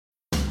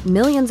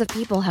Millions of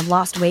people have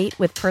lost weight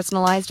with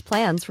personalized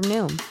plans from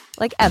Noom.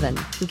 Like Evan,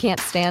 who can't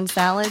stand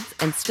salads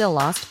and still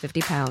lost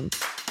 50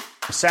 pounds.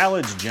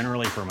 Salads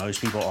generally for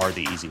most people are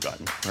the easy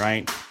button,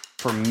 right?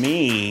 For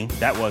me,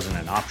 that wasn't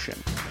an option.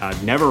 I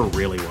never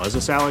really was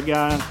a salad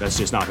guy. That's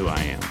just not who I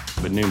am.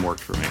 But Noom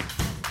worked for me.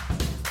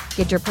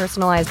 Get your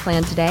personalized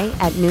plan today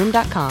at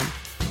Noom.com.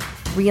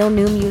 Real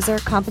Noom user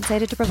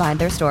compensated to provide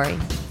their story.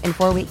 In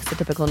 4 weeks, the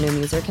typical Noom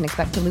user can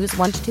expect to lose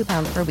 1 to 2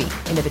 pounds per week.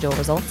 Individual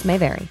results may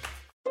vary.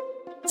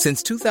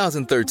 Since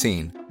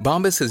 2013,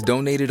 Bombas has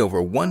donated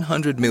over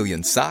 100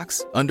 million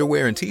socks,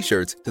 underwear, and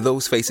T-shirts to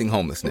those facing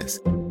homelessness.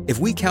 If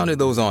we counted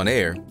those on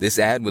air, this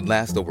ad would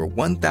last over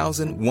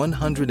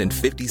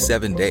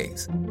 1,157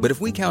 days. But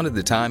if we counted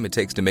the time it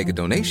takes to make a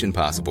donation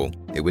possible,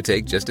 it would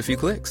take just a few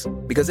clicks.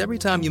 Because every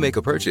time you make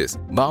a purchase,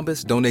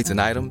 Bombas donates an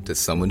item to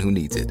someone who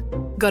needs it.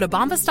 Go to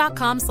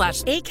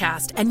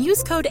bombas.com/ACAST and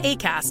use code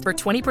ACAST for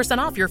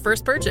 20% off your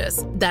first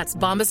purchase. That's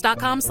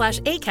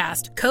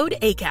bombas.com/ACAST, code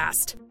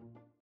ACAST.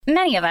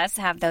 Many of us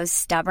have those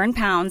stubborn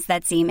pounds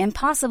that seem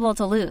impossible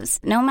to lose,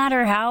 no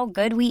matter how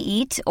good we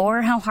eat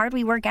or how hard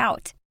we work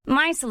out.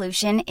 My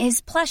solution is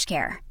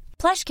PlushCare.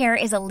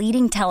 PlushCare is a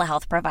leading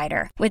telehealth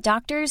provider with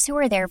doctors who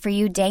are there for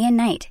you day and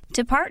night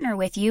to partner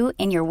with you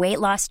in your weight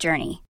loss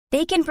journey.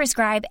 They can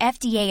prescribe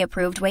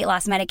FDA-approved weight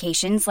loss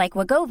medications like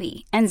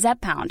Wegovy and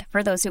Zepbound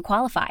for those who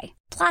qualify.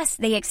 Plus,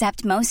 they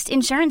accept most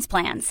insurance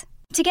plans.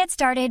 To get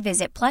started,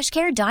 visit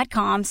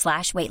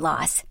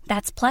plushcare.com/weightloss.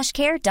 That's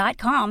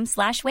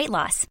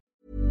plushcare.com/weightloss.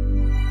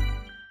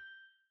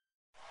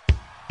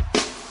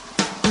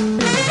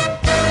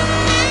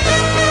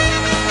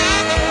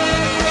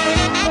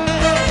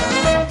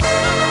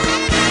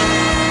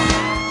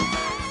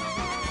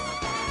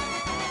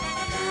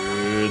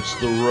 It's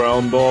the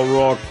Roundball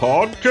Rock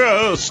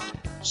Podcast,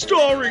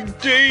 starring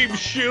Dave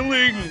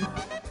Schilling,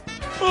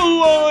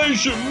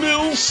 Elijah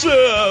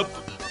Millsap,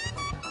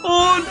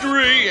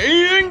 Andre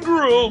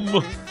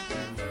Ingram,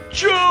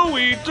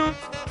 Joey Devine,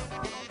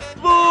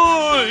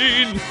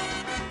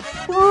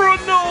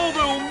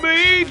 Ronaldo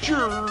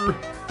Major,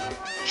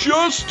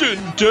 Justin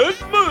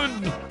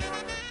Denman,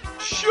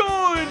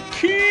 Sean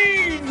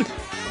Keane,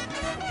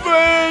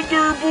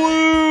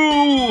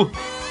 Vanderblue,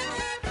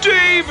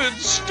 David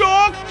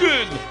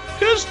Stockton,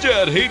 his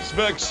dad hates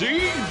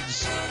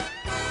vaccines,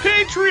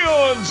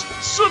 Patreons,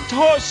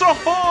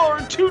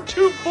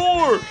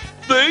 Sahar224,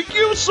 thank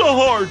you,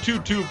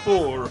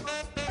 Sahar224.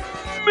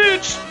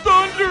 Mitch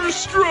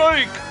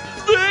Thunderstrike.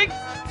 Thank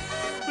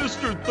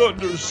Mr.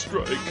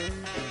 Thunderstrike.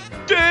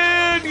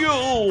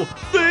 Daniel.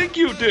 Thank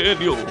you,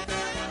 Daniel.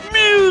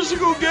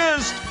 Musical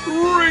guest,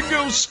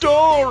 Ringo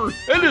Starr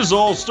and his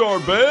all-star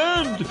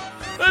band.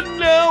 And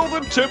now the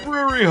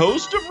temporary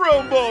host of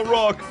Roundball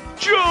Rock,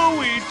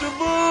 Joey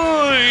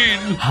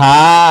Devine.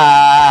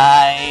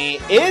 Hi,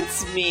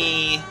 it's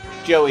me,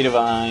 Joey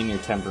Devine, your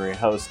temporary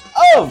host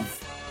of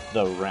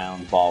the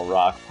Roundball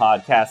Rock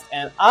Podcast,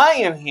 and I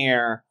am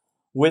here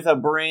with a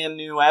brand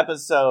new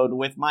episode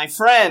with my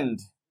friend,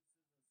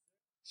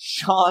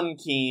 Sean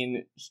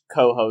Keane,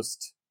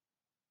 co-host,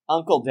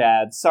 Uncle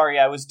Dad. Sorry,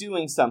 I was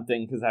doing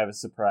something because I have a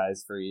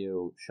surprise for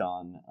you,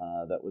 Sean,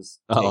 that was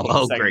taking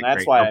a second. Great, That's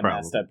great, why no I problem.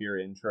 messed up your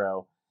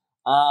intro.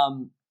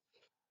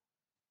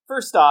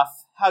 First off,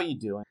 how you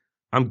doing?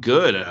 I'm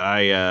good.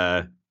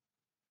 I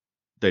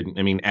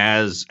mean,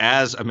 as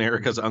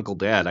America's Uncle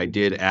Dad, I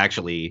did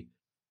actually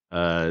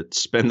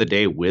spend the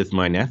day with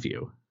my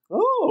nephew.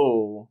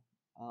 Oh,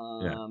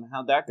 Yeah.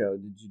 How'd that go?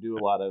 Did you do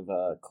a lot of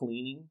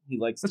cleaning? He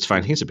likes. That's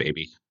fine. He's a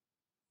baby.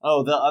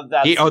 Oh,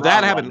 that's that wrong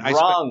happened. One.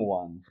 Wrong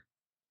one.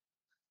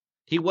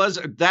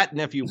 That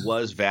nephew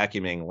was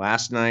vacuuming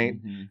last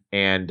night, Mm-hmm.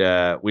 and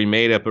we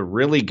made up a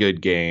really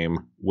good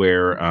game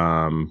where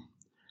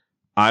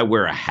I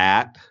wear a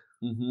hat,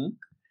 Mm-hmm.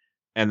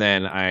 and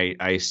then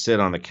I sit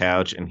on the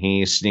couch, and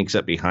he sneaks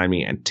up behind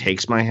me and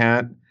takes my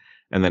hat,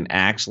 and then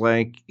acts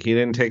like he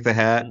didn't take the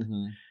hat.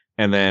 Mm-hmm.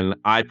 And then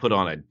I put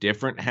on a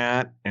different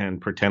hat and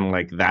pretend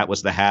like that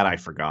was the hat I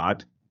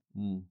forgot.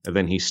 Mm. And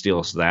then he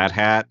steals that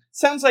hat.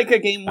 Sounds like a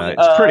game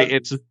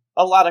It's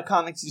a lot of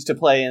comics used to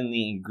play in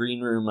the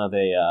green room of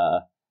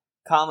a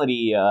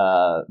comedy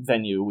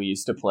venue we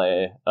used to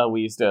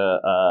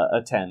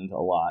attend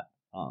a lot.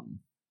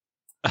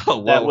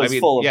 That was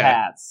full of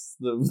hats.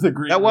 The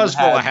green that room was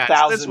full had of hats.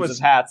 thousands of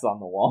hats on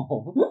the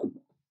wall.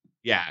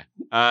 Yeah.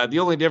 The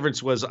only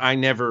difference was I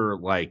never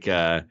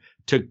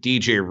took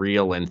DJ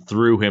Real and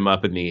threw him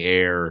up in the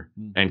air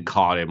and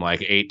caught him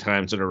like 8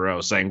 times in a row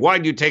saying,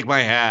 "Why'd you take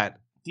my hat?"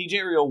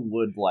 DJ Real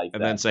would like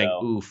and that, then saying,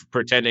 though. "Oof,"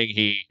 pretending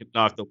he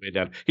knocked the wind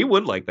down. He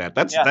would like that.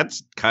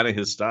 That's kind of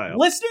his style.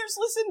 Listeners,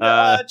 listen.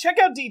 Check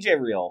out DJ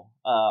Real,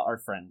 our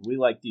friend. We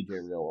like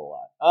DJ Real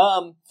a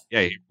lot.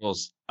 Yeah, he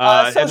rules. So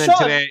and then Sean,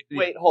 today,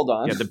 wait, hold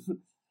on.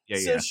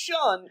 Yeah,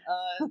 Sean,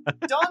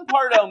 Don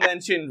Pardo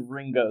mentioned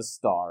Ringo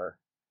Starr.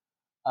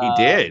 He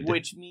did,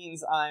 which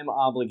means I'm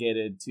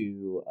obligated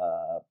to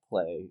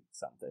play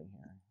something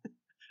here.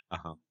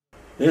 Uh-huh.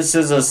 This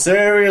is a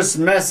serious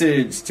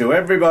message to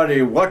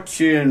everybody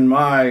watching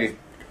my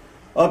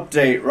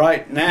Update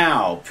right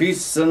now.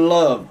 Peace and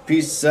love.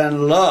 Peace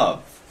and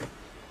love.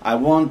 I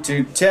want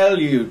to tell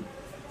you,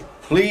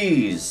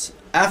 please,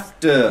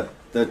 after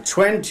the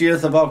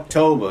 20th of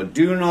October,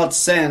 do not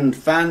send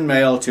fan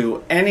mail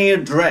to any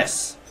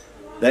address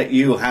that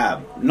you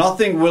have.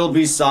 Nothing will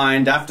be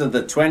signed after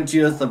the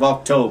 20th of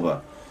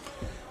October.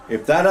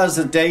 If that has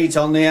a date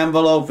on the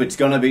envelope, it's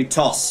going to be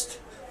tossed.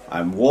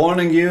 I'm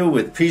warning you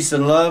with peace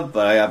and love,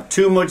 but I have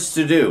too much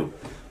to do.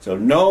 So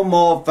no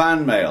more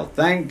fan mail.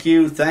 Thank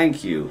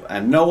you.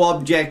 And no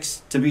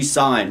objects to be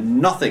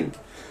signed. Nothing.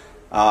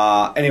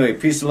 Anyway,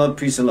 peace and love,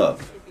 peace and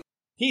love.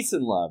 Peace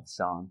and love,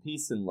 Sean.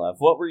 Peace and love.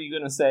 What were you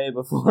going to say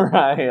before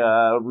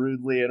I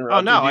rudely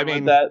interrupted you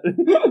with that?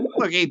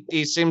 Look,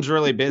 he seems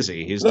really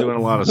busy. He's doing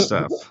a lot of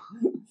stuff.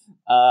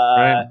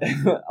 Right?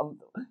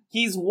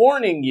 He's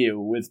warning you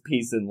with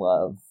peace and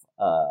love.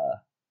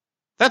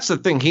 That's the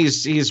thing.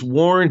 He's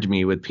warned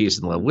me with peace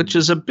and love, which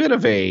is a bit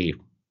of a...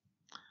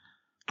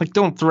 Like,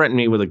 don't threaten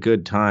me with a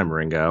good time,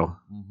 Ringo.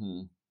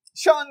 Mm-hmm.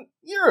 Sean,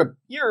 you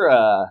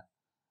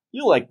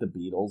like the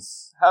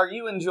Beatles. How are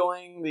you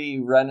enjoying the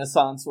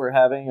renaissance we're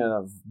having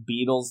of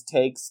Beatles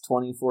takes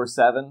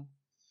 24/7?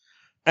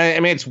 I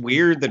mean, it's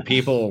weird that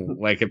people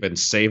have been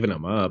saving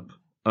them up.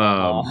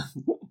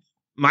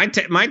 My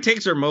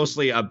takes are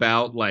mostly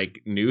about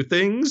new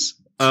things.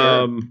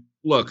 Sure.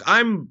 Look,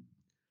 I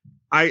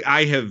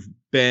have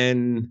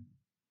been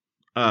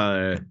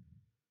kind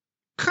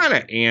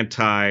of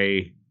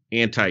anti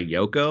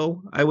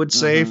Yoko, I would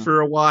say, for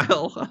a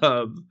while.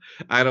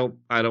 I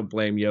don't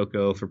blame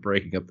Yoko for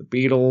breaking up the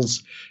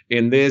Beatles.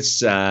 In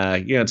this,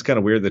 it's kind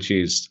of weird that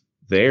she's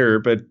there,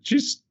 but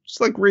she's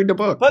just reading a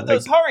book. But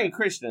those Hare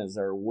Krishnas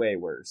are way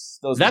worse.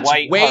 That's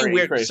white way Hare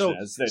weird.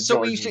 Krishnas.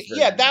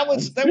 That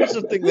was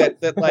the thing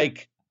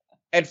that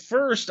at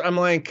first I'm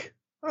like,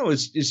 oh,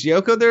 is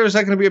Yoko there? Is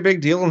that going to be a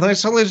big deal? And then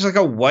suddenly there's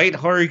a white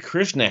Hare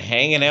Krishna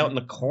hanging out in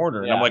the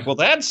corner, and I'm like, well,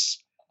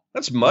 that's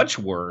much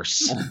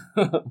worse.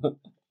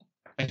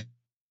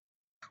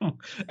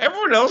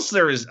 Everyone else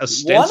there is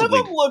ostensibly one of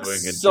them looks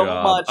doing a so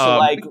job. much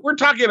like we're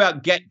talking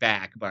about Get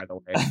Back, by the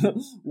way.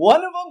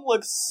 One of them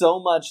looks so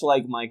much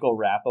like Michael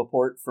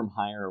Rappaport from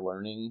Higher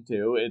Learning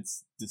too.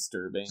 It's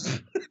disturbing.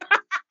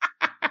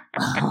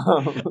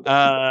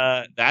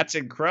 That's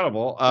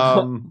incredible.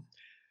 I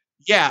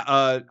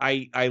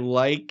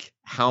like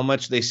how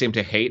much they seem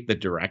to hate the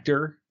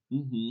director.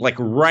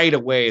 Mm-hmm. Right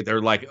away,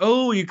 they're like,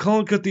 "Oh, you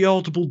can't get the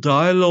audible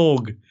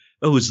dialogue.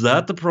 Oh, is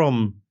that the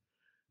problem?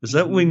 Is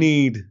that what we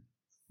need?"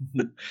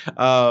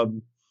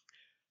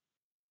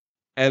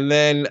 And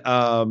then,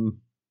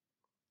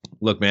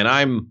 look,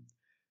 man,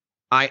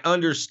 I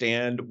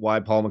understand why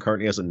Paul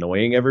McCartney is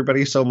annoying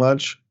everybody so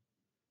much,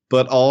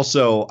 but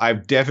also I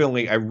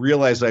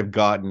realize I've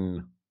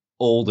gotten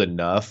old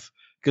enough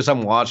because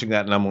I'm watching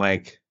that and I'm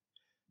like,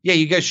 yeah,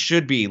 you guys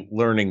should be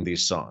learning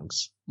these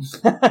songs.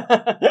 You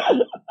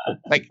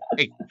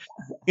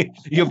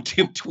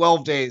have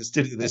 12 days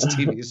to do this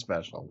TV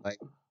special.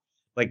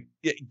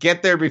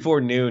 Get there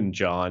before noon,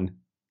 John.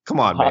 Come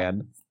on,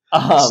 man.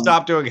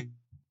 Stop doing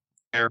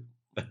it.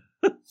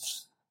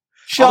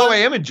 Although I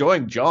am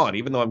enjoying John,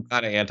 even though I'm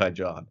kind of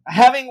anti-John.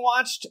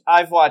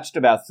 I've watched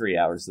about 3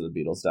 hours of the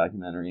Beatles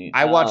documentary.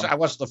 I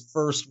watched the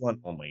first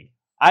one only.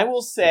 I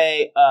will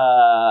say,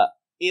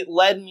 it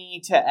led me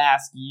to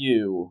ask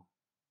you.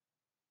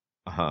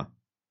 I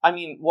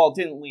mean, well, it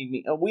didn't lead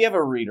me. We have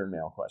a reader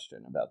mail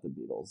question about the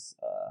Beatles.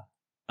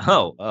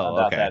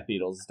 About that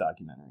Beatles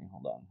documentary.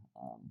 Hold on.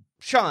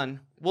 Sean,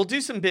 we'll do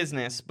some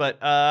business,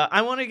 but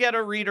I want to get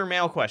a reader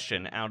mail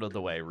question out of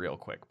the way real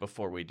quick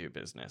before we do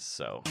business.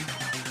 So,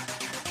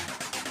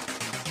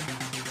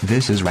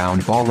 this is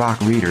Roundball Rock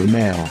Reader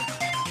Mail.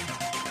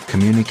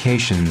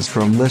 Communications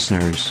from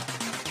listeners.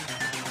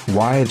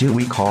 Why do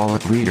we call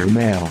it reader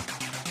mail?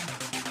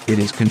 It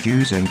is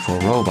confusing for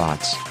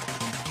robots.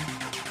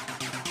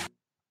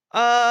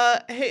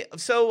 Hey,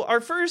 so our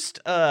first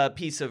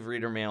piece of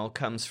reader mail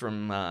comes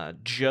from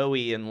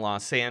Joey in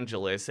Los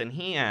Angeles, and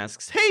he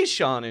asks, "Hey,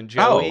 Sean and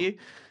Joey,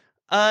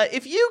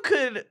 if you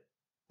could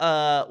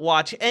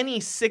watch any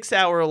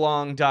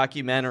 6-hour-long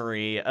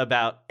documentary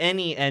about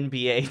any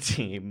NBA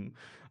team,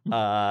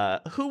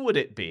 who would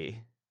it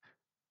be?"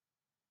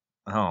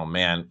 Oh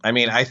man, I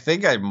mean, I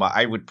think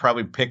I would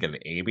probably pick an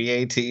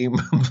ABA team,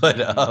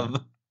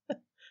 but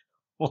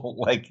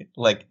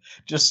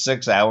just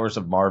 6 hours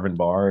of Marvin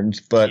Barnes.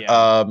 But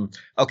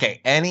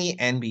okay, any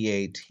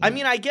NBA team. I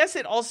mean, I guess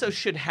it also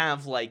should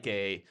have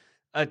a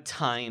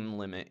time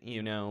limit,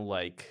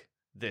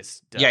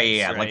 this does,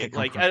 yeah, right?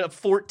 Like a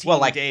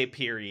 14-day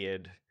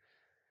period.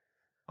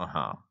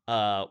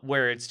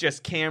 Where it's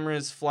just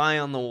cameras fly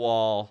on the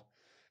wall.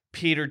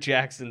 Peter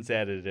Jackson's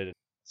edited.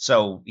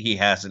 So he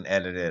hasn't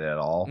edited at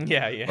all.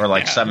 Yeah.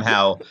 Or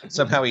somehow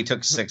he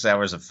took 6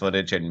 hours of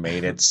footage and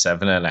made it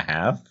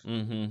 7.5.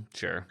 Mm-hmm.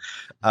 Sure.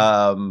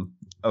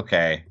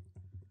 Okay.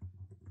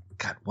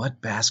 God, what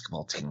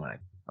basketball team would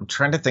I'm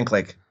trying to think.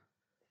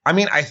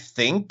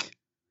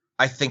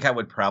 I think I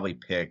would probably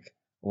pick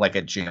like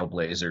a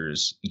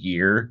Jailblazers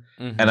year.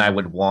 And I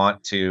would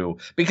want to,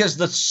 because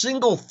the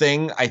single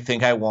thing I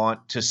think I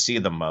want to see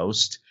the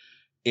most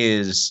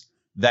is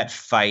that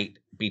fight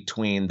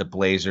between the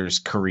Blazers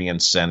Korean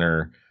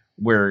center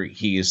where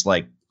he's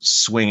like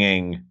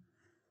swinging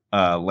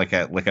like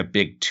a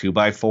big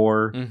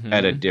 2x4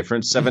 at a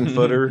different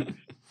 7-footer.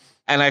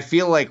 And I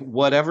feel like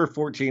whatever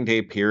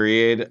 14-day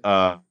period,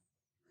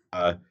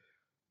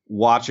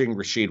 watching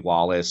Rasheed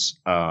Wallace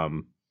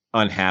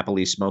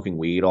unhappily smoking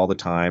weed all the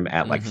time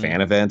at like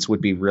fan events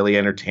would be really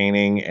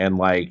entertaining. And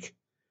like,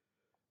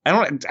 I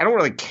don't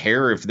really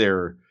care if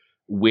they're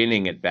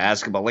winning at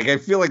basketball. Like, I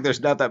feel like there's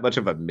not that much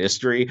of a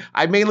mystery.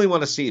 I mainly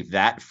want to see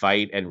that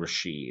fight and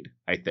Rasheed,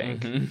 I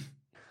think. And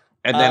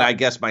then I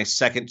guess my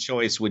second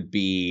choice would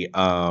be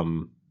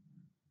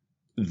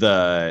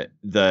the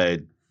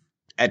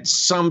at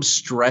some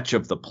stretch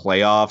of the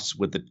playoffs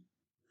with the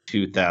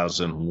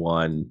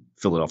 2001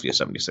 Philadelphia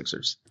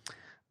 76ers.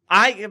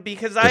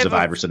 Because of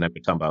Iverson and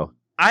Mutombo.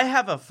 I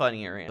have a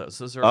funnier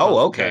answer. Those are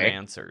both good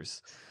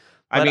answers.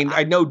 I mean,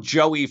 I know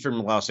Joey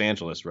from Los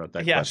Angeles wrote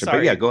that question,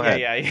 but yeah, go ahead.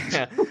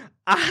 Yeah.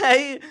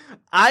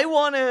 I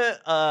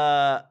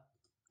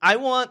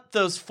want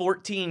those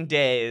 14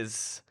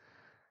 days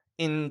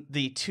in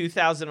the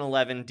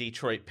 2011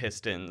 Detroit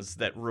Pistons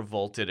that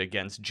revolted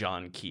against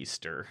John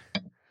Keister.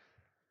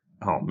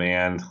 Oh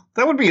man,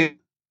 that would be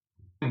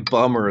a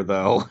bummer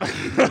though.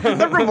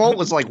 That revolt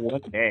was like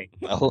one day.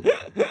 Well, I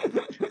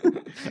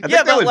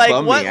think that would like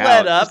bum what me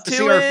led out, up to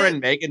see our friend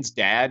Megan's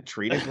dad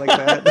treated like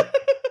that.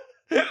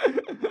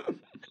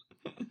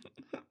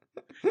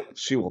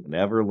 She will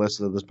never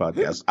listen to this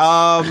podcast.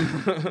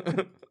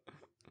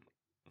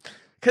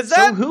 Because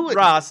that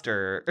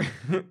roster.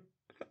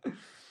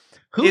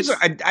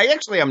 I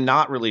actually am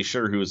not really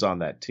sure who's on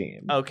that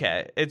team.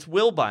 Okay, it's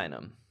Will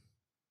Bynum.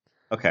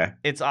 Okay,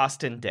 it's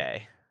Austin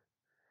Day.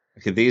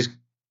 Okay, these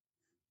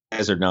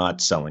guys are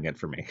not selling it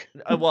for me.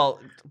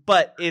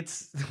 But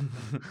it's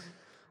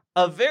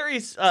a very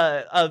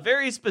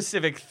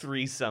specific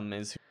threesome.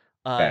 Is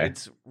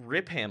it's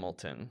Rip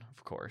Hamilton,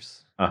 of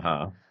course.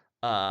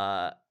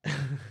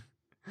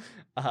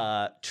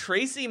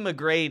 Tracy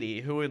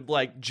McGrady, who had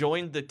like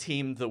joined the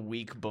team the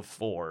week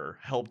before,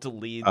 helped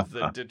lead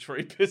the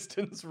Detroit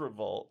Pistons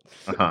revolt.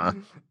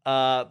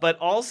 But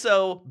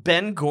also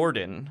Ben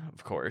Gordon,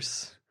 of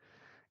course,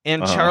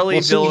 and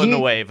Charlie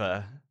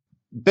Villanueva.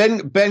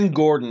 Ben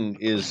Gordon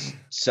is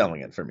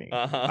selling it for me.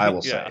 I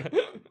will say.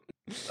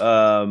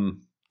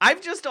 I've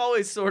just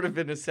always sort of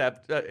been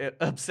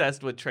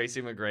obsessed with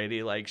Tracy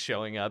McGrady, like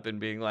showing up and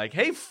being like,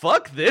 "Hey,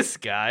 fuck this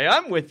guy,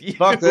 I'm with you."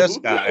 Fuck this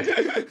guy.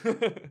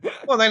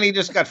 Well, then he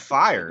just got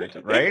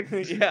fired, right?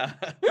 Yeah.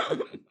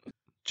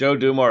 Joe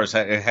Dumars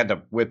had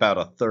to whip out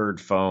a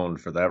third phone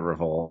for that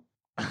revolt.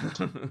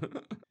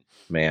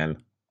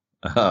 Man,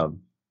 I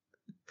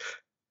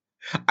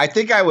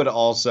think I would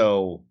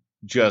also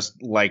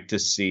just like to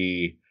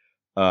see.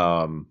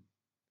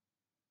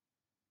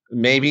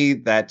 Maybe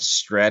that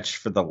stretch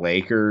for the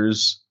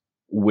Lakers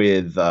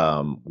with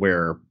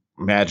where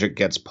Magic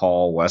gets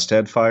Paul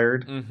Westhead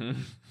fired.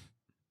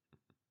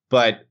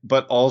 But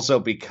also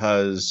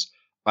because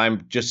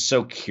I'm just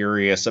so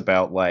curious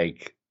about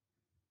like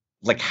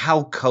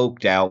how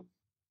coked out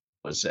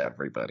was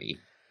everybody?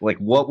 Like,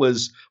 what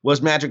was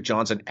Magic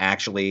Johnson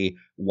actually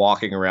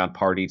walking around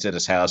parties at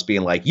his house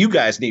being like, you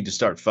guys need to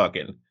start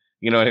fucking?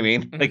 You know what I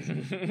mean? Like,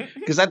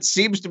 because that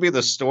seems to be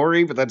the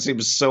story, but that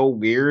seems so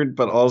weird.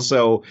 But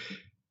also,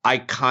 I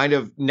kind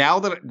of now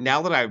that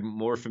I'm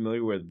more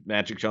familiar with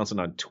Magic Johnson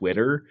on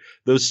Twitter,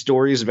 those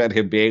stories about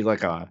him being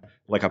like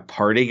a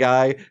party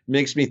guy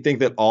makes me think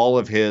that all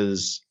of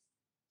his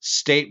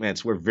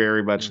statements were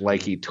very much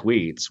like he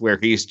tweets, where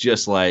he's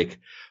just like,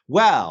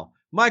 "Wow,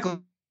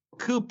 Michael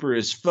Cooper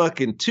is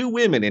fucking 2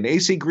 women in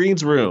AC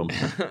Green's room."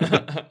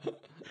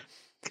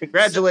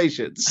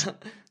 Congratulations.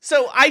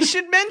 So I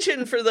should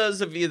mention for those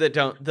of you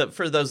that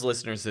for those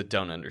listeners that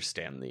don't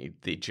understand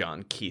the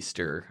John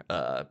Keister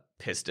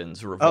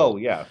Pistons revolt. Oh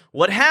yeah.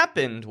 What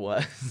happened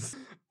was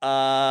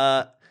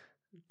John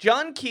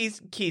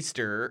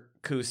Keister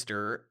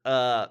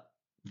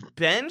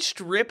benched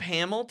Rip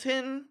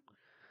Hamilton,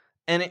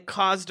 and it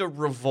caused a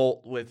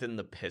revolt within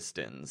the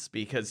Pistons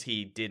because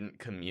he didn't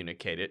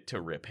communicate it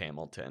to Rip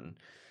Hamilton.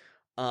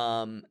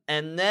 And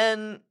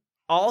then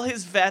all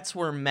his vets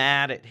were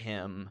mad at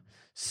him.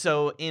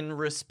 So in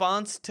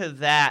response to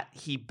that,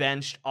 he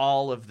benched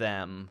all of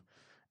them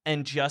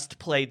and just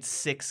played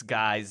 6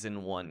 guys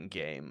in one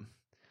game.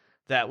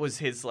 That was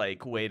his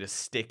like way to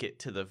stick it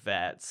to the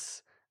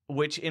vets,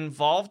 which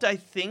involved, I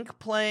think,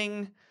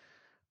 playing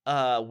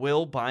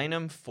Will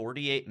Bynum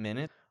 48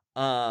 minutes.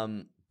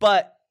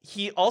 But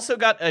he also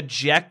got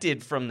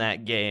ejected from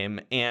that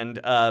game, and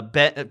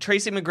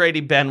Tracy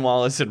McGrady, Ben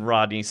Wallace, and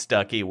Rodney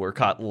Stuckey were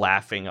caught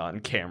laughing on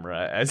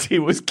camera as he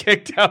was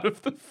kicked out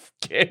of the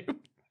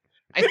game.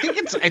 I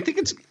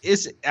think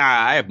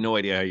I have no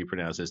idea how you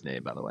pronounce his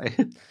name, by the way.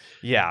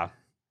 Yeah.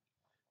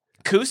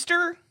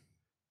 Keister?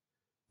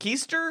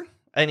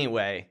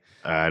 Anyway.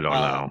 I don't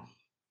know.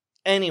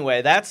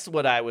 Anyway, that's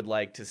what I would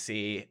like to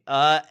see.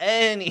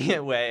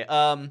 Anyway,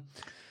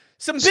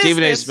 some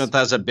Stephen A. business. Smith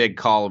has a big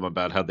column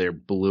about how they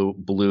blew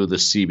the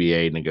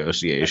CBA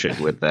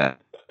negotiation with that.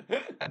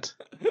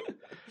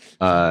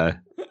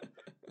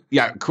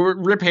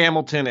 Rip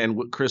Hamilton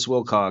and Chris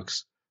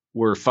Wilcox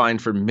were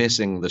fined for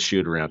missing the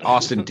shoot around.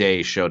 Austin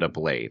Day showed up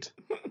late.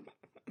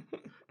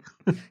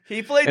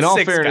 He played in all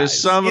six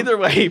fairness, guys. Either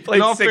way, he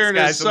played six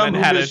guys some and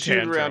then had a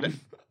shoot around. tantrum.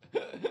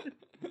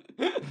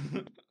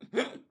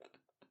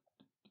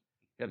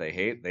 Yeah, they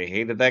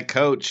hated that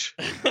coach.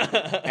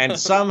 And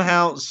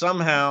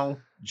somehow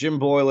Jim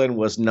Boylan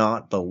was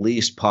not the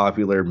least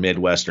popular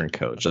Midwestern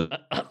coach.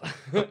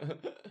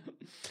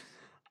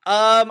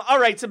 All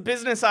right, some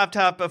business off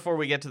top before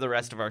we get to the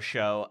rest of our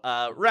show.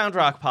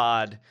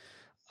 RoundRockPod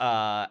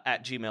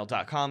at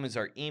gmail.com is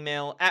our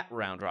email. At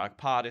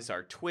RoundRockPod is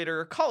our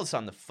Twitter. Call us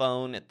on the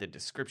phone at the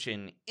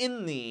description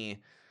in the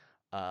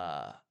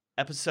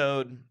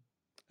episode.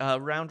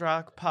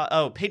 RoundRockPod.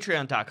 Oh,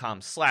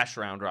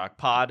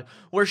 patreon.com/RoundRockPod.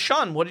 Where,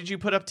 Sean, what did you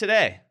put up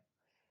today?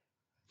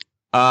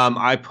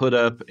 I put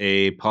up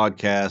a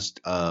podcast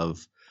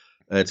of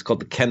it's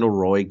called the Kendall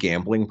Roy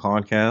Gambling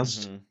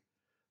Podcast. Mm-hmm.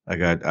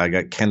 I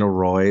got Kendall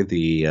Roy,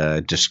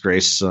 the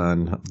disgraced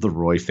son of the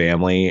Roy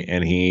family,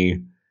 and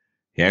he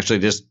actually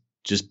just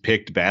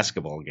picked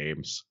basketball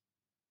games.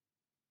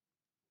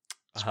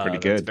 It's pretty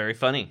good. That's very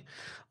funny.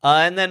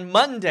 And then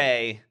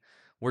Monday,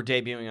 we're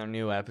debuting our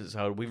new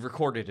episode. We've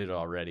recorded it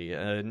already.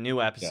 A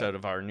new episode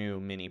of our new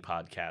mini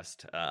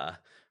podcast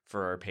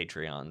for our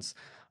Patreons.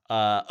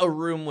 A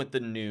Room with the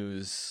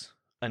News,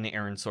 an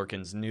Aaron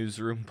Sorkin's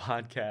Newsroom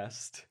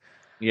podcast.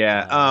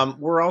 Yeah.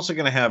 We're also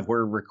going to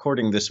we're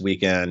recording this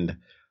weekend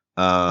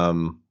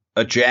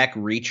a Jack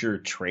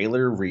Reacher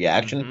trailer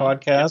reaction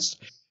podcast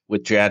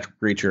with Jack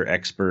Reacher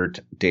expert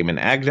Damon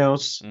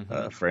Agnos,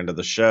 a friend of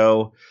the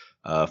show,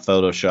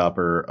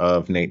 Photoshopper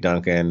of Nate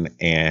Duncan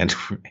and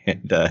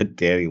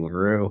Danny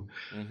LaRue.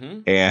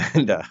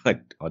 And I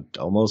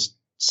almost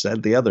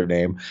said the other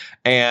name.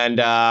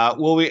 And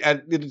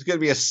it's going to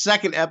be a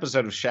second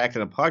episode of Shaq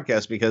in a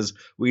Podcast because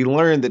we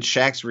learned that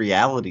Shaq's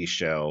reality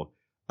show,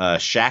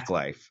 Shaq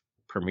Life,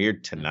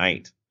 premiered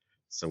tonight.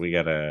 So we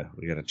gotta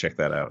check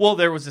that out. Well,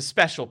 there was a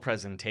special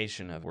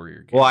presentation of where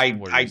you're. Well, I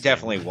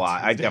definitely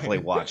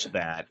watched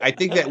that. I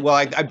think that. Well,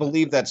 I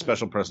believe that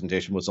special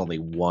presentation was only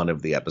one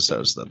of the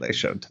episodes that they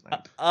showed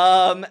tonight.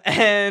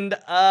 And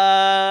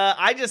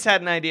I just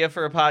had an idea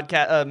for a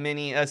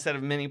podcast, a set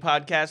of mini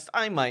podcasts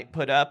I might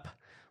put up.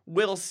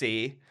 We'll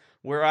see,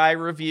 where I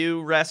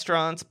review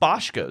restaurants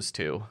Bosch goes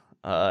to.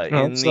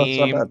 In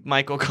the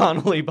Michael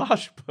Connolly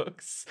Bosch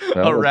books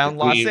around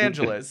Los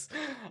Angeles.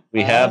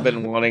 We have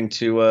been wanting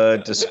to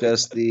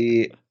discuss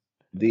the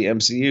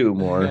MCU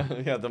more.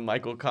 Yeah, the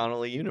Michael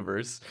Connolly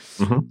universe.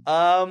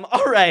 All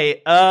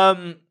right.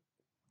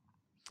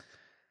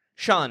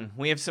 Sean,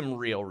 we have some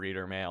real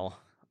reader mail.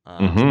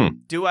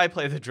 Do I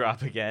play the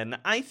drop again?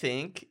 I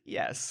think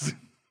yes.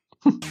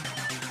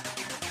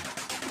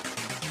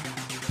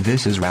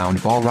 This is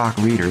Roundball Rock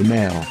Reader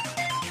Mail.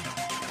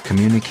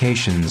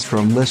 Communications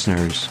from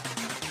listeners.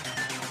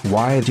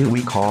 Why do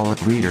we call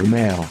it reader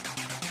mail?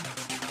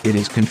 It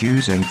is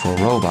confusing for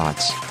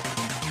robots.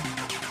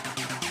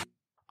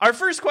 Our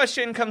first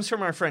question comes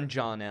from our friend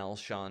John L.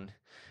 Sean.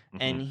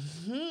 And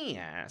he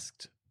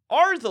asked,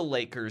 are the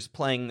Lakers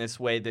playing this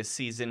way this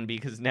season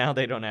because now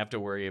they don't have to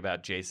worry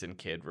about Jason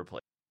Kidd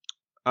replacing?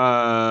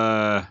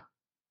 Yeah.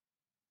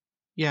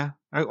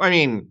 I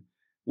mean,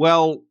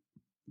 well,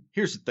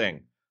 here's the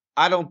thing.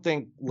 I don't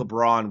think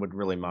LeBron would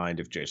really mind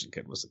if Jason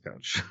Kidd was the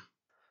coach.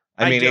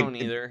 I don't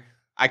either.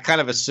 I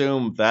kind of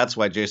assume that's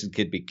why Jason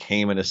Kidd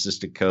became an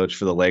assistant coach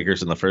for the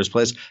Lakers in the first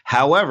place.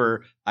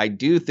 However, I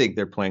do think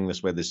they're playing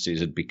this way this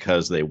season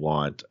because they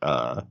want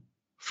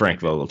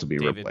Frank Vogel to be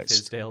David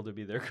replaced. Fizdale to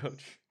be their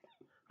coach.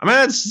 I mean,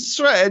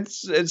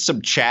 it's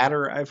some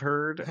chatter I've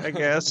heard, I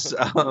guess.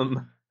 I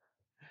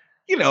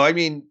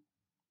mean,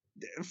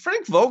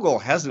 Frank Vogel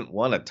hasn't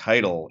won a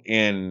title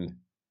in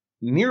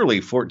nearly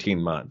 14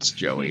 months,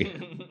 Joey.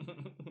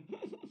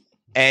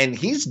 And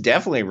he's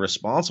definitely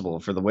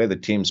responsible for the way the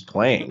team's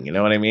playing. You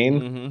know what I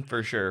mean?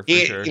 For sure.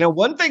 You know,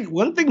 one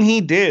thing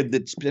he did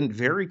that's been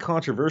very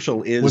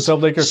controversial is what's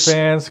up, Lakers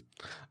fans?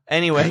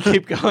 Anyway,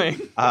 keep going.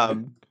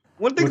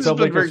 One thing that's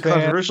been very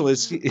controversial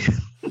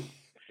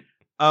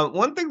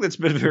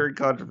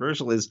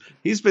is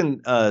he's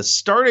been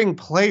starting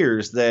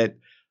players that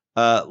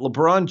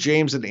LeBron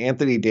James and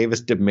Anthony Davis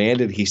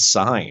demanded he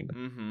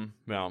sign.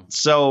 Well,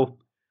 so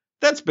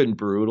that's been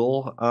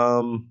brutal.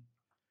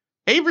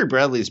 Avery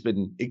Bradley's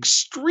been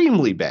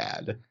extremely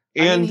bad.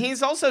 And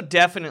he's also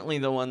definitely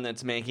the one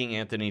that's making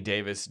Anthony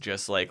Davis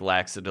just like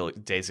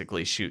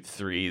lackadaisically shoot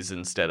threes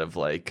instead of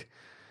like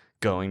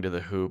going to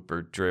the hoop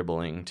or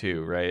dribbling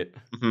too, right?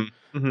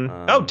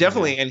 Oh,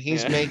 definitely. And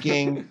he's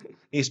making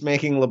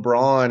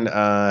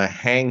LeBron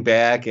hang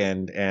back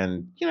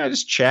and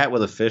just chat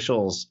with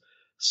officials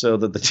so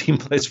that the team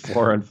plays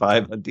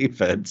 4-on-5 on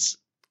defense.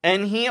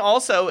 And he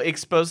also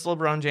exposed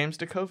LeBron James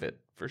to COVID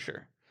for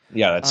sure.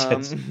 Yeah,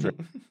 that's true.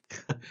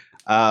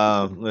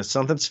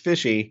 Something's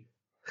fishy.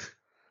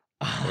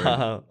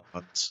 Amazing.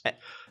 What's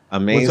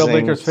up,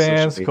 Lakers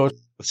fans? Coach.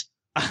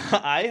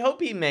 I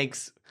hope he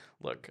makes.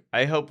 Look,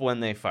 I hope when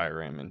they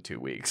fire him in 2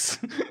 weeks,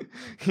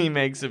 he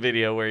makes a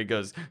video where he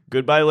goes,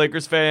 "Goodbye,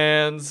 Lakers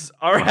fans."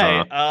 All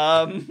right.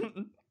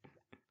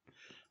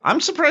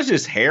 I'm surprised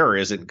his hair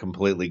isn't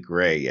completely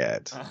gray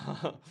yet.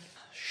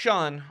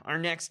 Sean, our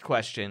next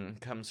question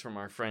comes from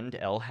our friend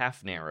El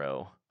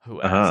Halfnarrow, who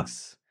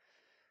asks,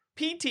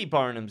 P.T.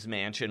 Barnum's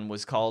mansion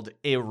was called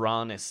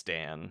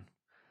Iranistan.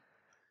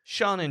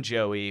 Sean and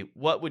Joey,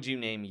 what would you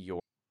name your...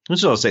 I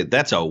was going to say,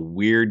 that's a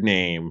weird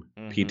name,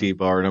 P.T.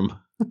 Barnum.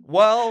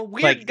 Well,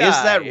 weird guy.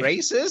 Is that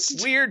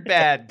racist? Weird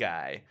bad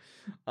guy.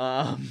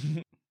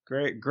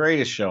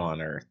 Greatest show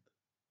on earth,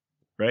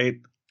 right?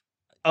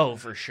 Oh,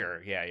 for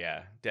sure.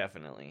 Yeah,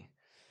 definitely.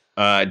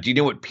 Do you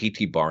know what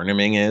P.T.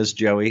 Barnuming is,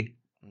 Joey?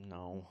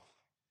 No.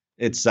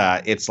 It's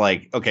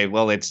like, okay,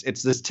 well, it's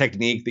this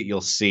technique that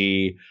you'll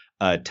see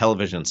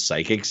television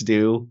psychics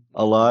do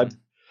a lot,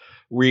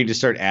 where you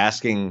just start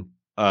asking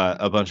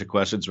a bunch of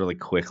questions really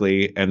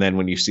quickly, and then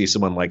when you see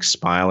someone like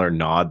smile or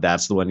nod,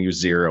 that's the one you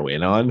zero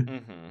in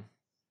on.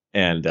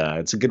 And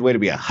it's a good way to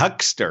be a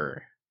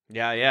huckster.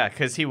 Yeah,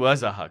 because he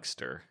was a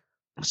huckster.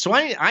 So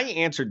I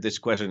answered this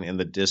question in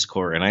the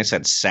Discord, and I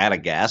said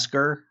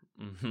Sadagasker.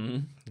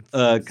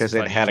 Because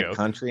it had a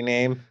country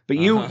name. But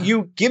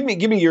you give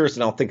me yours,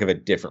 and I'll think of a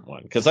different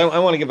one. Because I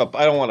want to give up.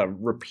 I don't want to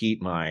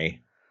repeat my.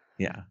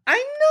 Yeah.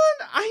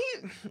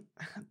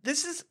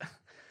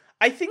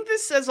 I think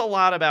this says a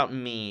lot about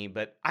me,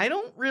 but I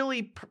don't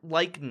really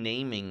like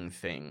naming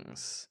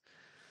things.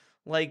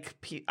 Like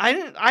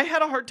I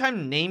had a hard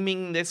time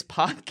naming this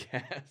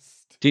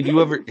podcast.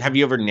 Have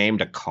you ever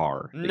named a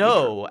car?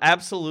 No,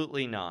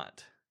 absolutely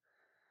not.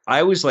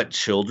 I always let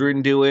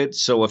children do it,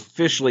 so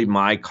officially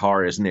my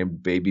car is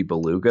named Baby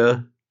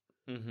Beluga.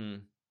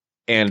 And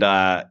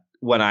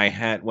when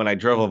I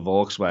drove a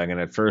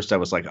Volkswagen, at first I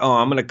was like, "Oh,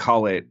 I'm going to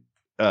call it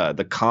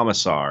the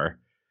Commissar,"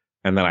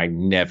 and then I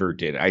never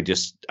did. I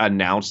just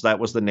announced that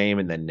was the name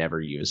and then never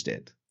used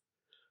it.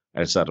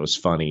 I just thought it was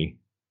funny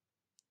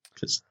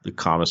because the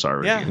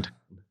Commissar. Yeah,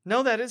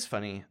 no, that is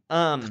funny.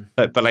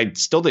 But I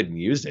still didn't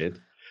use it.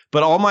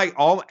 But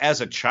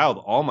as a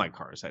child, all my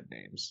cars had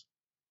names.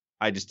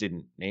 I just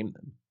didn't name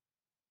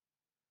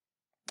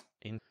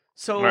them.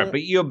 So, all right,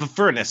 but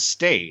for an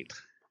estate.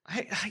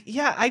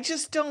 I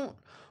just don't.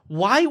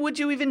 Why would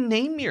you even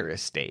name your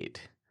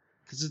estate?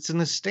 Because it's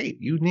an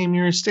estate. You name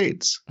your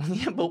estates.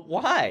 Yeah, but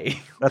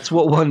why? That's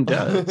what one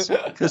does.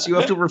 Because you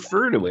have to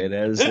refer to it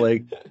as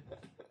like,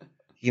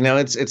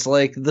 it's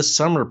like the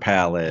Summer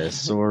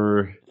Palace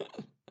or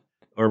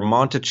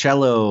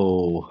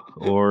Monticello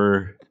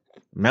or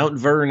Mount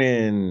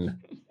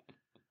Vernon.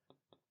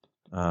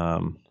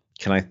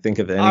 Can I think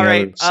of any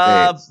other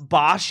states?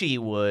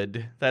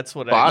 Boshywood. That's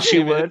what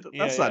Boshywood?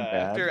 That's not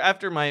bad.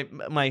 After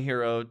my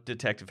hero,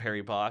 Detective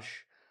Harry Bosch.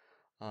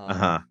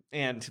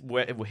 And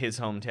his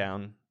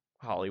hometown,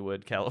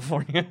 Hollywood,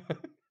 California.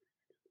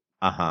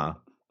 I'd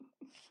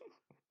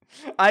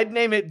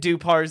name it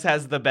Dupar's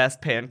has the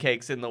best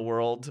pancakes in the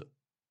world.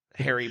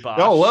 Harry Bosch.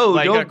 Oh,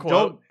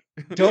 whoa,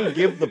 don't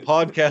give the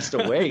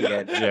podcast away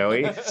yet,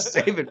 Joey.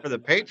 Save it for the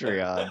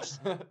Patreons.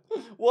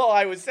 Well,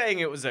 I was saying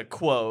it was a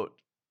quote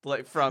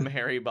from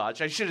Harry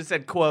Bosch. I should have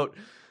said, quote,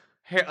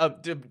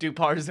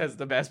 Dupar's has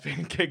the best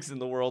pancakes in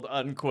the world,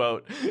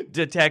 unquote.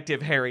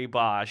 Detective Harry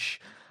Bosch,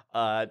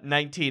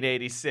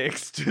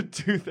 1986 to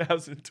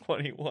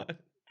 2021.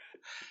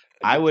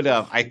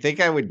 I think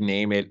I would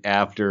name it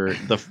after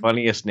the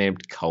funniest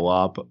named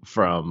co-op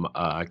from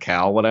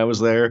Cal when I was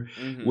there,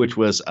 which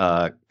was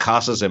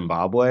Casa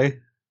Zimbabwe,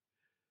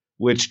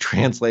 which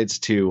translates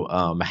to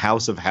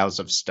House of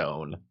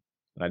Stone.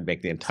 I'd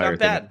make the entire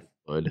thing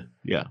wood.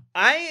 Yeah.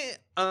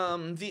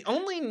 The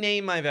only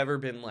name I've ever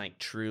been like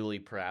truly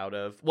proud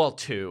of, well,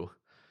 two.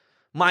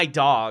 My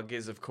dog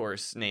is, of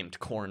course, named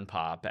Corn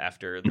Pop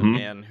after the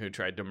man who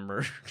tried to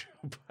murder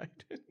Joe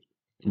Biden.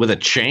 With a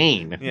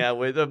chain. Yeah,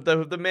 with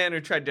the man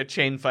who tried to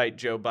chain fight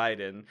Joe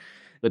Biden.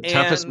 The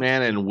toughest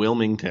man in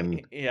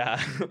Wilmington.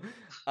 Yeah.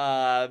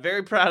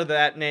 Very proud of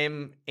that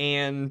name.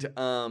 And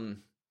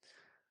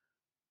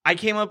I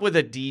came up with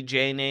a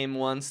DJ name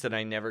once that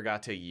I never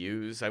got to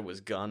use. I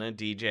was gonna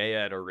DJ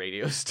at a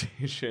radio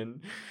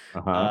station.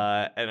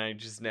 And I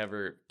just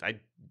never...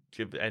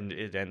 and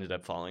it ended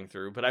up falling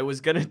through. But I was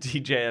gonna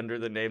DJ under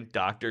the name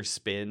Dr.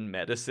 Spin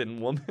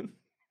Medicine Woman.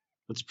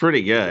 That's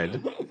pretty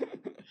good.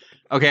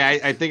 Okay,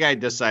 I think I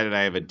decided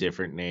I have a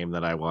different name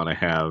that I want to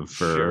have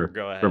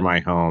for my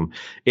home.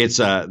 It's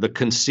the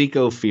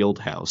Conseco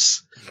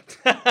Fieldhouse.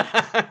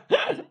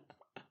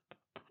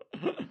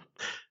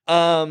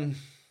 All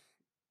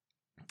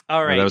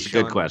right, that was a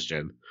Sean. good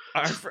question.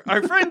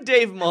 Our friend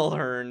Dave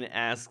Mulhern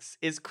asks,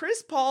 is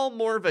Chris Paul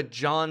more of a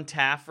John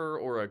Taffer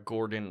or a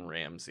Gordon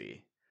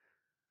Ramsay?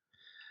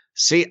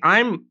 See,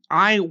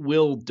 I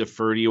will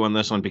defer to you on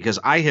this one because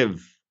I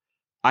have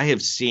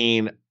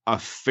seen a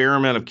fair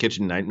amount of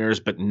Kitchen Nightmares,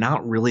 but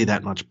not really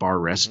that much Bar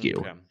Rescue.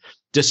 Okay.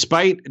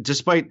 Despite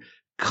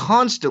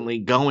constantly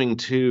going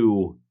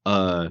to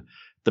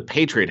the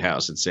Patriot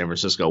House in San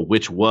Francisco,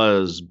 which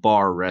was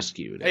bar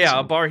rescued. Yeah,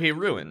 a bar he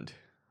ruined.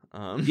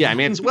 Yeah, I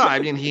mean,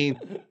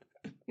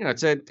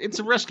 it's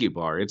a rescue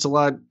bar. It's a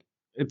lot.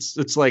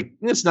 It's like,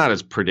 it's not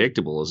as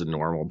predictable as a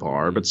normal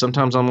bar, but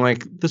sometimes I'm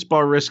like, this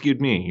bar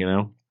rescued me, you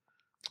know?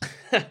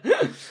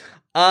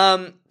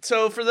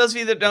 So for those of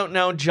you that don't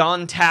know,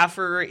 John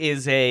Taffer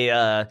is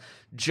a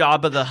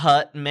Jabba the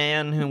Hutt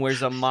man who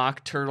wears a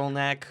mock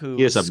turtleneck, who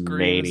He is a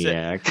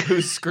maniac.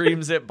 who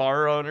screams at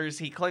bar owners.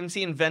 He claims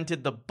he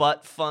invented the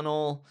butt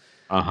funnel.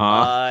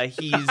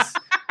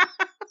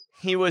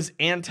 He was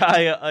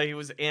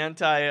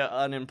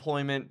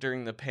anti-unemployment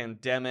during the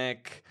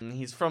pandemic.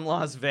 He's from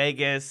Las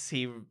Vegas.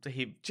 He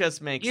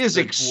just makes He is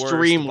the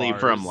extremely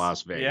worst bars. from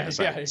Las Vegas,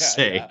 I would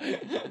say.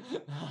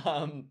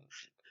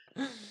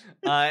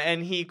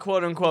 And he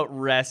quote unquote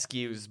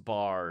rescues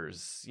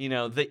bars. You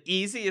know, the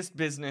easiest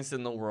business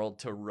in the world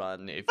to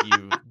run if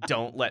you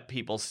don't let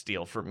people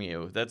steal from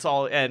you. That's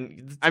all.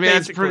 And I mean,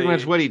 that's pretty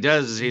much what he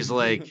does. Is he's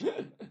like,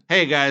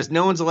 hey guys,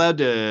 no one's allowed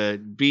to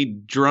be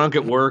drunk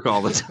at work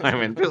all the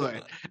time.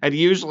 And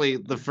usually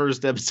the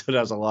first episode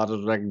has a lot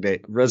of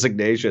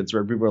resignations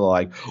where people are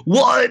like,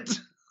 what?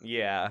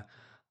 Yeah.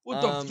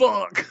 What the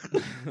fuck?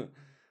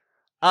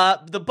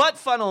 The butt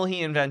funnel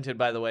he invented,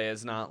 by the way,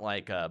 is not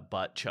like a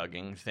butt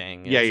chugging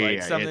thing.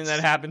 It's something that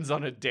happens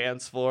on a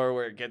dance floor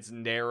where it gets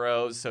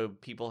narrow, so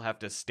people have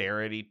to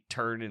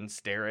turn and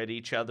stare at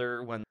each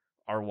other when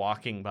are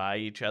walking by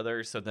each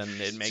other, so then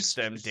it makes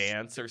them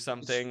dance or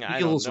something. It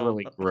feels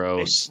really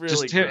gross. It's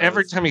gross.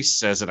 Every time he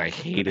says it, I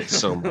hate it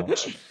so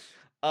much.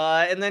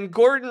 And then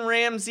Gordon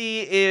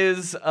Ramsay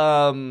is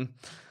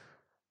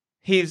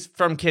he's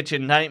from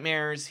Kitchen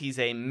Nightmares. He's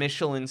a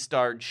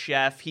Michelin-starred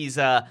chef.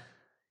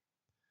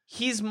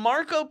 He's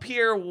Marco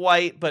Pierre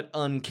White, but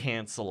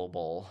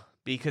uncancelable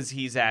because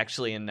he's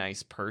actually a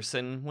nice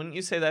person. Wouldn't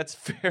you say that's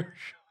fair?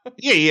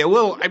 Yeah.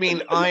 Well, I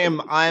mean, I am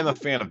a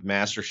fan of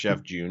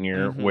MasterChef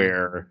Junior,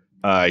 where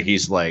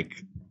he's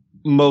like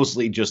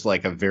mostly just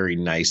like a very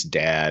nice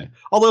dad.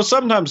 Although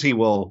sometimes he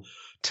will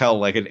tell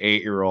like an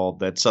 8-year-old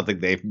that something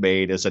they've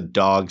made is a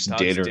dog's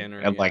dinner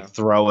and like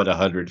throw it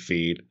 100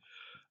 feet.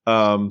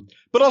 But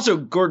also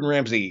Gordon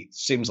Ramsay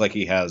seems like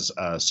he has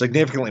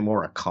significantly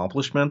more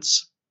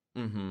accomplishments.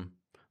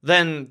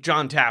 Then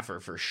John Taffer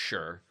for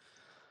sure.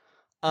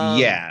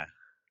 Yeah.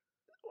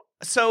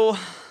 So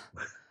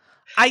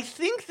I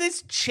think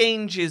this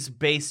changes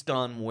based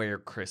on where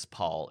Chris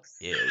Paul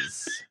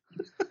is.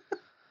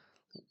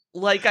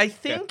 Like, I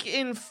think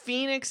in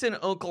Phoenix and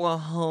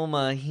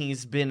Oklahoma,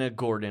 he's been a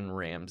Gordon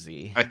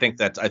Ramsay. I think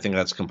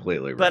that's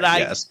completely right. But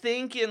I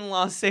think in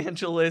Los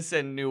Angeles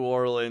and New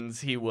Orleans,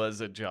 he was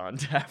a John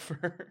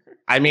Taffer.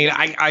 I mean,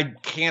 I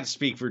can't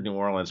speak for New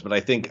Orleans, but I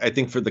think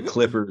for the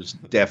Clippers,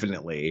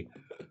 definitely,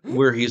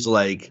 where he's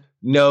like,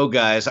 no,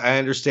 guys, I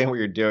understand what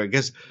you're doing.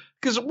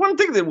 Because one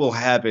thing that will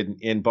happen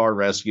in Bar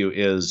Rescue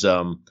is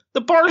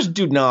the bars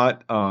do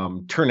not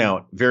turn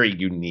out very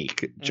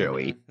unique,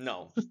 Joey.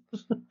 No.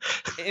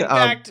 In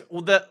fact,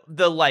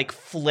 the like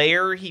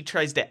flair he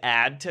tries to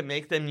add to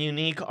make them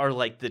unique are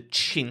like the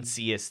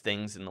chintziest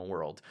things in the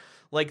world.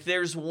 Like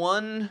there's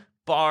one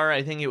bar,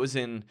 I think it was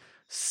in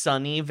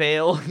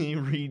Sunnyvale, he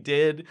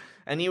redid,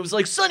 and he was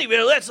like,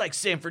 Sunnyvale, that's like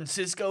San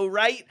Francisco,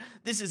 right?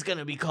 This is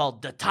gonna be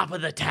called the Top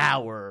of the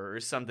Tower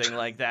or something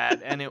like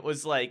that. And it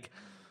was like,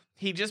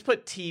 he just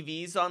put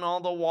TVs on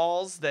all the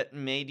walls that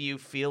made you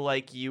feel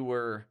like you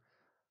were,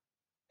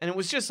 and it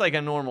was just like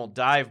a normal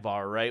dive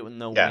bar, right? With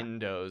no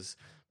windows.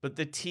 But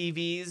the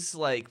TVs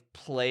like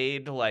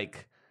played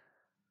like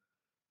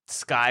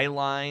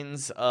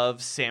skylines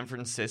of San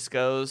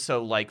Francisco.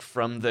 So like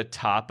from the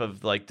top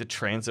of like the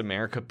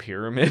Transamerica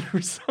Pyramid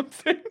or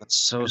something. That's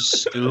so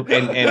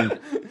stupid. And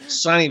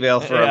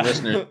Sunnyvale, for our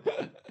listeners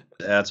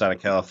outside of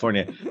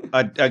California,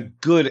 a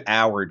good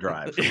hour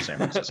drive from San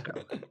Francisco.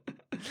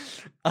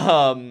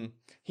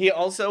 He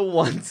also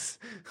once,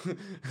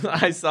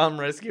 I saw him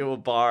rescue a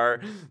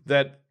bar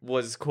that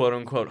was quote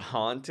unquote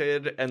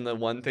haunted, and the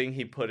one thing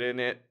he put in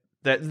it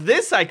that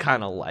this I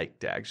kind of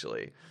liked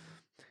actually.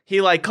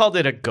 He like called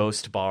it a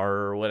ghost bar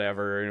or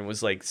whatever, and it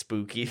was like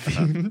spooky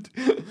themed.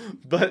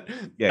 But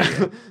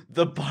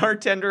the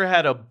bartender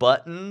had a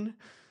button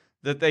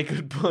that they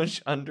could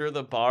push under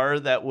the bar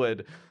that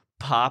would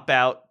pop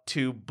out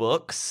 2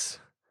 books.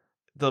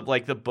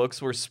 The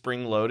books were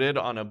spring loaded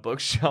on a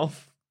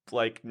bookshelf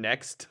like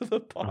next to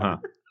the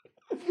bar.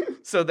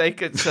 So they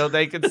could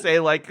say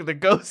like the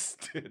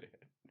ghost did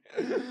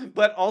it.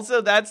 But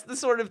also that's the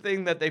sort of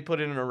thing that they put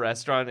in a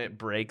restaurant, it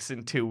breaks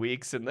in 2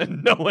 weeks and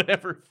then no one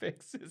ever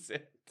fixes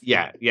it.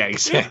 Yeah,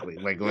 exactly.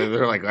 Like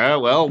they're like,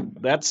 oh well,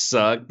 that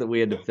sucked that we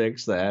had to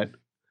fix that.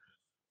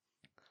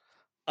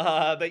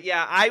 But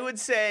yeah, I would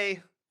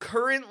say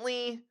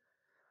currently,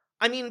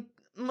 I mean,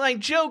 my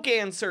joke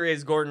answer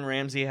is Gordon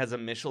Ramsay has a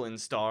Michelin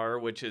star,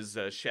 which is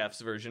a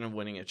chef's version of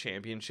winning a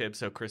championship,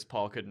 so Chris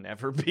Paul could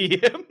never be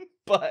him.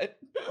 But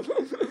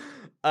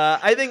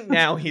I think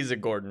now he's a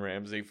Gordon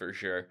Ramsay for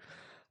sure.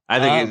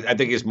 I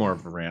think he's more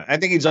of a rant. I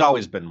think he's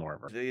always been more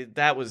of a.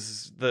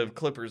 The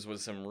Clippers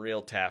was some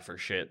real Taffer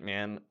shit,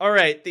 man. All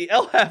right, the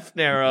LF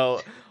Narrow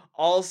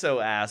also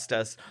asked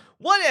us,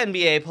 what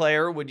NBA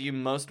player would you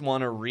most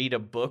want to read a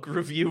book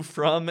review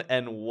from,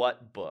 and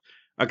what book?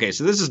 Okay,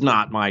 so this is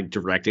not my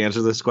direct answer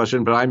to this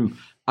question, but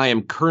I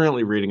am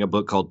currently reading a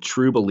book called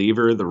True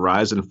Believer: The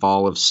Rise and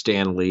Fall of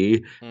Stan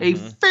Lee, a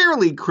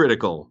fairly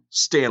critical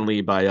Stan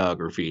Lee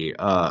biography,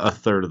 a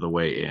third of the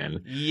way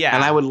in. Yeah.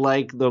 And I would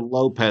like the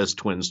Lopez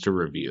twins to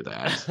review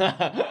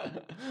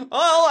that.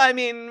 Well, I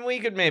mean, we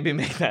could maybe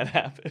make that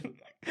happen.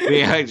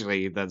 Yeah,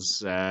 actually,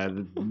 that's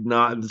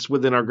it's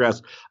within our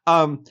grasp.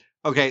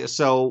 Okay,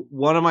 so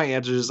one of my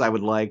answers is I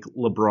would like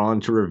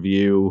LeBron to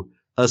review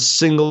a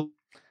single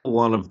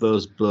one of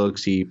those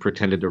books he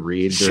pretended to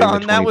read during Sean, the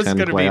 2010 that was going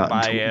to be playoff-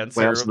 my answer.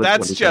 playoffs of the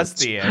That's 2010s. just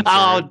the answer.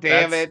 Oh,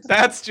 damn it.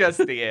 That's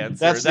just the answer.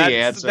 That's the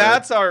answer.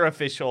 That's our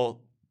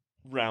official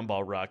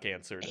Roundball Rock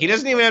answer. He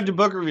doesn't even have to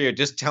book review it.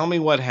 Just tell me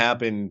what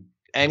happened.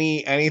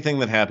 Anything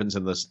that happens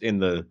in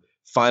the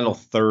final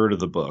third of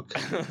the book,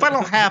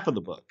 final half of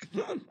the book.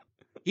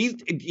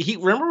 He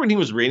remember when he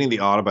was reading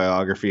the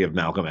autobiography of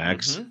Malcolm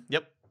X? Mm-hmm.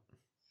 Yep.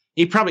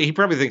 He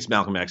probably thinks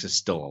Malcolm X is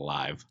still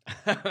alive.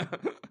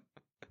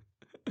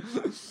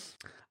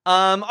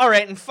 All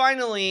right, and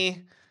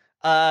finally,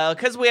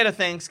 because we had a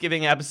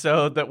Thanksgiving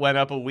episode that went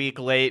up a week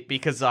late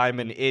because I'm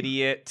an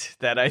idiot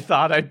that I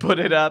thought I'd put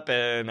it up,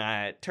 and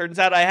it turns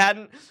out I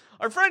hadn't.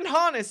 Our friend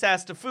Hannes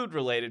asked a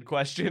food-related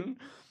question.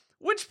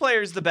 Which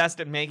player is the best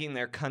at making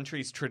their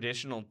country's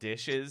traditional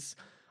dishes?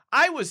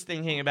 I was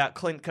thinking about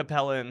Clint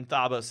Capella and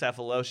Thabo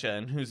Sefolosha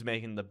and who's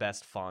making the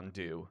best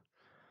fondue.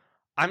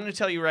 I'm going to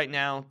tell you right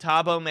now,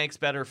 Thabo makes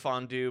better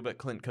fondue, but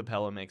Clint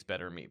Capella makes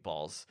better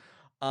meatballs.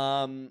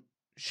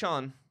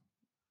 Sean,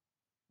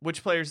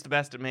 which player is the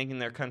best at making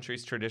their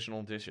country's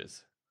traditional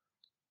dishes?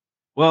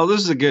 Well,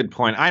 this is a good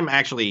point. I'm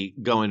actually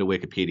going to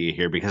Wikipedia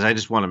here because I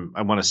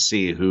want to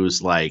see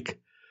who's like.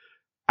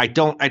 I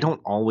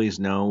don't always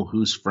know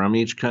who's from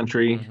each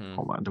country. Mm-hmm.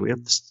 Hold on, do we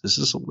have this? Is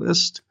this a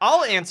list?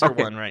 I'll answer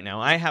one right now.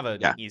 I have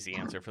an easy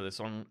answer for this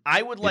one.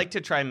 I would like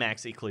to try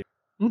Maxi Kleber.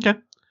 Okay.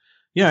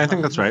 Yeah, I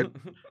think that's right.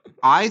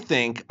 I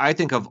think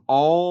of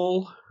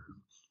all.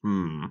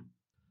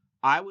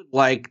 I would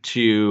like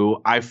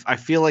to. I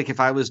feel like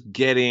if I was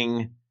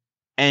getting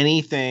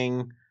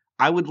anything,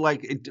 I would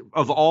like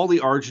of all the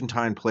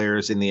Argentine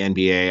players in the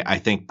NBA. I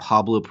think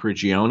Pablo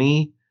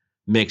Prigioni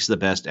makes the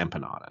best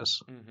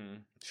empanadas. Mm-hmm.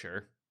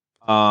 Sure.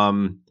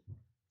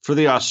 For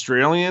the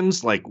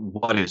Australians, like,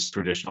 what is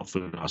traditional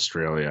food in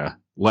Australia?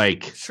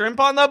 Like shrimp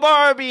on the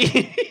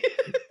Barbie.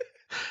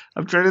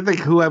 I'm trying to think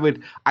who I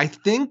would. I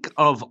think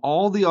of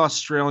all the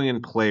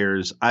Australian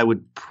players, I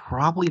would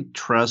probably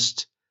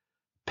trust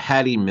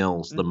Patty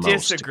Mills the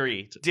most.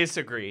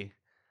 Disagree.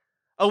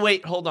 Oh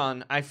wait, hold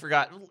on. I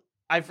forgot.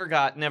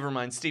 Never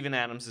mind. Steven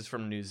Adams is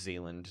from New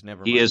Zealand.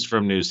 He is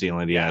from New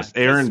Zealand. Yes.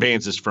 Aaron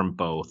Baines is from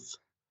both.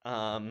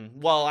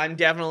 Well, I'm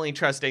definitely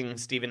trusting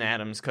Steven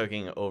Adams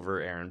cooking over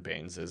Aaron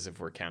Baines if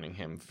we're counting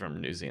him from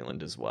New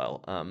Zealand as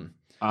well.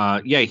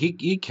 Yeah,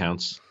 he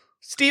counts.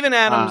 Steven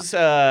Adams,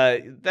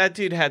 that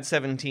dude had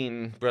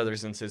 17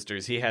 brothers and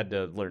sisters. He had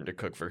to learn to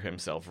cook for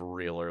himself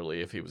real early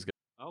if he was good.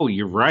 Oh,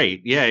 you're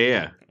right.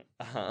 Yeah.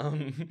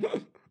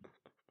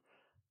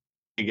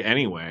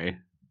 Anyway,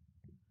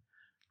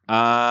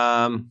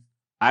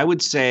 I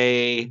would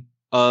say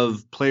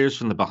of players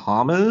from the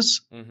Bahamas,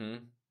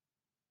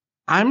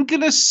 I'm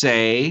gonna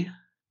say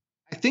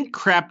I think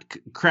cracked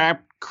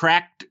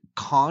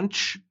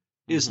conch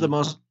is the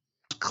most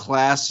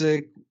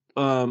classic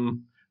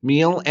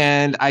meal,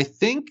 and I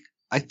think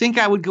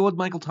I would go with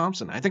Michael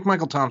Thompson. I think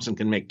Michael Thompson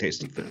can make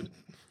tasty food.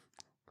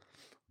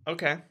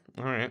 Okay,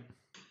 all right.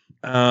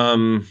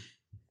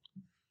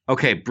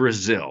 Okay,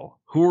 Brazil.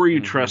 Who are you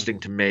trusting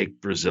to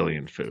make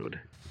Brazilian food?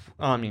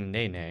 Oh, I mean,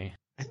 Nene.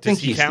 I think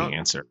he's the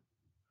answer.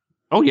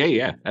 Oh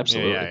yeah,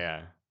 absolutely.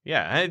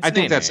 Yeah. I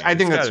think that's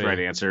the right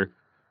answer.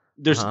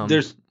 I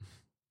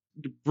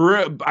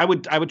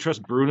would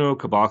trust Bruno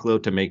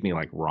Caboclo to make me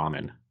like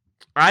ramen.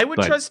 I would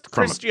trust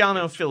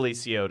Cristiano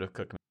Felicio to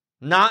cook me.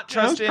 Not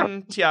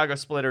trusting Thiago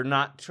Splitter,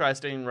 not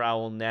trusting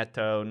Raul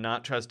Neto,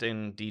 not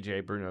trusting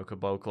DJ Bruno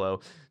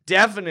Caboclo.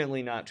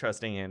 Definitely not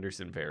trusting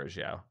Anderson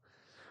Varejão.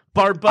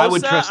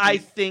 Barbosa, I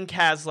think,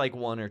 has like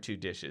one or two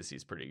dishes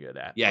he's pretty good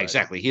at. Yeah,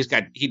 exactly.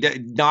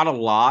 Not a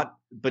lot,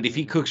 but if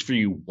he cooks for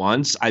you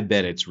once, I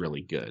bet it's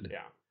really good.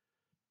 Yeah.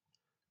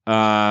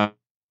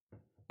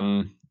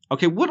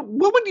 Okay, what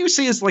would you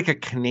say is like a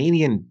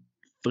Canadian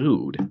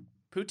food?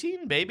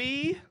 Poutine,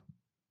 baby.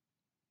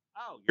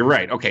 Oh, you're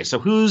right. Okay, so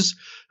who's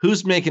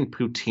making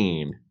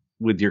poutine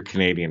with your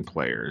Canadian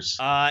players?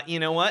 You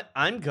know what?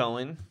 I'm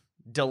going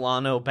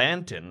Delano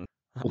Banton.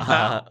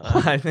 Wow.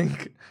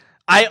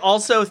 I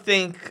also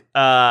think,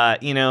 I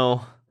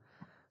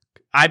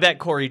bet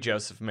Corey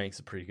Joseph makes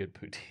a pretty good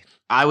poutine.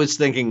 I was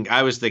thinking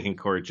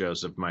Corey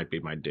Joseph might be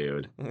my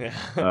dude.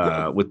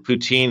 Yeah. With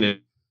poutine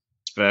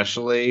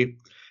especially.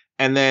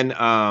 And then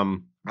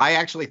I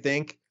actually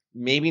think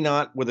maybe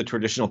not with a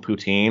traditional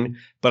poutine,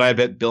 but I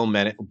bet Bill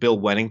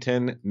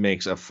Wennington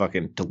makes a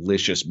fucking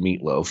delicious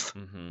meatloaf.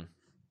 Mm-hmm.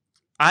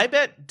 I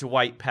bet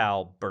Dwight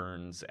Powell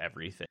burns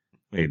everything.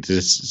 It's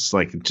just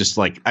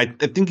like I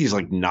think he's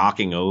like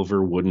knocking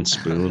over wooden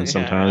spoons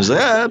sometimes.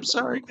 I'm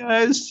sorry,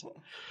 guys.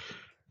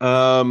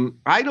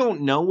 I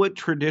don't know what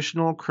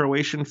traditional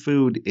Croatian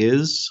food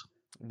is.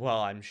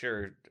 Well, I'm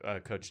sure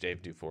Coach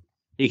Dave Dufour.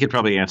 He could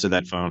probably answer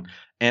that phone.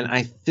 And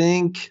I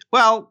think,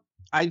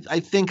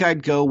 I think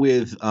I'd go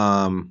with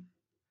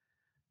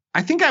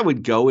I think I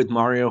would go with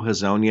Mario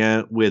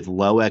Hezonja with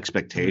low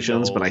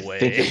expectations, but I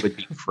think it would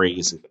be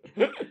crazy.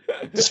 I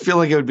just feel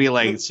like it would be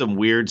like some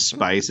weird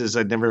spices.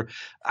 I don't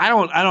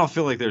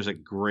feel like there's a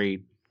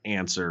great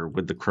answer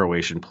with the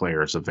Croatian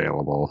players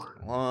available.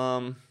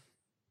 Well,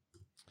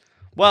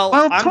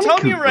 I'm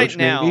telling you right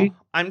now. Maybe.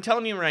 I'm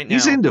telling you right now.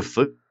 He's into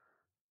foot.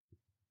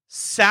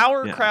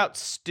 Sauerkraut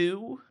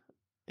stew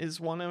is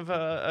one of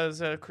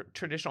as a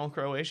traditional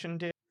Croatian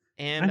dish,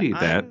 and I eat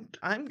that.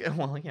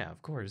 Well, yeah,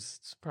 of course,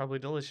 it's probably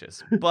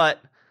delicious,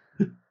 but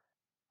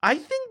I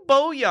think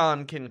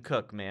Bojan can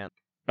cook, man.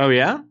 Oh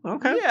yeah,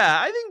 okay. Yeah,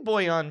 I think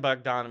Bojan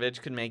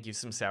Bogdanovic could make you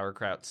some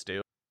sauerkraut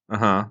stew.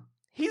 Uh-huh.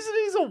 He's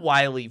a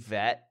wily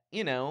vet,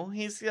 you know.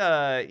 He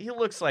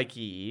looks like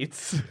he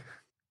eats.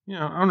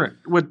 Yeah,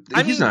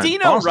 he's mean, not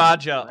Dino Boston,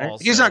 Raja right?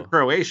 Also. He's not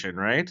Croatian,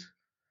 right?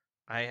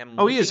 I am.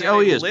 Oh, he is. Oh,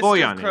 he is.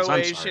 Bojan is.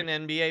 Croatian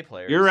NBA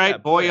players. You're right. Yeah,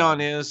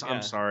 Bojan is. Yeah.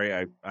 I'm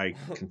sorry. I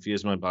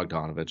confused my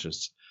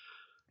Bogdanoviches.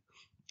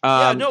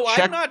 I'm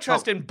not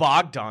trusting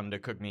Bogdan to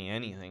cook me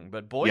anything,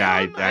 but Bojan. Yeah,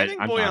 I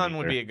think I'm Bojan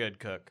would be a good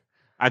cook.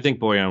 I think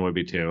Bojan would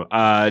be too.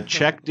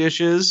 Czech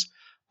dishes.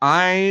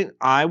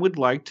 I would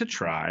like to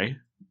try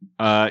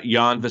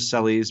Jan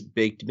Veseli's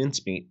baked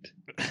mincemeat,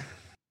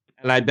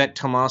 and I bet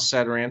Tomas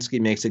Sadaransky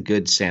makes a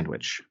good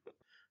sandwich.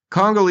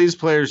 Congolese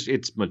players,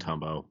 it's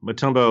Mutombo.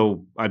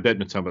 I bet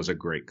Mutombo's a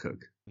great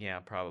cook. Yeah,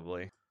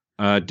 probably.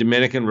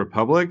 Dominican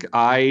Republic,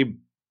 I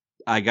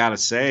gotta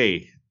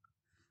say,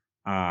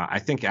 I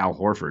think Al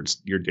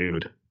Horford's your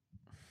dude.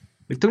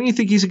 Like, don't you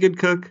think he's a good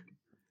cook?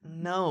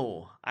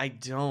 No, I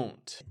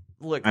don't.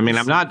 Look, I mean,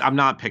 I'm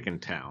not picking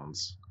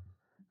towns.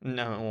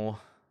 No.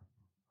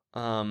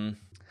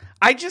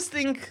 I just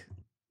think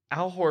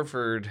Al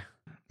Horford.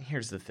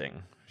 Here's the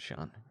thing,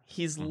 Sean.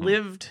 He's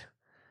lived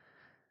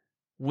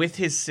with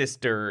his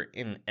sister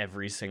in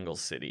every single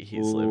city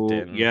he's lived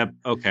in. Yep.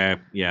 Okay.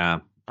 Yeah.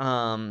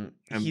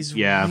 He's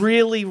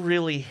really,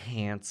 really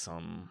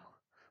handsome.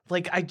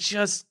 Like, I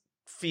just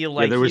feel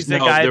like he's the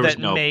guy that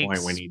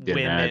makes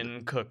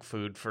women cook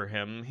food for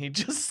him. He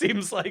just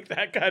seems like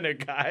that kind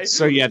of guy.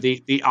 So yeah,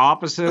 the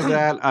opposite of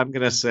that, I'm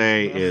gonna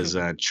say, is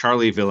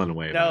Charlie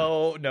Villanueva.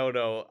 No.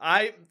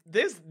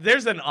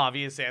 There's an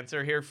obvious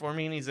answer here for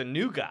me, and he's a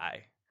new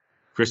guy.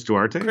 Chris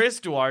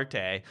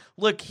Duarte.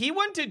 Look, he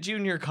went to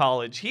junior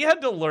college. He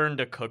had to learn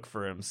to cook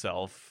for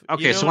himself.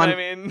 Okay, you know so what I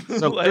mean?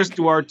 So like, Chris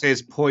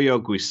Duarte's pollo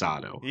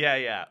guisado.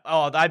 Yeah.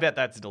 Oh, I bet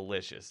that's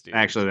delicious, dude.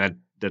 Actually,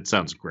 that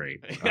sounds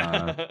great.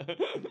 I'm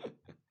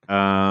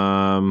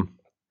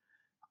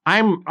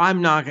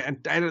not.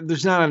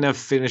 There's not enough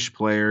Finnish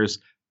players.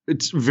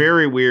 It's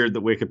very weird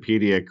that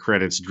Wikipedia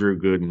credits Drew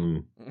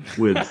Gooden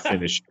with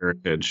Finnish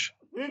heritage.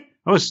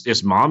 Oh,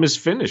 his mom is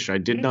Finnish. I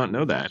did not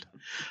know that.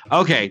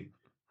 Okay.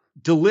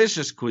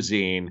 Delicious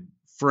cuisine,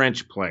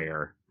 French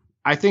player.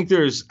 I think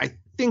there's an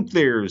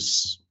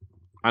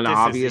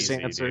obvious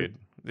answer. Dude.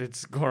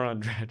 It's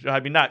Goran Dragic.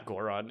 I mean, not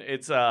Goran.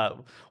 It's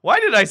why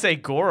did I say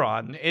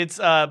Goran? It's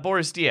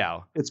Boris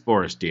Diaw. It's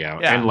Boris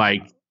Diaw, yeah. And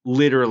like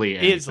literally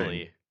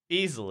anything.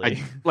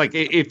 Easily. Like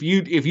if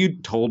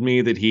you told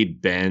me that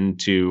he'd been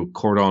to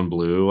Cordon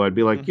Bleu, I'd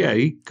be like, yeah,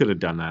 he could have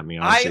done that in the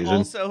offseason. I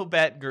also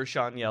bet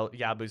Gershon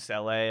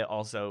Yabusele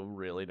also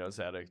really knows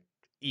how to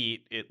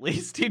eat. At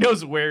least he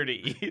knows where to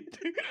eat.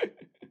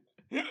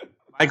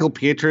 Michael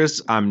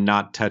Pietrus, I'm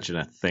not touching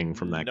a thing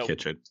from that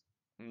kitchen.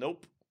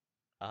 Nope.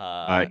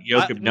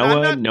 Joakim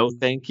Noah, no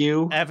thank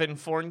you. Evan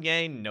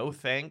Fournier, no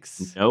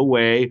thanks. No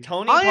way.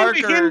 Tony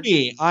Parker.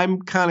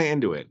 I'm kind of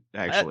into it,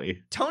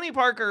 actually. Tony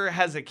Parker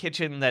has a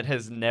kitchen that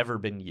has never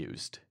been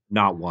used.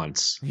 Not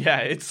once. Yeah,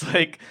 it's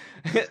like,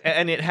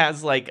 and it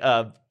has like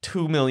a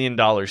 $2 million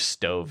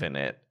stove in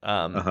it.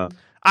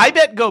 I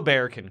bet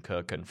Gobert can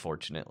cook,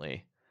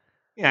 unfortunately.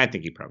 Yeah, I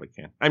think he probably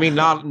can. I mean,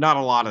 not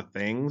a lot of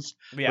things,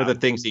 but the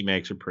things he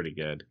makes are pretty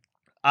good.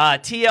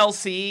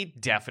 TLC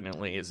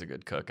definitely is a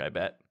good cook, I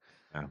bet.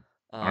 Yeah.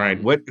 All right.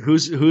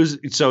 Who's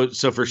so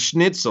for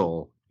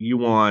schnitzel, you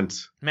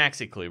want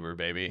Maxi Kleber,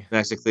 baby.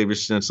 Maxi Kleber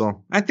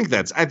schnitzel. I think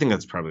that's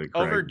probably correct.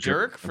 Over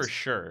Dirk for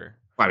sure.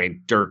 I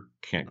mean, Dirk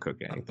can't cook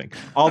anything.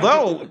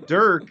 Although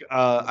Dirk,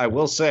 I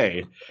will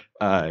say,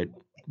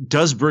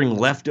 did bring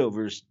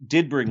leftovers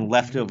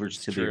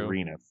to the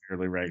arena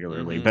fairly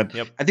regularly. But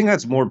I think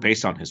that's more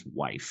based on his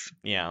wife.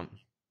 Yeah.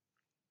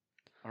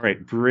 All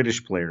right,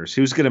 British players.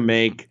 Who's going to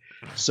make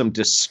some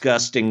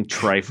disgusting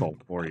trifle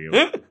for you?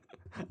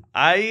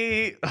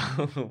 Okay.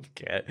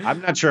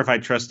 I'm not sure if I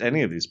trust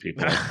any of these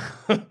people.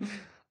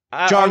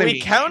 Are we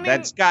counting?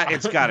 It's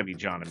got to be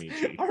John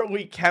Amici. Are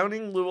we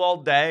counting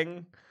Luol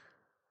Deng?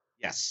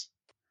 Yes.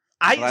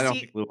 I don't see.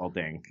 think Luol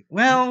Deng.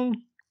 Well, the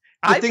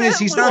I thing is,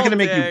 bet he's not going to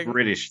make Luol Deng- you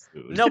British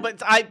food. No,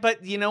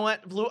 but you know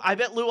what? I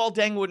bet Luol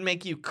Deng would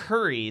make you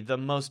curry, the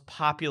most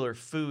popular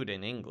food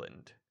in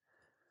England.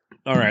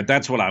 All right,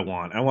 that's what I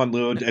want. I want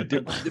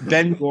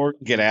Ben Gordon,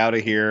 get out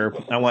of here.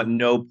 I want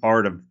no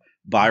part of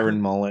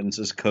Byron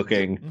Mullins'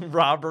 cooking.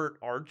 Robert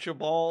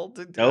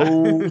Archibald.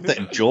 No,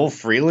 Joel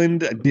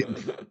Freeland.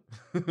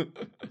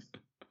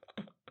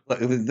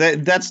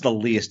 That's the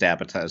least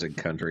appetizing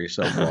country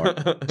so far.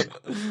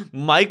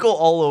 Michael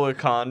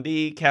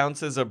Olowokandi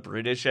counts as a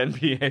British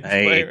NBA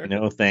player.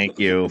 No, thank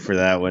you for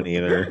that one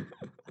either.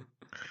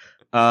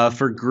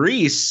 For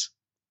Greece,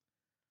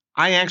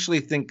 I actually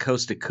think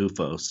Costa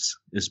Koufos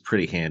is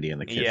pretty handy in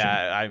the kitchen.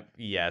 Yeah,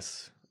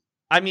 yes.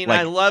 I mean,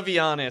 I love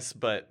Giannis,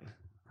 but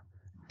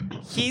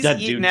he's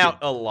eaten out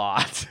a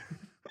lot.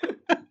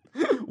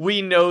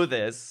 We know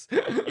this.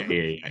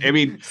 Yeah. I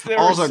mean, there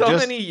also are so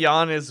many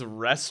Giannis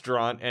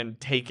restaurant and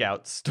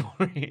takeout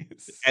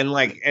stories,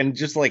 and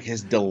just like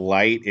his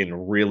delight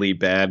in really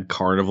bad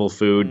carnival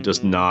food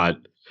does not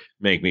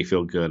make me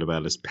feel good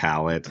about his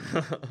palate.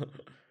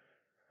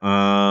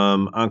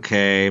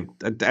 Okay,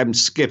 I'm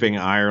skipping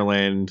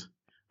Ireland.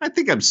 I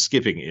think I'm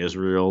skipping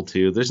Israel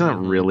too. There's not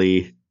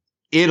really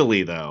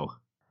Italy though.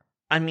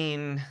 I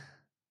mean,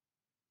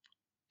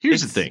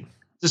 here's the thing: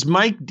 does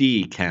Mike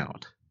D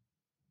count?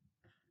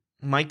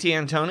 Mike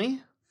D'Antoni?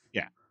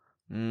 Yeah.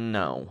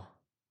 No.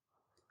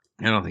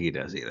 I don't think he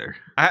does either.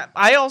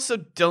 I also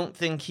don't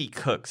think he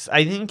cooks.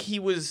 I think he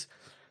was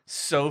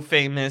so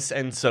famous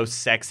and so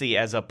sexy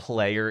as a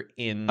player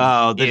in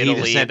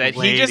Italy that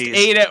he just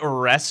ate at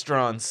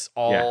restaurants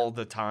all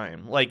the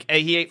time. Like,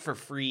 he ate for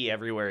free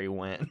everywhere he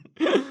went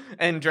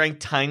and drank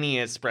tiny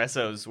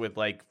espressos with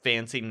like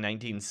fancy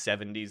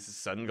 1970s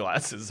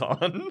sunglasses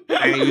on.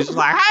 And he was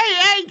like,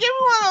 hey, give me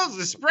one of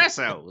those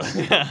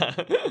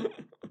espressos.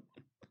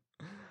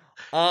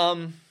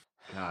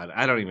 God,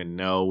 I don't even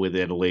know with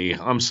Italy.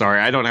 I'm sorry,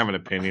 I don't have an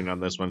opinion on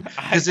this one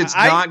because it's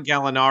not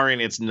Gallinari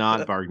and it's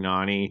not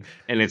Bargnani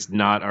and it's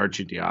not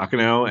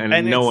Arcidiacono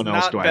and no one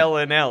else. It's not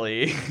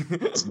Bellinelli.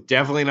 It's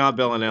definitely not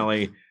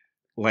Bellinelli.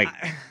 Like,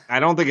 I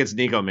don't think it's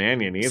Nico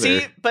Mannion either.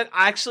 See, but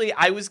actually,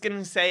 I was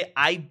gonna say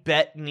I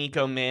bet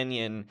Nico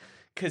Mannion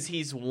because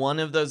he's one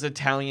of those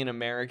Italian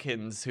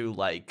Americans who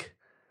like.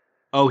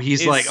 Oh,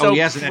 he's like, so he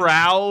has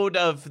proud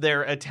of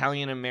their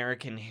Italian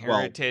American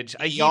heritage.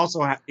 Well,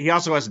 he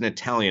also has an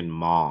Italian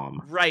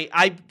mom. Right.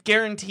 I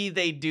guarantee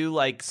they do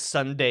like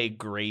Sunday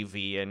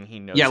gravy and he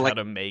knows how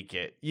to make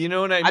it. You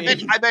know what I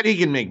mean? I bet he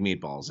can make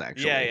meatballs,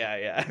 actually.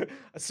 Yeah.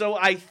 So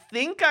I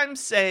think I'm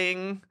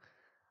saying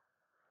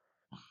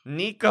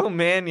Nico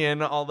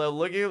Mannion, although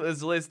looking at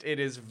this list,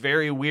 it is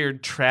very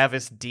weird.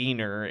 Travis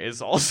Diener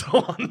is also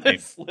on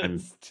this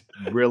list.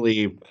 I'm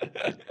really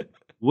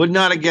would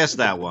not have guessed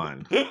that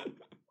one.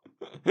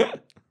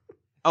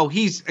 Oh,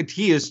 he is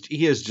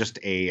just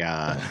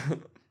a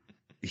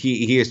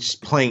he is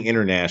just playing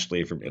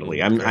internationally from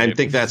Italy. I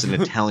think that's an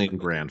Italian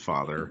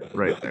grandfather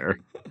right there.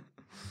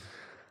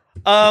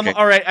 Okay.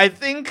 All right. I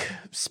think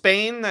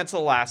Spain. That's the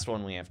last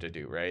one we have to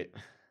do, right?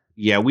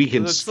 Yeah, we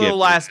can. That's skip the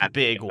last that.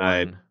 big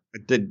one.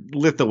 The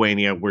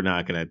Lithuania, we're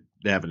not going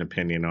to have an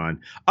opinion on.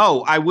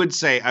 Oh, I would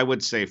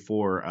say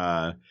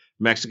for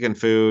Mexican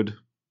food.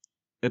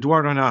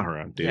 Eduardo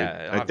Nájera, dude.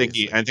 Yeah, I think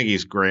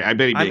he's great. I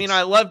bet he makes... I mean,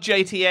 I love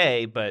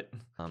JTA, but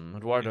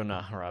Eduardo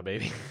Nájera,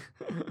 baby.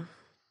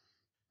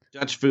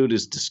 Dutch food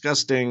is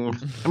disgusting.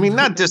 I mean,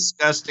 not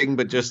disgusting,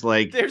 but just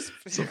like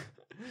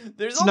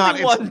there's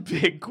only one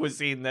big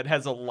cuisine that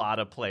has a lot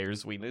of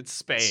players. It's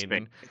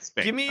Spain. It's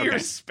Spain. Give me your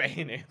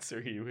Spain answer,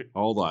 you.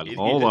 Hold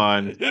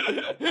on.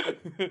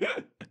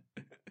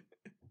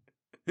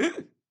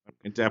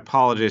 And I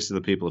apologize to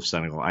the people of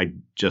Senegal. I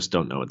just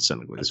don't know what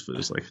Senegalese food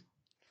is like.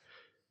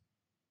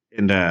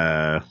 And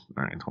all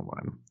right, hold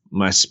on.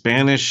 My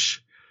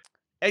Spanish.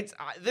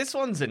 This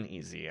one's an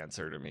easy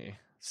answer to me.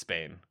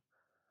 Spain.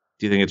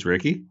 Do you think it's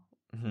Ricky?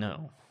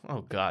 No.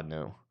 Oh God,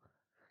 no.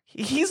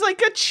 He's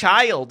like a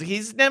child.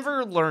 He's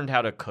never learned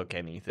how to cook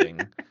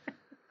anything.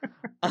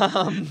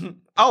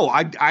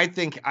 I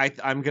think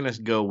I'm gonna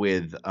go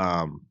with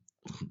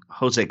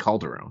Jose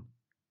Calderon.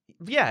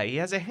 Yeah, he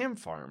has a ham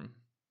farm.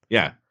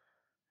 Yeah,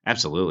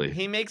 absolutely.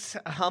 He makes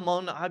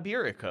jamón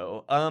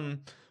ibérico.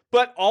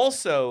 But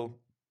also,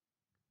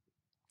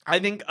 I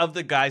think of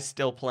the guys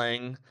still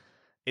playing,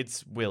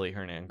 it's Willy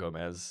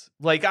Hernangomez.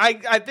 Like,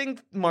 I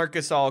think Marc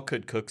Gasol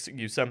could cook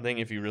you something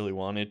if you really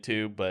wanted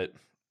to, but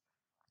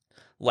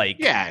like,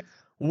 yeah,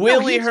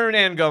 Willy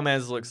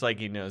Hernangomez looks like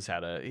he knows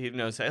how.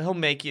 He'll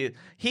make you.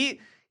 He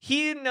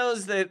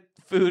knows that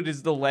food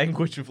is the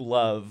language of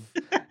love,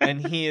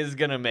 and he is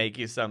gonna make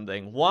you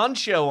something.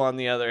 Juancho, on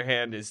the other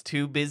hand, is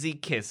too busy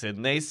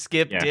kissing. They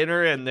skip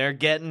dinner and they're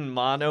getting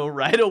mono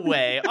right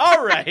away.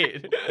 All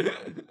right.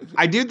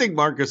 I do think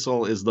Marc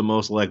Gasol is the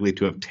most likely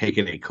to have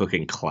taken a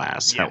cooking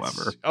class,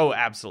 however. Oh,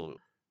 absolutely.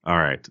 All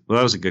right. Well,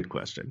 that was a good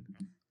question.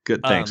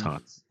 Good. Thanks,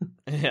 Hans.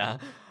 Yeah.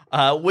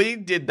 We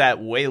did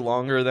that way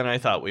longer than I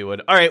thought we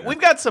would. All right.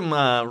 We've got some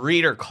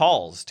reader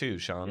calls too,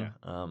 Sean.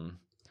 Yeah.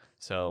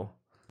 So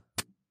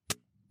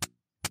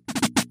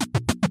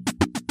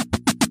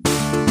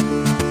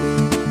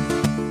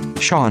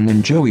Sean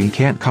and Joey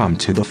can't come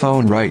to the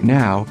phone right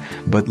now,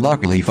 but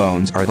luckily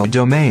phones are the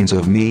domains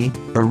of me,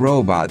 a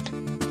robot.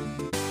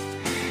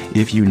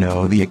 If you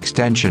know the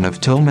extension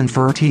of Tillman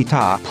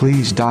Fertitta,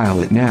 please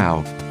dial it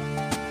now.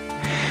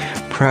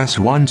 Press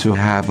 1 to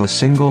have a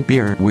single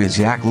beer with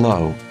Zach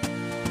Lowe.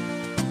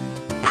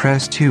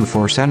 Press 2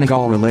 for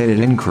Senegal-related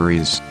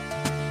inquiries.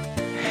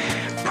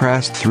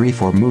 Press 3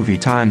 for movie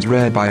times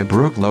read by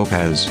Brooke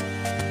Lopez.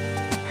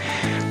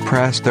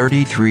 Press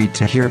 33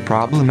 to hear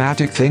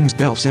problematic things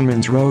Bill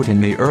Simmons wrote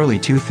in the early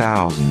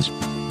 2000s.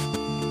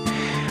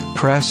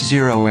 Press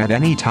 0 at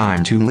any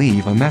time to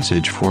leave a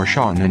message for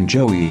Sean and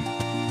Joey.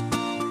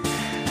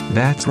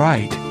 That's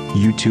right,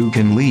 you too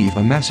can leave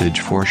a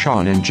message for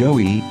Sean and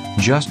Joey,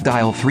 just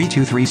dial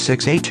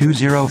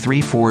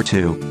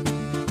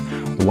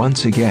 323-682-0342.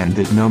 Once again,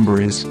 that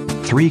number is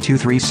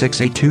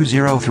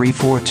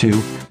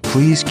 323-682-0342.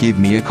 Please give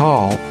me a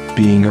call.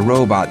 Being a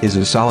robot is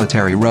a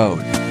solitary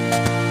road.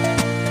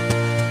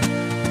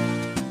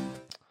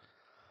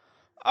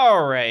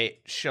 All right,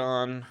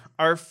 Sean.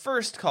 Our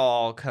first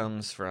call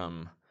comes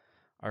from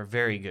our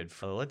very good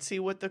friend. Let's see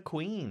what the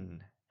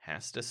Queen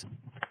has to say.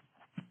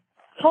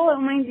 Hello,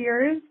 my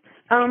dears.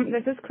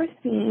 This is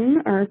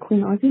Christine, or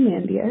Queen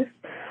Ozymandias.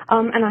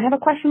 And I have a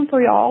question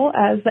for y'all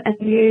as the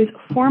NBA's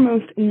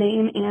foremost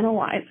name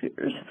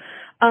analyzers.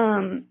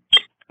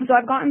 So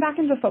I've gotten back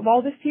into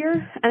football this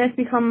year, and it's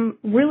become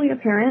really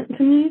apparent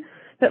to me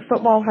that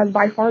football has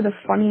by far the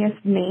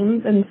funniest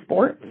names in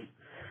sports.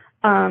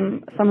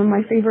 Some of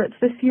my favorites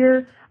this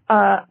year,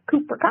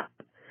 Cooper Kupp,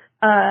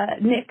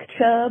 Nick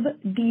Chubb,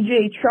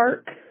 DJ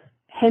Chark,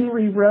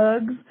 Henry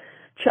Ruggs,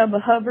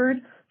 Chuba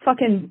Hubbard,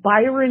 fucking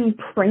Byron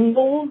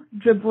Pringle,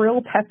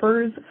 Jabril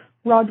Peppers,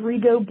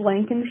 Rodrigo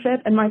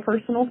Blankenship, and my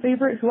personal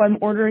favorite, who I'm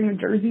ordering a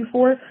jersey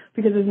for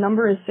because his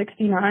number is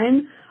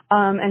 69,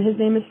 and his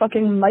name is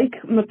fucking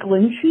Mike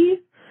McGlinchey.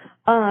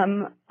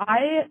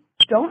 I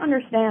don't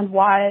understand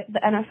why the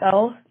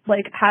NFL,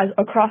 has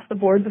across the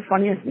board the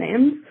funniest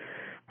names.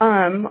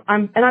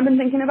 I've been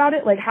thinking about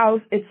it, how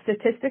it's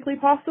statistically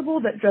possible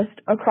that just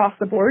across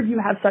the board you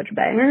have such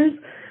bangers,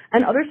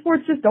 and other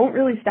sports just don't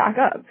really stack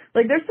up.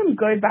 There's some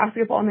good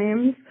basketball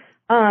names,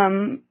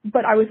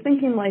 but I was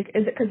thinking,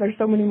 is it because there's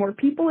so many more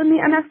people in the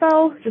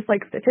NFL, just,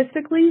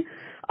 statistically?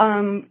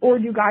 Or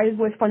do guys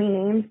with funny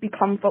names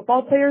become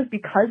football players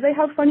because they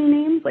have funny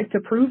names, to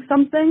prove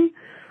something?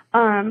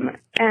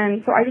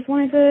 And so I just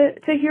wanted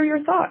to hear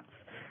your thoughts.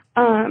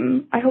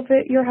 I hope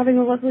that you're having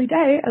a lovely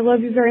day. I love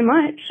you very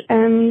much,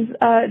 and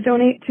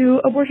donate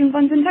to abortion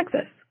funds in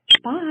Texas.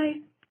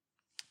 Bye.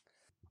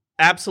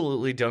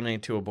 Absolutely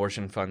donate to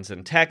abortion funds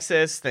in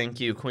Texas. Thank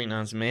you, Queen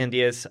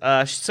Ozymandias.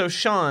 So,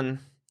 Sean,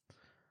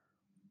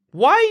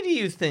 why do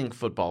you think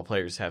football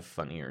players have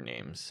funnier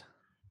names?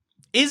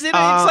 Is it? It's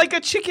like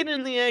a chicken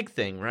and the egg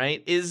thing,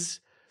 right?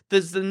 Does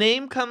the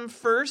name come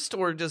first,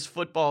 or does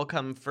football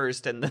come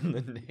first and then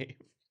the name?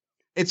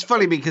 It's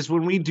funny because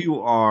when we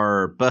do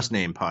our bus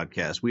name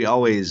podcast, we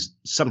always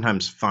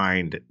sometimes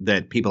find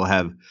that people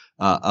have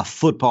a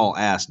football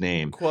ass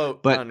name,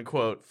 quote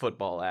unquote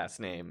football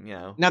ass name.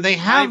 Now they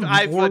have.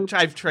 I've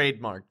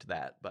trademarked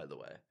that, by the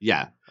way.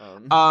 Yeah.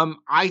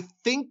 I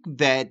think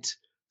that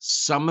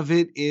some of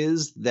it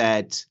is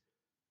that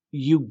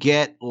you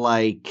get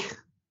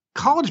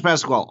college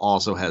basketball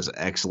also has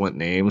excellent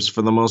names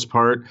for the most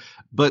part,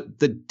 but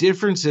the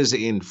difference is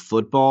in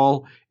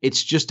football,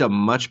 it's just a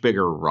much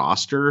bigger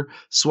roster.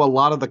 So a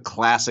lot of the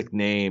classic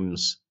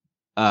names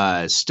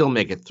still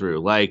make it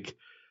through.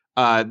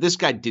 This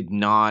guy did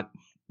not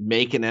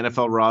make an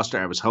NFL roster.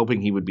 I was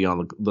hoping he would be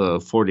on the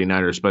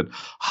 49ers, but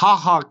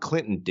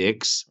Clinton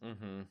Dix,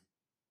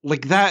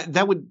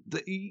 that would,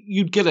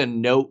 you'd get a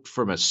note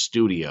from a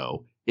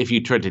studio if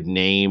you tried to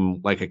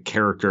name a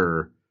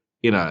character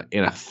in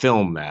a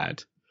film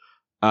that.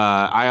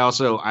 I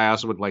also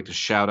would like to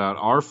shout out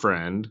our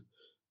friend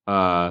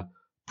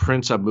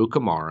Prince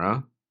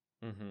Amukamara.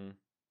 Mm-hmm.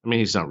 I mean,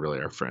 he's not really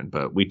our friend,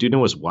 but we do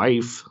know his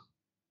wife.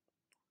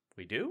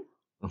 We do?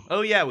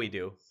 Oh yeah, we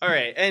do. All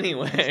right.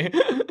 Anyway,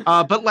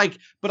 but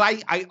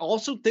I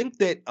also think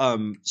that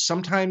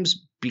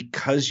sometimes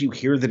because you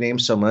hear the name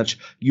so much,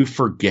 you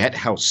forget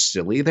how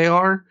silly they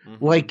are.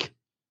 Mm-hmm.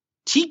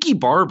 Tiki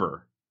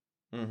Barber.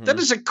 Mm-hmm. That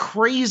is a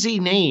crazy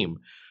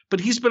name. But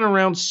he's been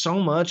around so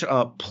much.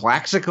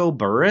 Plaxico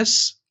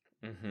Burress.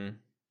 Mm-hmm.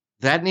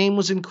 That name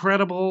was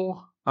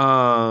incredible.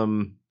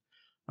 I'm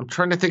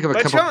trying to think of a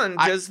couple. But Sean,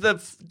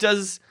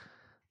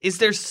 is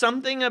there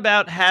something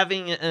about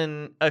having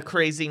a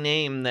crazy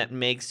name that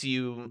makes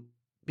you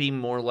be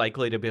more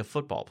likely to be a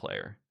football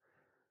player?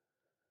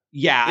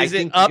 Yeah, is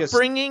it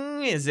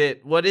upbringing?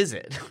 What is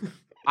it?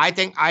 I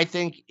think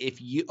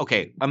if you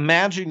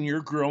imagine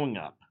you're growing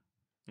up,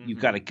 you've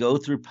got to go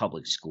through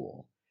public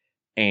school,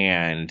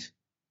 and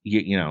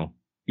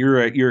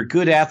you're a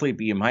good athlete,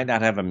 but you might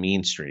not have a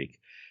mean streak.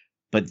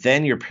 But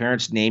then your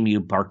parents name you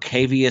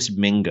Barcavius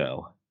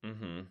Mingo.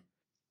 Mm-hmm.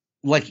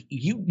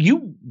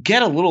 You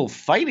get a little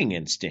fighting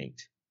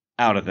instinct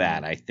out of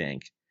that, I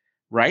think,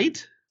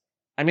 right?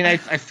 I mean, I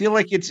feel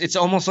like it's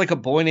almost like a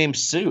boy named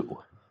Sue.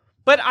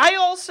 But I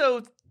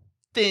also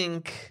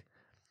think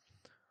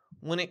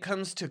when it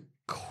comes to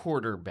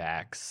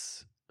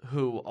quarterbacks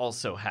who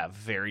also have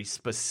very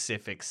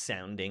specific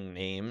sounding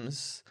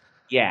names,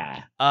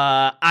 Yeah.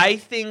 I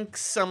think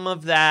some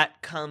of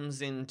that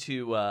comes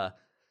into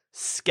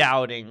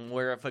scouting,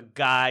 where if a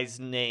guy's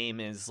name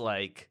is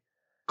like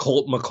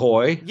Colt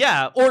McCoy.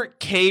 Yeah, or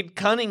Cade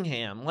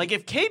Cunningham. Like,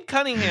 if Cade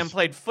Cunningham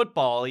played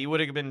football, he would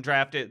have been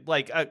drafted,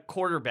 like, a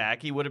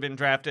quarterback. He would have been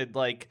drafted,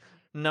 like,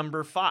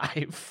 number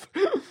 5.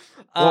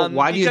 Well,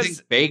 why do you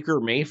think Baker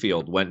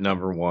Mayfield went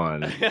number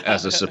 1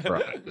 as a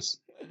surprise?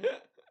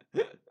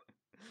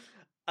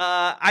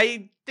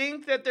 I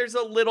think that there's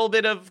a little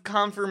bit of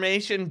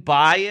confirmation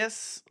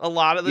bias a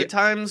lot of the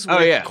times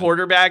with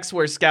quarterbacks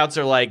where scouts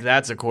are like,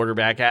 that's a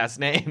quarterback-ass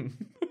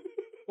name.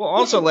 Well,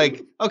 also,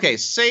 like, okay,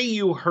 say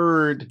you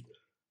heard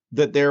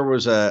that there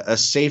was a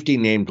safety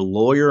named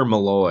Lawyer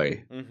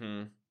Malloy.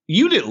 Mm-hmm.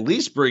 You'd at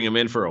least bring him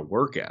in for a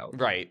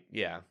workout. Right,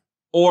 yeah.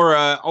 Or,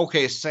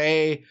 okay,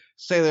 say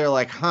they're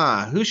like,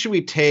 who should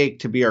we take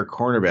to be our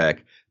cornerback?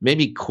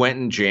 Maybe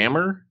Quentin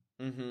Jammer?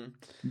 Mm-hmm.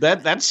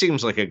 That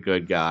seems like a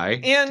good guy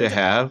to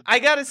have. I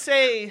gotta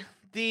say,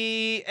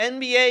 the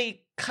NBA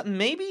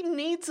maybe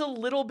needs a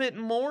little bit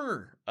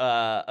more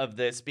of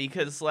this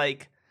because,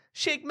 like,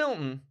 Shake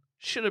Milton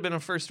should have been a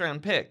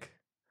first-round pick.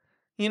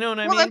 You know what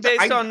I mean?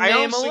 Based on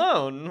name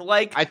alone.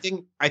 Like, I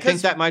think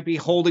that might be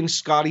holding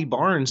Scotty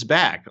Barnes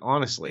back,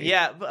 honestly.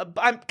 Yeah,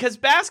 because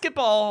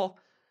basketball,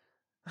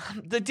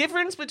 the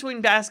difference between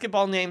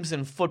basketball names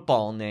and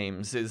football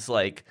names is,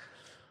 like,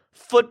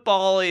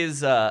 football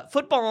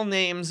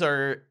names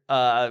are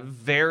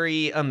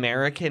very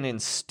American and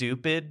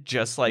stupid,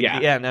 just like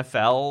the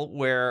NFL,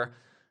 where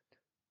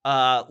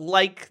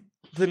like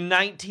the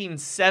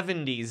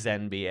 1970s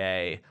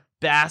NBA,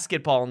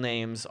 basketball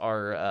names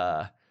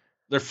are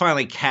they're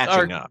finally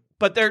catching up.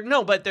 But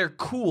they're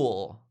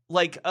cool.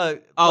 Like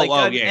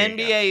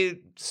NBA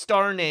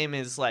star name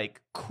is like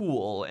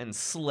cool and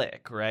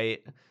slick,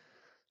 right?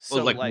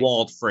 So like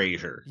Walt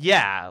Frazier.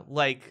 Yeah,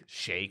 like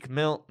Shake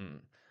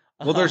Milton.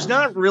 Well, there's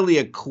not really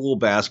a cool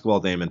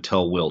basketball name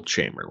until Wilt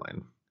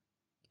Chamberlain.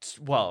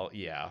 Well,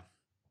 yeah.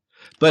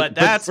 But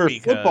that's for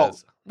because football,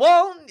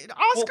 well,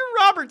 Oscar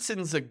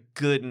Robertson's a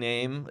good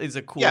name. Is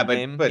a cool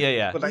name. But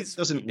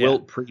doesn't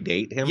Wilt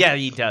predate him? Yeah,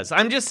 he does.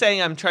 I'm just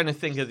saying I'm trying to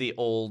think of the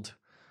old.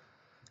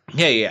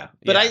 Yeah.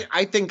 But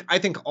I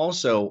think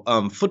also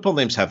football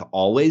names have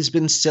always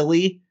been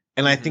silly,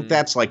 and I think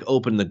that's like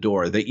opened the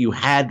door that you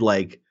had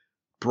like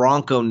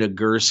Bronco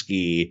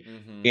Nagurski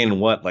in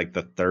like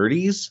the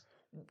 30s.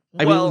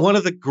 I mean, one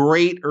of the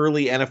great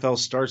early NFL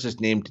stars is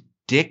named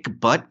Dick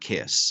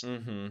Butkus.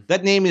 Mm-hmm.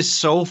 That name is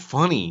so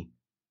funny.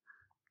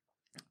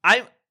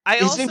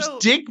 His name's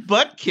Dick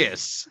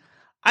Butkus.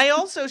 I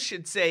also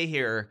should say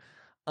here,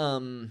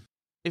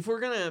 if we're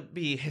gonna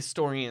be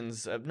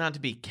historians, not to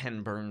be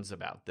Ken Burns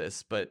about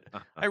this, but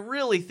I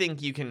really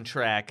think you can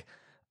track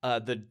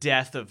the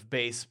death of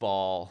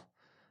baseball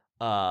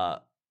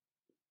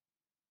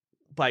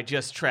by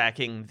just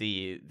tracking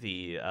the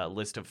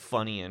list of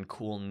funny and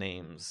cool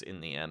names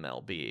in the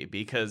MLB,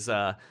 because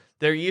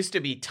there used to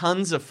be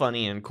tons of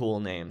funny and cool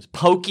names.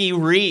 Pokey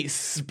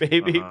Reese,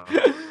 baby.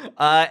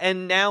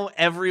 And now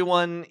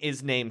everyone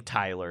is named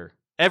Tyler.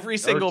 Every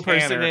single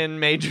person in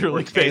Major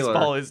League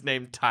Baseball is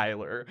named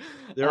Tyler.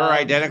 There are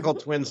identical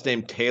twins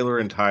named Taylor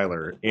and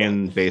Tyler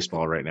in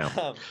baseball right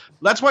now.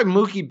 That's why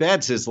Mookie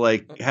Betts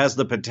has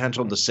the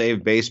potential to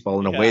save baseball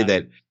in a way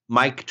that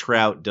Mike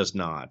Trout does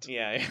not.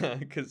 Yeah,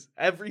 because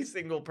every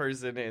single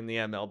person in the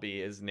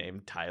MLB is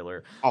named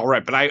Tyler. All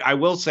right, but I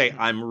will say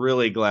I'm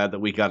really glad that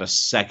we got a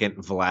second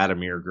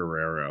Vladimir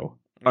Guerrero.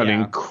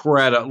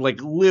 Incredible,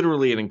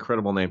 literally an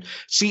incredible name.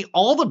 See,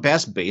 all the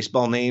best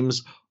baseball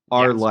names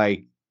are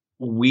like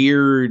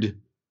weird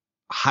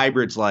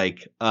hybrids,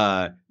 like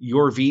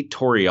Yorvit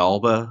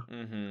Torrealba.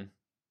 Mm-hmm.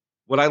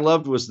 What I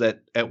loved was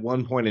that at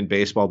one point in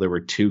baseball there were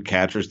two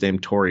catchers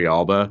named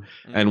Torrealba,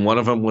 and one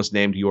of them was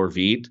named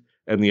Yorvit,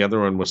 and the other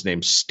one was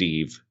named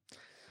Steve.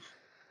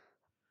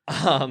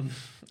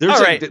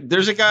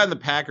 There's a guy in the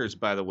Packers,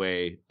 by the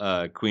way,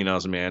 Queen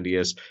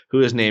Ozymandias, who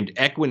is named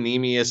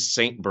Equinemius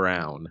St.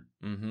 Brown.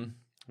 Mm-hmm.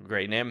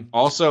 Great name.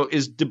 Also,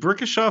 is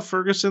DeBrickashaw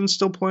Ferguson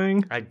still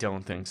playing? I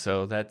don't think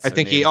so. That's he's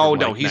been out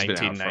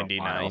for a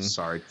while.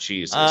 Sorry,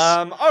 Jesus.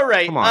 All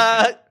right. Come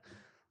on,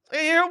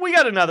 here we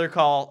got another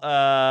call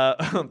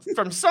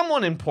from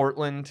someone in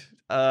Portland.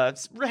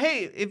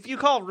 Hey, if you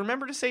call,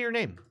 remember to say your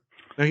name.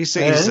 No, he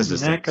says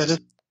his name.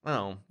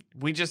 Oh,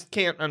 we just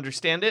can't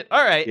understand it.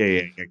 All right.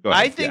 Yeah. Go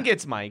ahead. I think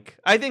it's Mike.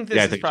 I think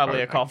this is probably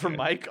a call from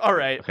Mike. All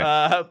right.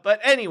 Okay. But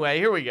anyway,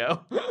 here we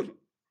go.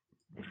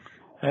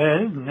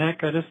 Hey, this is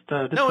Nick.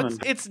 No,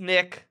 it's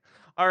Nick.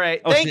 All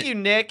right. Thank you,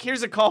 Nick.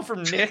 Here's a call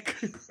from Nick.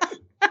 Hey,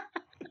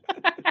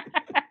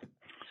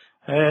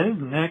 this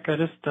is Nick. I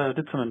just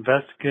did some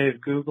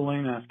investigative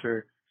Googling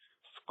after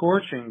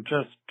scorching,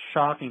 just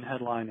shocking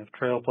headline of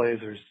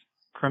Trailblazers'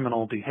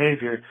 criminal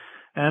behavior.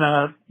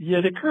 And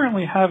they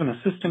currently have an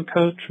assistant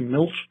coach,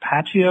 Milch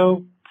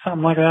Paccio,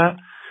 something like that,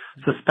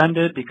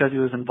 suspended because he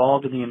was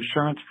involved in the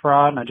insurance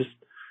fraud. And I just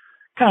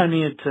kind of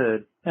needed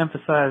to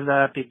emphasize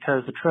that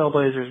because the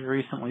Trailblazers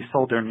recently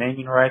sold their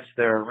naming rights to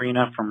their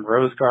arena from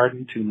Rose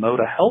Garden to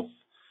Moda Health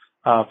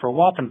for a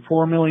whopping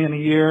 $4 million a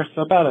year,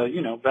 so about a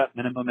vet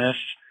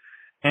minimum-ish.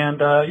 And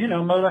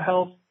Moda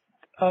Health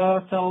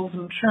sells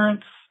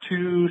insurance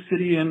to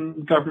city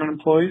and government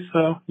employees,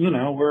 so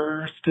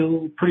we're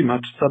still pretty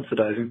much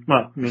subsidizing.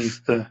 Well,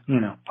 means the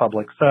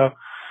public. So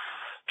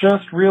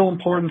just real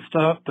important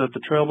stuff that the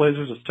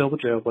Trailblazers are still the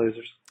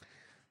Jailblazers.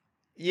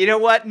 You know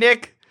what,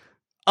 Nick?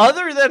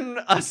 Other than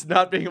us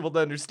not being able to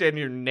understand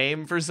your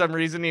name for some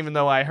reason, even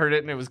though I heard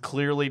it and it was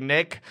clearly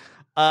Nick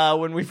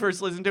when we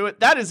first listened to it,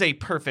 that is a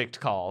perfect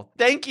call.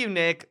 Thank you,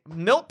 Nick.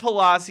 Milt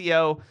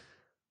Palacio.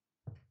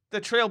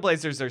 The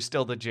Trailblazers are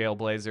still the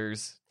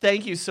Jailblazers.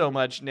 Thank you so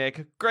much,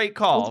 Nick. Great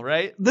call,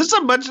 right? This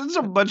is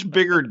a much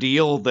bigger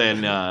deal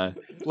than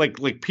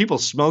like people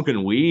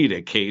smoking weed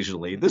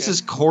occasionally. This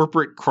is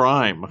corporate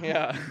crime.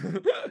 Yeah.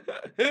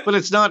 But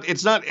it's not.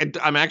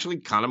 I'm actually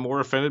kind of more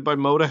offended by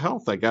Moda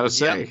Health, I gotta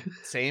say. Yep,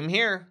 same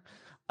here.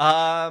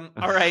 All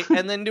right,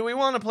 and then do we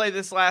want to play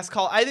this last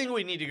call? I think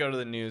we need to go to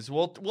the news.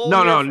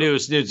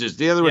 News.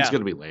 The other one's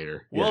gonna be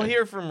later. We'll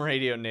hear from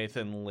Radio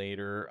Nathan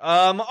later.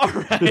 All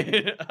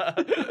right.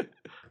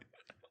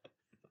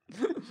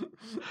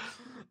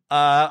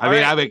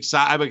 I'm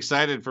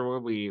excited for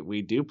when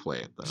we do play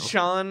it, though.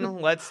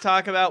 Sean, let's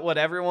talk about what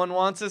everyone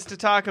wants us to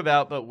talk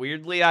about, but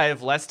weirdly, I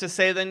have less to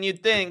say than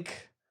you'd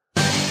think.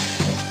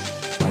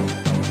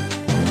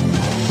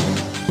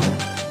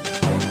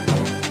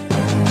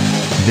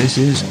 This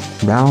is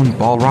Round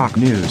Ball Rock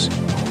News.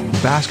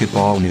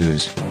 Basketball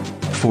news.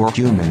 For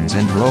humans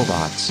and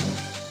robots.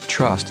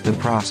 Trust the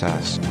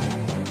process.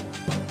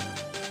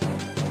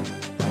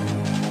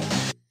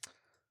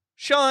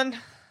 Sean,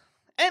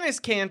 Enes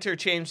Kanter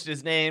changed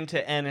his name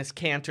to Enes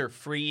Kanter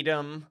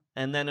Freedom,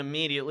 and then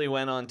immediately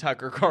went on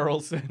Tucker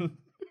Carlson.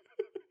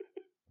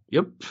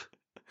 Yep.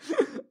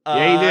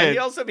 Yeah, he did. He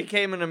also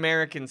became an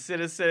American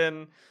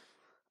citizen.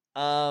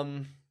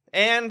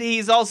 And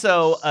he's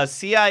also a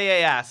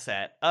CIA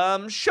asset.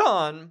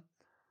 Sean,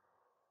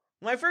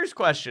 my first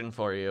question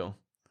for you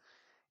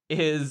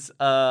is,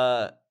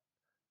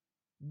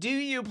 do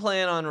you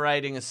plan on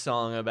writing a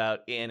song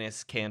about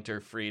Enes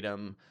Kanter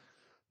Freedom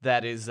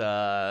that is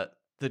the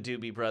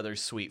Doobie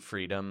Brothers' Sweet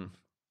Freedom,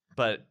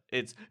 but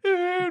it's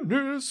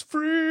Enes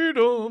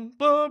Freedom,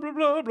 blah, blah,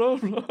 blah, blah,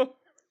 blah.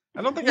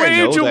 I don't think I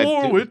know that. Wage a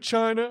war with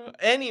China.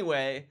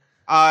 Anyway.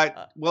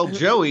 Well,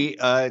 Joey,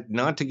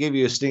 not to give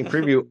you a sneak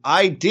preview,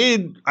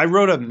 I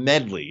wrote a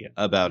medley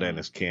about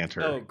Enes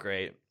Kanter. Oh,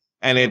 great.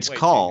 And it's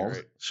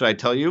called, should I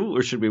tell you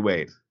or should we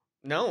wait?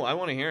 No, I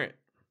want to hear it.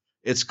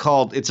 It's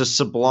a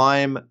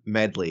Sublime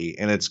medley,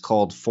 and it's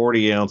called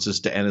 40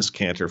 Ounces to Enes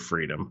Kanter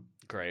Freedom.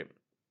 Great.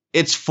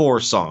 It's 4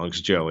 songs,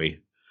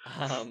 Joey.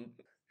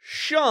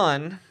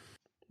 Sean,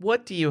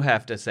 what do you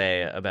have to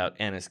say about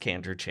Enes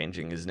Kanter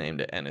changing his name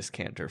to Enes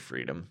Kanter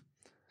Freedom?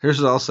 Here's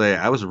what I'll say.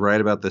 I was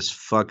right about this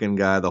fucking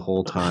guy the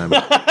whole time.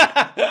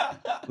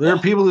 There are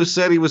people who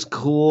said he was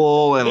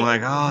cool and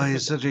like, oh,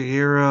 he's such a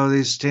hero.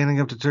 He's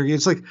standing up to Turkey.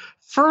 It's like,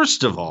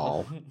 first of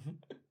all,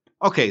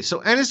 okay, so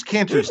Enes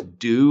Kanter's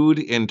dude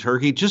in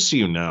Turkey, just so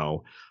you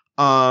know,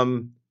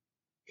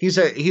 he's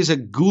a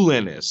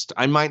Gulenist.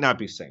 I might not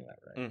be saying that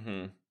right.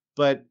 Mm-hmm.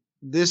 But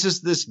this is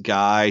this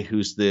guy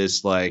who's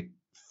this like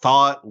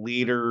thought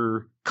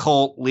leader,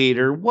 cult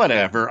leader,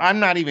 whatever. I'm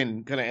not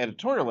even going to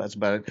editorialize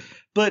about it.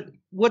 But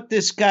what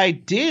this guy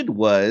did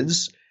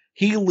was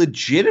he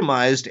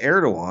legitimized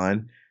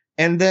Erdogan,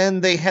 and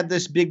then they had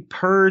this big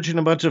purge and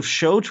a bunch of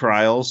show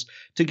trials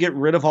to get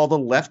rid of all the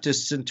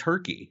leftists in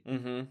Turkey.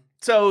 Mm-hmm.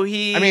 So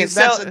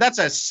that's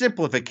a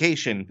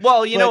simplification.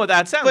 Well, you know what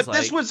that sounds like. But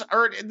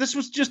this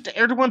was just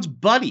Erdogan's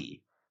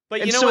buddy.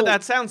 But you know what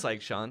that sounds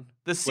like, Sean?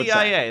 The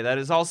CIA. That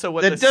is also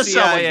what the CIA does.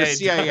 Sound like the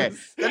CIA.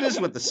 That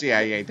is what the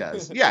CIA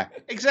does. Yeah,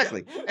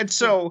 exactly. And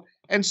so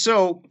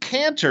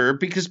Kanter,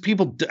 because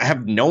people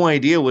have no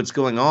idea what's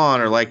going on,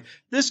 or like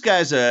this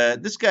guy's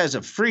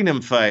a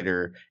freedom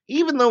fighter,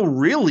 even though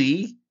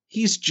really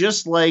he's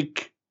just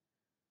like,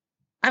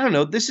 I don't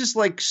know. This is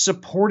like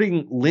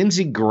supporting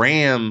Lindsey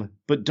Graham,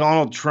 but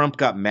Donald Trump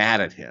got mad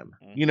at him.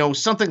 You know,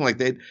 something like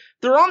that.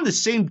 They're on the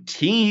same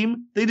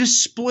team. They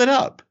just split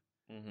up.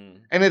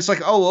 And it's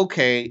like, oh,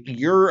 okay,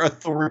 you're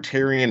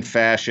authoritarian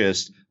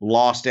fascist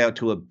lost out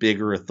to a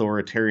bigger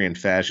authoritarian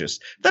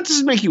fascist. That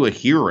doesn't make you a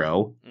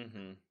hero.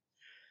 Mm-hmm.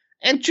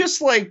 And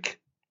just like,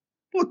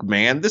 look,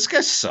 man, this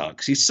guy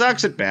sucks. He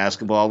sucks at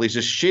basketball. He's a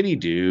shitty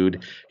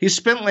dude. He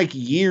spent like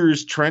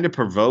years trying to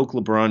provoke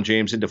LeBron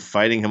James into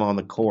fighting him on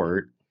the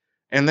court.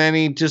 And then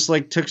he just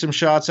like took some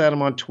shots at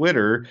him on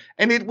Twitter.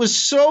 And it was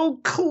so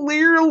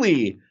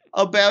clearly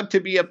about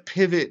to be a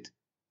pivot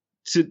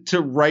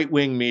to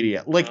right-wing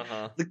media. Like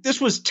this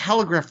was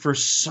telegraphed for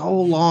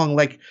so long.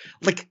 Like,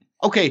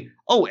 okay,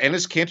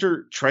 Enes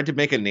Kanter tried to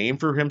make a name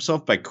for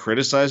himself by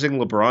criticizing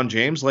LeBron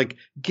James. Like,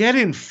 get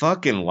in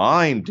fucking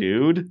line,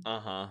 dude.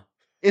 Uh-huh.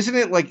 Isn't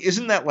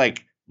that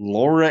like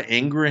Laura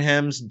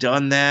Ingraham's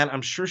done that.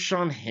 I'm sure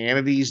Sean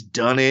Hannity's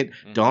done it.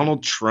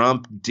 Donald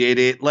Trump did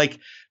it. Like,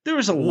 there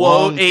was a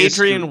long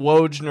Adrian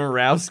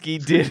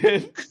Wojnarowski did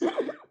it.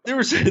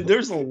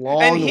 There's a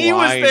long and he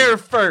line. was there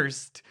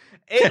first.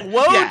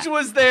 Woj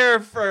was there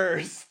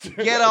first.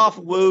 Get off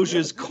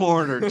Woj's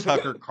corner,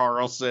 Tucker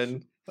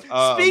Carlson.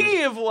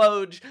 Speaking of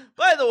Woj,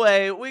 by the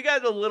way, we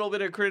got a little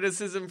bit of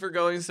criticism for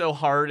going so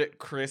hard at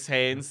Chris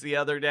Haynes the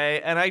other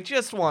day, and I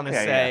just want to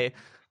say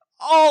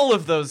all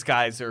of those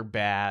guys are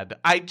bad.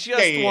 I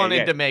just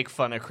wanted to make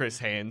fun of Chris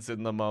Haynes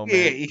in the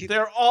moment.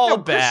 They're all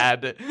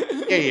bad.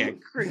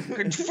 For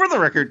the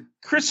record,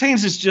 Chris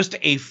Haynes is just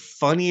a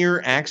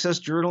funnier Access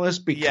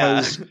journalist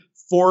because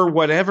for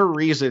whatever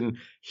reason,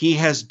 he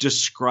has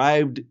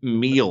described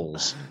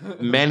meals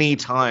many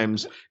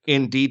times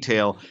in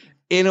detail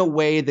in a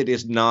way that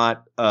is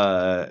not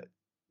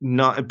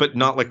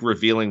like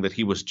revealing that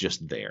he was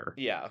just there.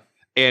 Yeah.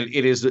 And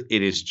it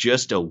is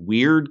just a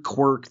weird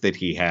quirk that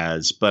he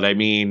has. But I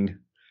mean,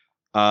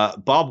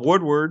 Bob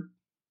Woodward,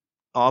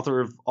 author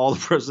of All the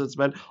President's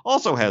Men,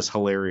 also has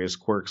hilarious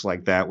quirks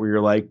like that where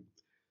you're like,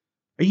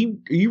 are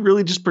you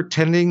really just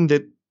pretending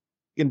that?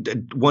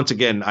 And once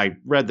again, I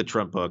read the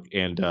Trump book,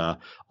 and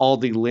all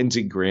the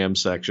Lindsey Graham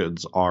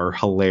sections are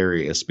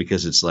hilarious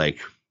because it's like,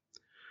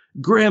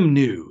 Graham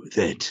knew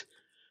that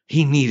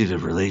he needed a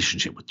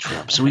relationship with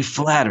Trump, so he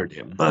flattered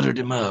him, buttered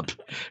him up.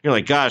 You're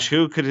like, gosh,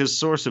 who could his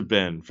source have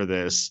been for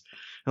this?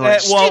 Like,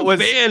 Steve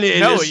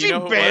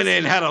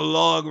Bannon had a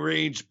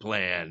long-range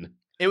plan.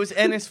 It was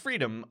Ennis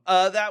Freedom.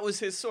 That was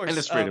his source.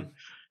 Ennis Freedom.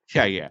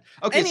 Yeah.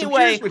 Okay.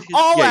 Anyway,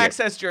 all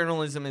access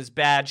journalism is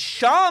bad.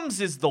 Shams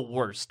is the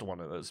worst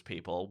one of those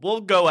people. We'll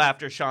go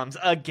after Shams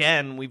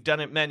again. We've done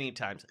it many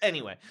times.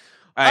 Anyway.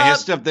 His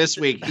stuff this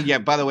week. Yeah,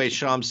 by the way,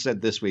 Shams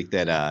said this week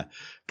that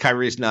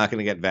Kyrie's not going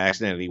to get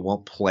vaccinated. He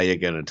won't play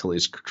again until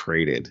he's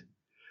traded.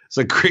 It's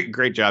a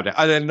great job.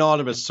 An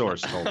anonymous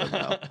source told him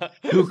that.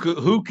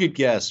 Who could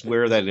guess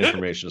where that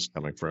information is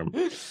coming from?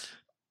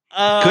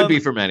 Could be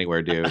from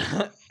anywhere, dude.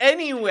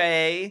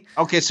 Anyway.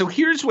 Okay, so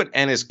here's what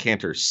Enes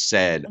Kanter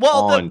said.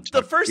 Well,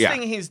 the first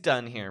thing he's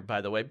done here,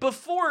 by the way,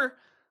 before,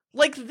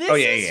 like, this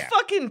is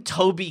fucking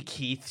Toby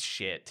Keith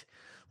shit.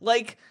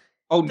 Like,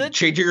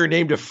 changing your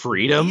name to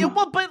Freedom? Yeah,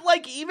 well, but,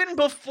 like, even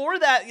before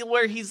that,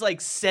 where he's,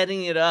 like,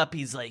 setting it up,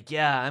 he's like,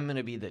 I'm going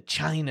to be the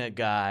China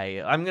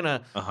guy. I'm going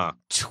to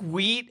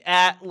tweet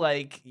at,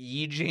 like,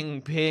 Xi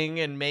Jinping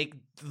and make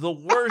the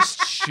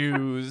worst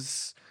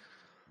shoes.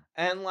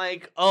 And,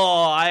 like,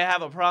 I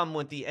have a problem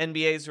with the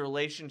NBA's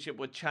relationship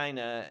with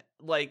China.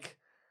 Like,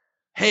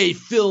 hey,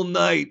 Phil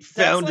Knight,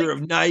 founder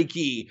of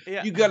Nike,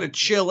 you got to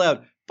chill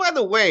out. By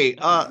the way,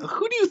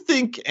 who do you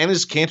think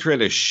Enes Kanter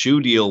had a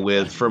shoe deal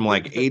with from,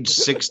 like, age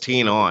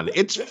 16 on?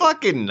 It's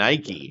fucking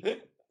Nike.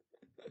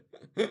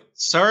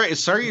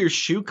 Sorry, your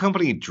shoe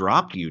company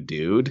dropped you,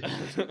 dude.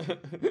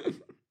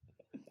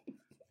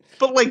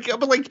 But like,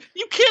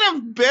 you can't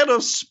have been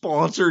a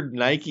sponsored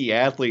Nike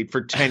athlete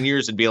for 10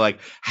 years and be like,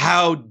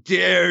 how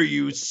dare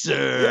you,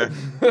 sir,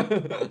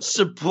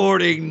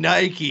 supporting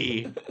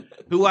Nike,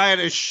 who I had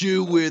a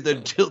shoe with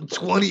until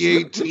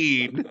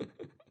 2018.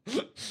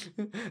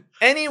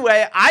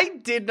 Anyway, I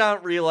did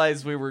not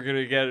realize we were going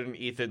to get an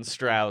Ethan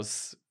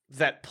Strauss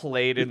that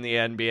played in the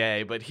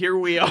NBA, but here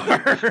we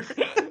are. The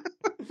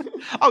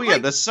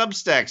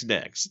Substack's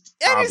next.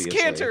 Enes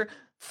Kanter.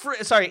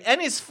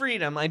 Ennis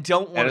Freedom. I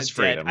don't want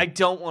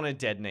to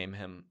dead name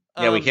him.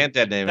 Yeah, we can't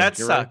dead name him. That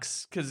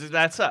sucks, because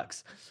that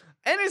sucks.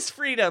 Ennis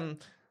Freedom,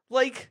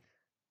 like,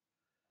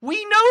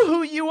 we know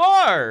who you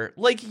are.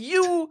 Like, he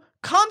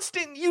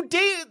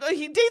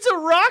dates a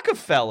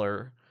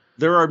Rockefeller.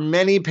 There are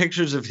many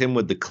pictures of him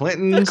with the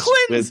Clintons,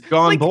 with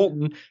John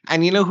Bolton,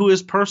 and you know who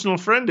his personal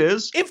friend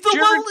is?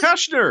 Jared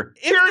Kushner.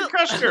 Jared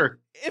Kushner.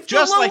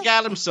 Just like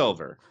Adam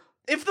Silver.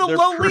 If the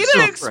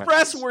Lolita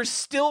Express were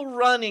still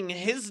running,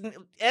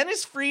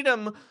 Ennis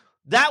Freedom,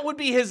 that would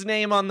be his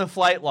name on the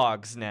flight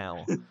logs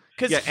now.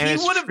 Because he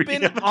would have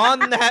been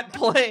on that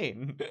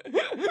plane.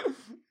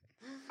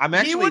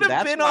 He would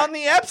have been on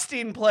the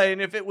Epstein plane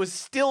if it was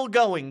still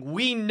going.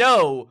 We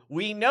know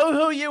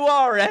who you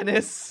are,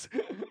 Ennis.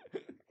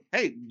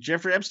 Hey,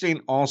 Jeffrey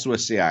Epstein, also a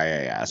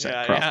CIA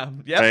asset.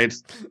 Right?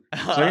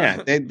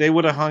 So they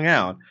would have hung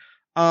out.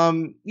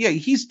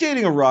 He's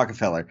dating a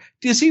Rockefeller.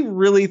 Does he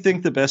really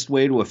think the best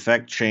way to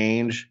affect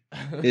change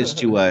is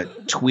to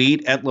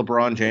tweet at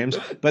LeBron James,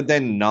 but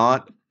then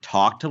not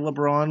talk to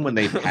LeBron when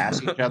they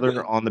pass each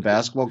other on the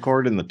basketball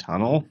court in the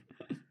tunnel?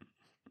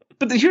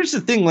 But here's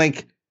the thing,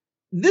 like,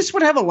 this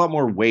would have a lot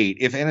more weight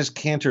if Enes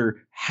Kanter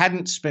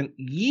hadn't spent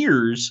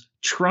years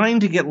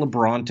trying to get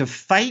LeBron to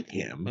fight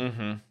him.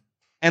 Mm-hmm.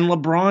 And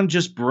LeBron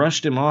just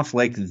brushed him off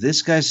like,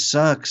 this guy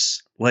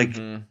sucks. Like,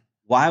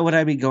 why would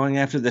I be going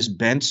after this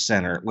bench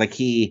center? Like,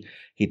 he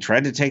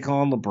tried to take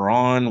on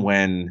LeBron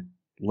when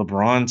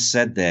LeBron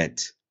said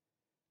that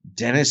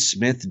Dennis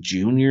Smith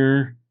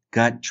Jr.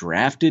 got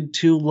drafted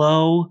too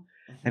low.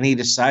 And he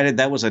decided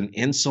that was an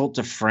insult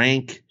to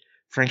Frankie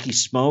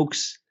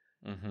Smokes.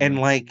 And,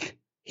 like,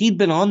 he'd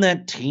been on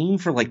that team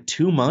for like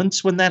 2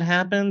 months when that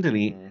happened. And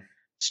he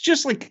It's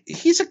just like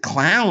he's a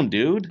clown,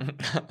 dude.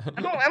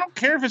 I don't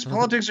care if his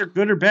politics are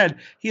good or bad.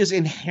 He is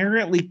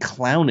inherently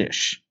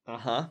clownish.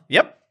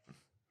 Yep.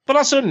 But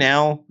also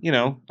now,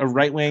 a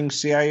right-wing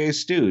CIA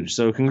stooge.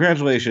 So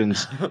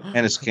congratulations,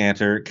 Enes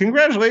Kanter.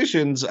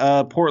 Congratulations,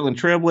 Portland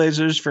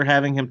Trailblazers, for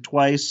having him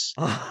twice.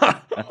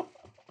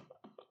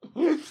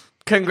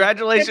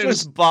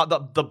 Congratulations,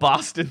 the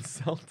Boston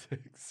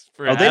Celtics,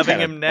 for having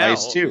him now.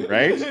 Twice too,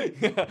 right?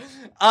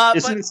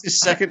 Isn't this his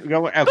second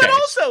going? Okay. But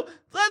also,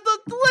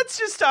 let's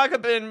just talk a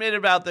minute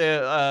about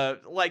the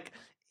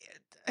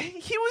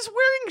he was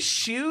wearing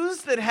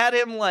shoes that had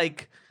him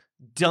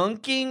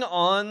dunking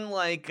on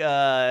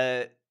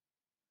Xi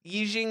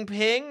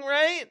Jinping,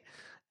 right?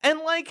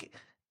 And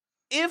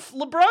if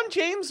LeBron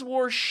James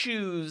wore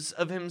shoes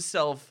of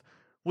himself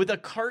with a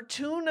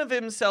cartoon of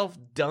himself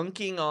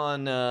dunking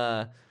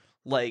on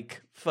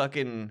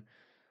fucking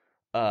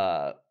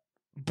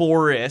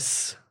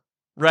Boris,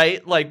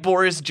 right? Like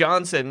Boris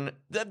Johnson,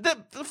 the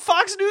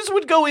Fox News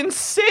would go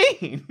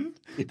insane.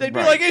 They'd be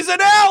like, he's an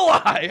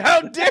ally!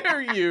 How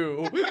dare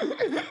you?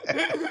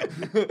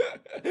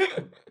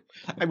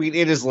 I mean,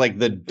 it is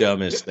the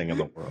dumbest thing in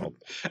the world.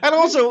 And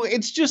also,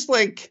 it's just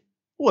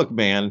look,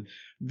 man,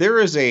 there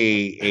is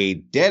a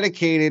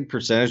dedicated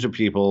percentage of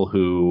people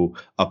who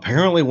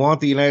apparently want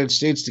the United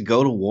States to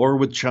go to war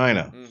with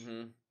China.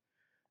 Mm-hmm.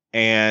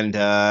 And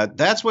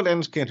that's what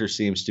Enes Kanter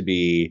seems to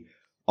be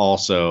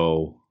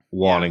also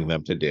wanting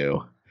them to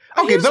do.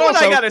 Okay, here's but what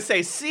also, I gotta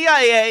say,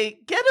 CIA,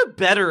 get a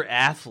better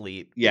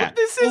athlete. Yeah,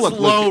 this is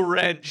low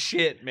rent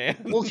shit, man.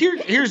 Well,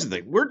 here's the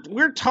thing: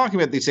 we're talking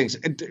about these things,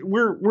 and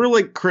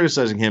we're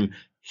criticizing him.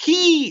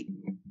 He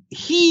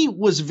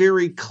was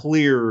very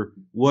clear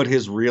what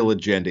his real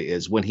agenda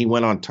is when he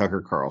went on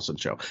Tucker Carlson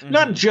show,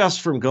 not just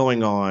from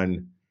going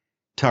on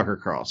Tucker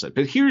Carlson,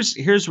 but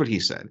here's what he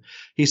said.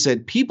 He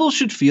said, people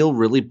should feel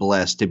really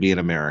blessed to be in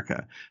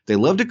America. They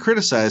love to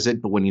criticize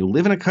it, but when you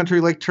live in a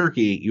country like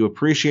Turkey, you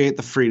appreciate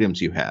the freedoms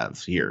you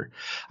have here.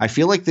 I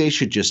feel like they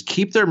should just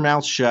keep their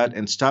mouths shut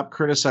and stop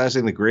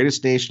criticizing the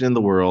greatest nation in the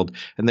world,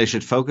 and they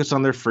should focus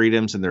on their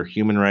freedoms and their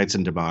human rights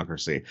and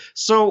democracy.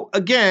 So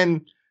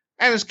again,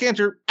 Enes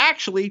Kanter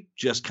actually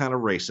just kind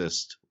of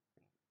racist.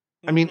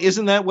 I mean,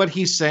 isn't that what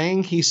he's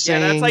saying? He's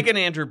saying that's like an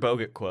Andrew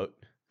Bogut quote.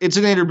 It's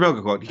an Andrew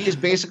Bogut quote. He is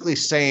basically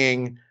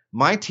saying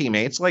my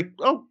teammates,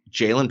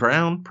 Jaylen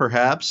Brown,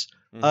 perhaps,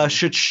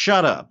 should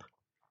shut up.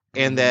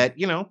 And that,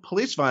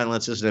 police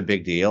violence isn't a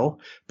big deal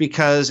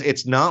because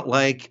it's not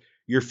like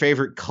your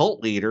favorite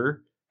cult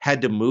leader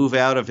had to move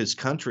out of his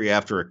country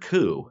after a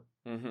coup.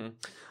 Mm-hmm.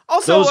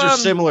 Also, those are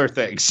similar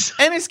things.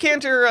 Enes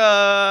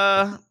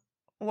Kanter,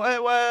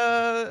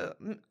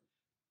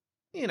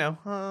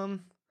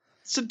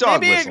 it's a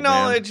dog maybe whistle,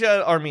 acknowledge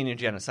Armenian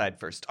genocide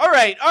first. All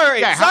right.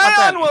 Yeah,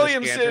 Zion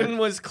Williamson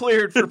was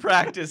cleared for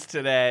practice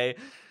today.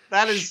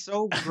 That is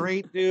so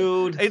great,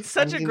 dude. It's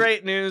such a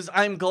great news.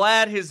 I'm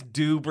glad his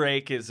dew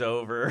break is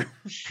over.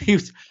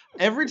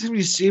 Every time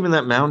you see him in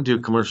that Mountain Dew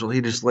commercial,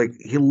 he just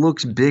he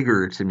looks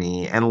bigger to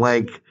me, and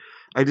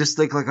I just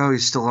think oh,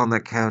 he's still on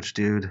that couch,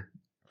 dude.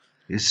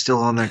 He's still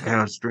on that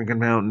couch drinking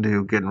Mountain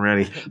Dew, getting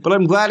ready. But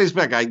I'm glad he's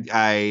back.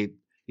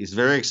 He's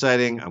very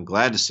exciting. I'm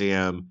glad to see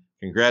him.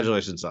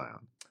 Congratulations, Zion.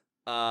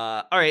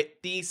 All right.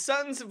 The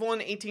Suns have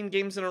won 18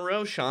 games in a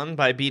row, Sean,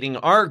 by beating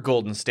our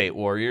Golden State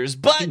Warriors.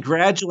 But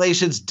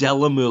congratulations,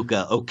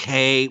 Delamuka.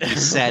 Okay, we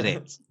said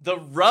it. The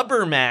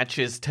rubber match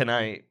is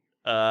tonight.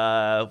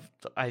 I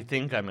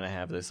think I'm going to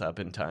have this up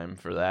in time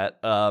for that.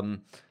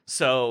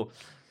 So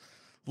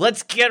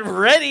let's get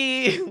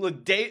ready.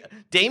 Look,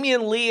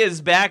 Damian Lee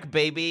is back,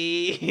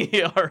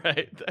 baby. All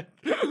right.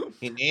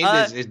 He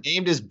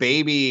named his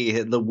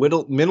baby the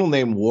middle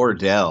name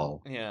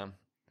Wardell. Yeah.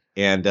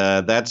 And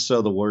that's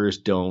so the Warriors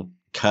don't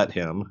cut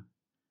him.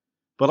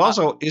 But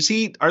also, is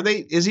he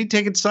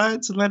taking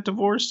sides in that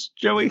divorce,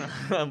 Joey?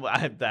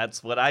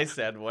 That's what I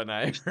said when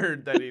I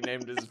heard that he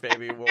named his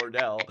baby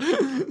Wardell.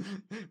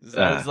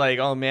 So I was like,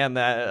 oh man,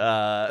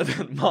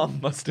 that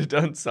mom must have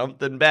done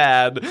something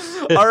bad.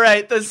 All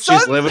right, the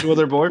Suns... She's living with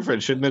her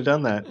boyfriend. Shouldn't have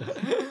done that.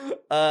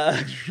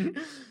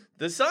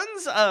 The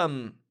Suns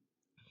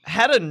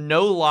had a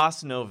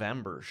no-loss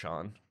November,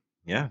 Sean.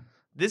 Yeah.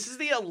 This is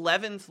the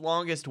 11th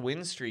longest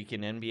win streak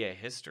in NBA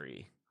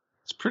history.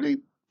 It's pretty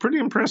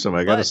impressive,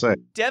 I gotta say.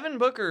 Devin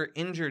Booker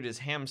injured his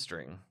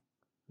hamstring.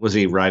 Was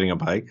he riding a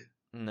bike?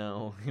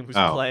 No, he was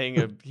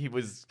playing. He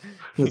was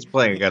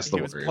playing against the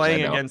Warriors. He was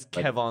playing against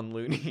Kevon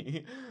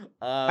Looney.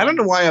 I don't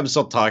know why I'm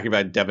still talking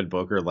about Devin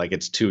Booker like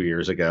it's 2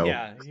 years ago.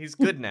 Yeah, he's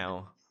good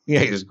now.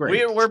 Yeah, he's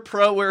great.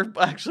 We're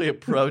actually a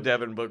pro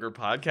Devin Booker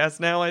podcast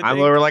now. I think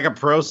we're like a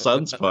pro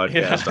Suns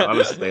podcast,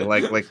 honestly.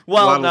 Like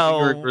well, no,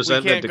 we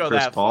can't go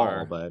Chris that Paul,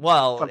 far. But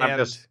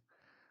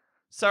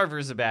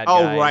Sarver's a bad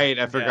guy. Oh right,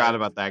 I forgot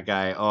about that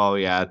guy. Oh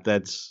yeah,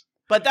 that's.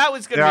 But that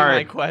was going to be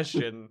my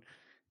question.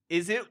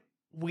 Is it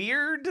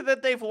weird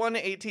that they've won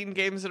 18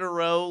 games in a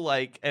row?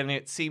 And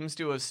it seems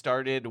to have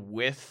started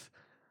with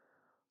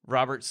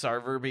Robert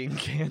Sarver being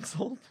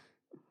canceled.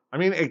 I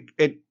mean,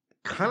 it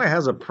kind of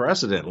has a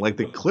precedent. Like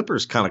the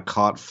Clippers kind of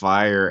caught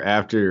fire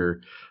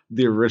after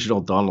the original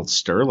Donald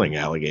Sterling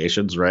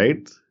allegations,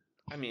 right?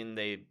 I mean,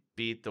 they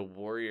beat the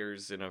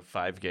Warriors in a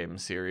 7-game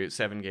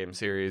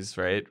series,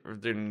 right?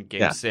 In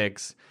game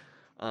 6.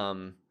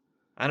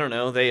 I don't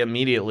know. They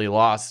immediately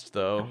lost,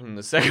 though, in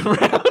the second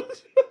round.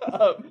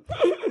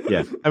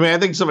 Yeah. I mean, I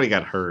think somebody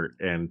got hurt,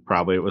 and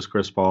probably it was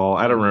Chris Paul.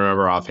 I don't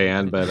remember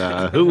offhand,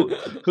 but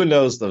who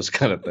knows those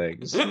kind of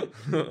things?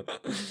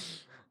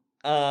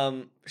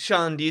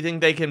 Sean, do you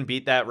think they can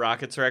beat that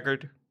Rockets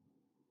record?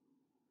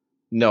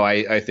 No,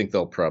 I think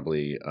they'll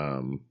probably...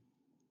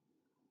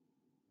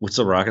 what's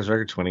the Rockets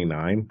record?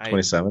 29?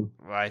 27?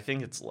 I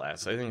think it's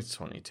less. I think it's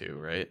 22,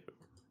 right?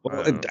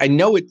 Well, I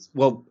know it's...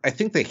 Well, I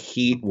think the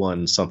Heat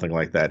won something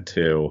like that,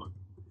 too.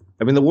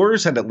 I mean, the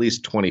Warriors had at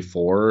least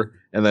 24,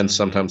 and then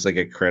sometimes they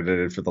get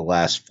credited for the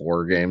last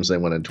 4 games they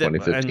won in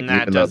 2015. And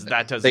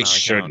that does they not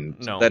shouldn't.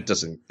 count. No. That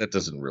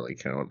doesn't really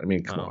count. I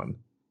mean, come on.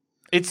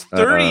 It's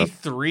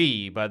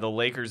 33 by the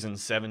Lakers in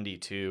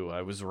 72.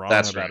 I was wrong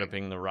about it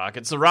being the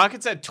Rockets. The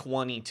Rockets had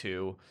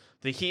 22.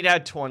 The Heat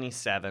had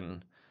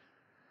 27.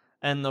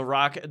 And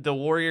the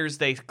Warriors,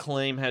 they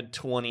claim, had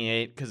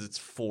 28 because it's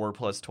 4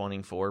 plus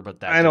 24,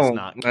 but that does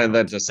not count.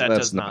 That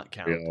does not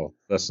count. Real.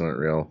 That's not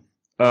real.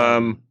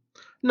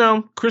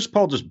 No, Chris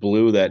Paul just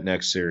blew that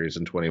next series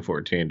in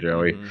 2014,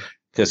 Joey,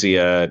 because he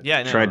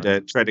tried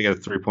to get a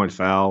 3-point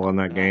foul on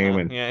that game,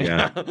 and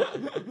no.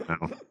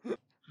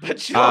 But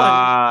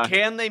Sean,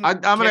 can they? I'm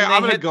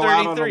gonna go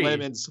out on a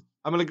limb and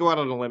I'm gonna go out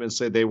on a limb and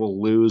say they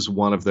will lose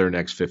one of their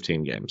next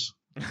 15 games.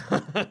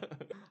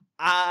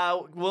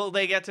 Will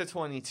they get to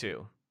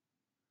 22?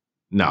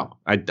 No,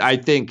 I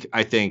think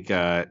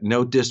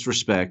no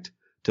disrespect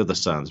to the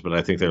Suns, but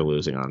I think they're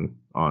losing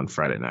on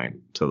Friday night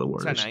to the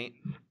Warriors. Tonight.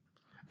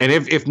 And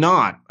if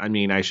not, I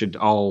mean,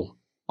 I'll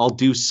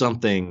do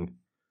something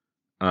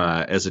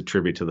as a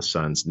tribute to the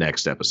Suns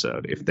next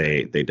episode if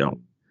they don't.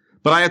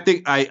 But I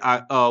think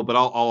I'll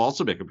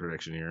also make a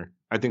prediction here.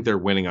 I think they're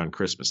winning on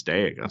Christmas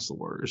Day against the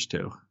Warriors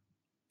too.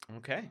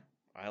 Okay,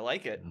 I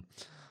like it.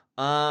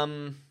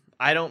 I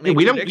don't make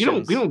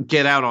predictions. We don't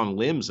get out on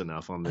limbs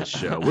enough on this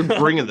show. We're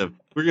bringing the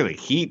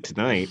Heat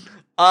tonight.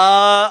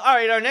 All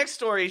right, our next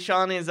story,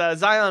 Sean, is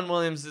Zion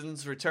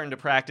Williamson's return to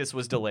practice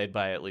was delayed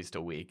by at least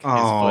a week. His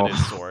foot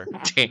is sore.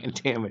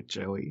 Damn it,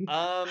 Joey.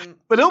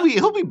 But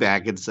he'll be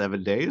back in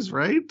 7 days,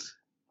 right?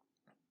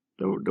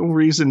 No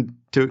reason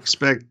to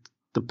expect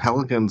the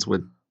Pelicans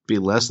would be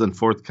less than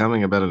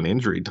forthcoming about an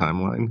injury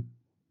timeline.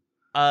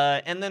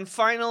 And then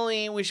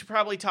finally, we should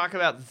probably talk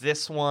about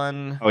this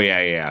one. Oh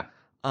yeah.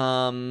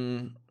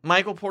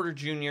 Michael Porter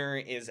Jr.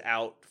 is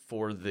out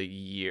for the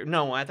year.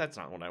 No, that's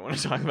not what I want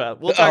to talk about.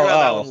 We'll talk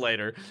about that one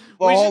later.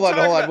 Well, hold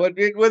on.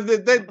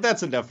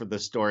 That's enough for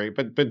this story.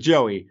 But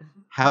Joey,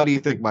 how do you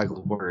think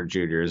Michael Porter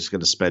Jr. is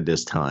going to spend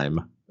his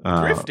time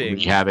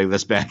rehabbing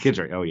this back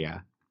injury? Oh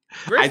yeah.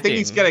 Grifting. I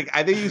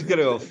think he's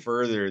gonna go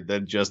further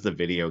than just the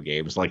video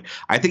games. Like,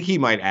 I think he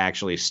might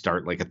actually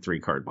start like a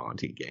 3-card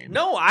Monty game.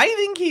 No, I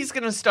think he's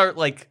gonna start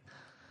like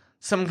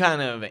some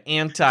kind of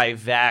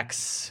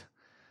anti-vax,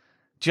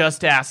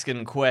 just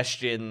asking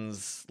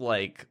questions,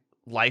 like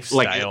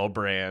lifestyle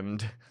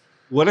brand.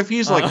 What if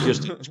he's like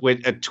just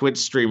a Twitch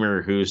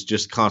streamer who's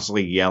just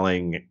constantly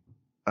yelling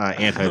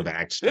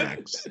anti-vax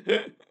facts?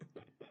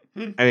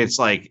 And it's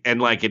like,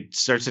 it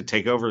starts to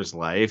take over his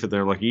life, and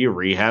they're like, "Are you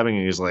rehabbing?"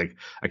 And he's like,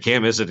 "I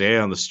can't miss a day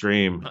on the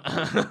stream." All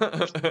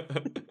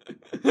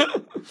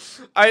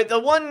right, the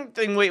one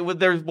thing,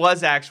 there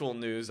was actual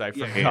news I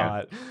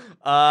forgot.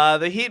 Yeah.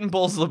 The Heat and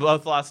Bulls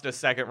both lost a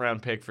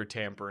 2nd-round pick for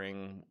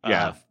tampering.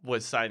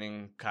 Was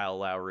signing Kyle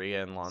Lowry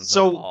and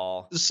Lonzo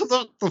Ball.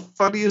 So the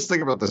funniest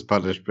thing about this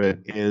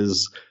punishment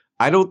is,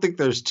 I don't think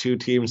there's 2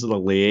 teams in the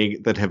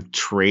league that have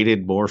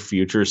traded more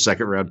future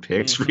 2nd-round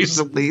picks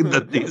recently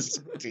than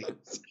these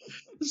teams.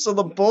 So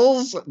the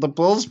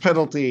Bulls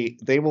penalty,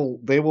 they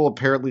will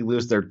apparently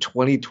lose their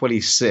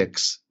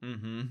 2026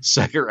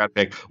 2nd-round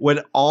pick when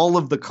all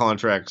of the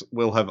contracts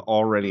will have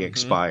already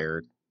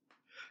expired.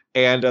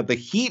 And the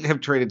Heat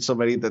have traded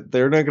somebody that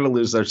they're not going to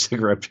lose their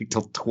 2nd-round pick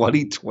till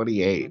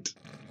 2028,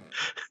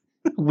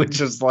 which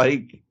is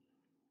like,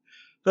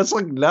 that's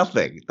like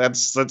nothing.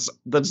 That's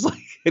like,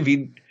 I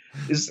mean,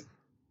 is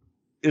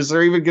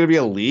there even going to be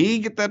a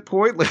league at that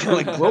point? Like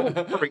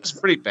global warming's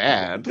pretty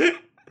bad.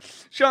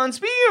 Sean,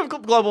 speaking of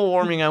global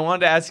warming, I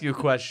wanted to ask you a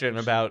question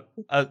about.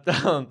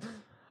 Have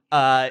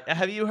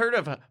you heard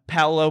of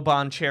Paolo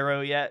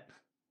Banchero yet?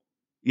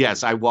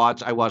 Yes, I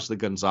watched the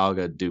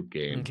Gonzaga Duke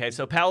game. Okay,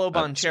 so Paolo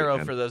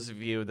Banchero, for those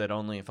of you that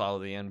only follow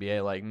the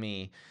NBA like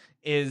me,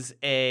 is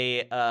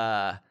a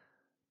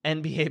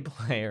NBA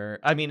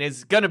player. I mean,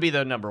 is going to be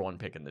the number 1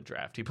 pick in the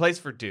draft. He plays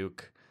for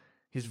Duke.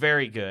 He's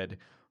very good.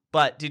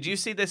 But did you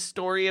see this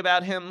story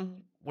about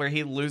him where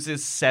he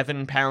loses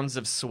 7 pounds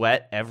of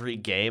sweat every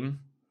game?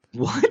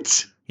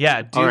 What?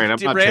 Yeah,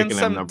 Duke ran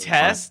some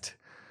test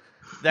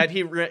that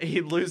he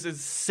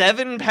loses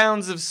 7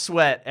 pounds of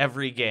sweat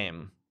every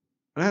game.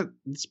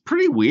 It's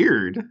pretty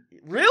weird.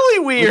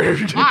 Really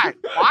weird. Why?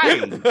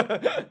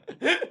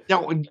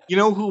 No, you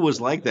know who was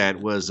like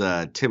that was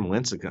Tim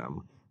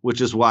Lincecum,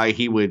 which is why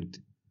he would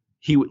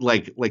he would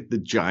like the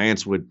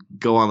Giants would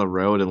go on the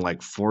road and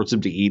like force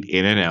him to eat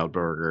In-N-Out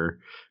Burger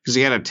because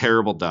he had a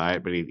terrible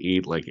diet, but he'd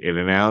eat like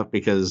In-N-Out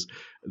because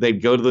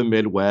they'd go to the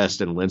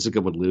Midwest and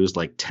Lincecum would lose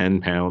like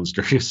 10 pounds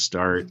during his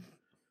start.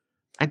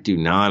 I do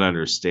not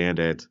understand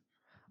it.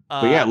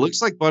 But yeah, it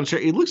looks like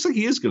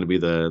he is going to be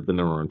the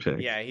number one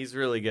pick. Yeah, he's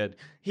really good.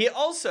 He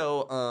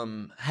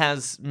also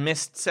has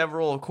missed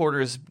several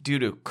quarters due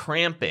to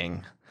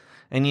cramping.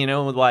 And you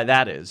know why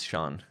that is,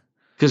 Sean?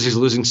 Because he's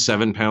losing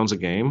 7 pounds a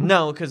game?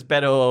 No, because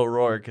Beto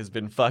O'Rourke has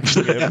been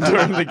fucking him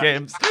during the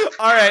games.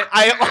 All right,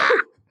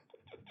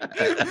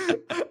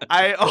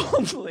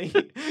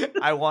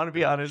 I want to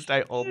be honest,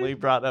 I only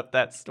brought up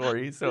that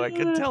story so I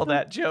could tell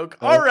that joke.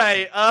 All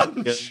right,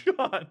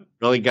 Sean.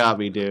 Really got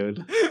me,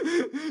 dude.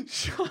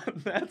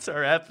 Sean, that's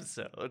our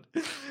episode.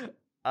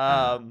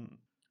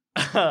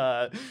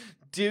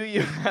 Do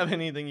you have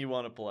anything you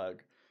want to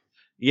plug?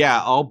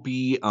 Yeah, I'll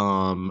be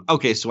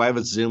okay, so I have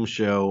a Zoom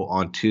show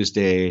on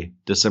Tuesday,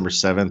 December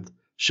 7th.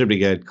 Should be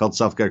good. Called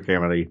Self-Care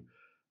Comedy.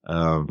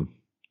 I'll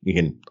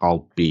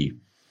be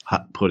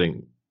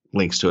putting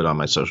links to it on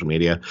my social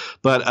media.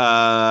 But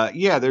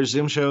yeah, there's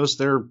Zoom shows.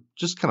 They're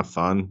just kind of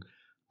fun.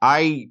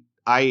 I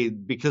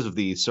because of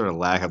the sort of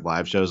lack of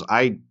live shows,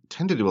 I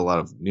tend to do a lot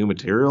of new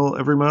material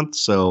every month.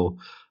 So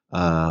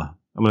I'm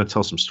going to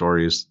tell some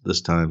stories this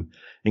time,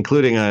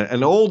 including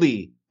an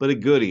oldie but a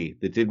goodie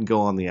that didn't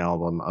go on the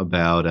album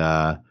about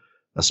a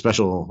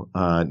special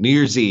New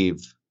Year's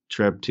Eve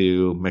trip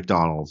to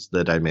McDonald's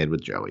that I made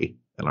with Joey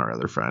and our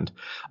other friend.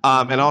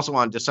 And also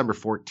on December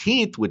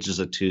 14th, which is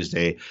a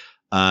Tuesday,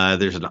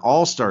 there's an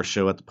all-star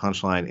show at the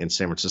Punchline in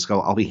San Francisco.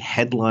 I'll be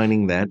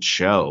headlining that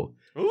show.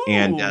 Ooh,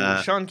 and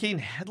Sean Keane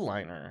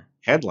headliner.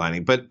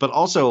 Headlining, but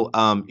also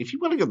if you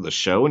want to go to the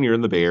show and you're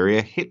in the Bay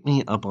Area, hit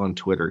me up on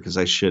Twitter because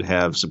I should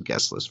have some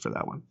guest lists for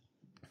that one.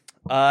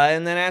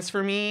 And then as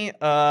for me,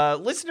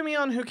 listen to me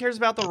on Who Cares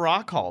About the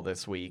Rock Hall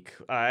this week.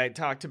 I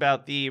talked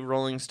about the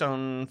Rolling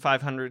Stone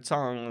 500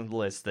 song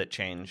list that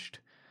changed.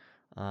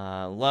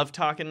 Love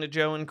talking to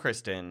Joe and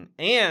Kristen.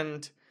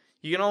 And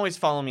you can always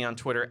follow me on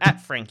Twitter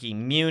at Frankie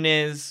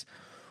Muniz,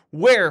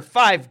 where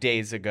 5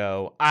 days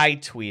ago I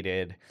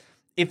tweeted,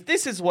 if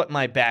this is what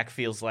my back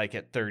feels like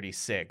at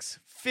 36,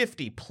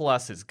 50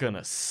 plus is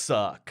gonna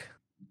suck.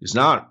 He's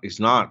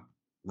not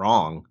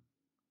wrong.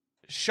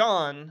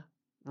 Sean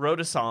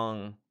wrote a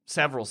song,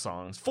 several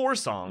songs, 4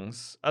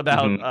 songs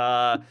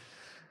about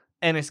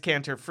Enes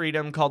Kanter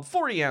Freedom called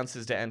 40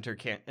 Ounces to Enter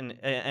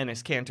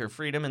Enes Kanter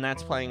Freedom, and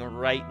that's playing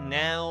right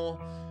now.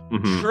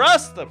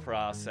 Trust the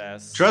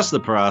process. Trust the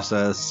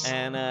process.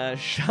 And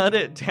shut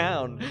it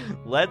down.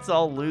 Let's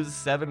all lose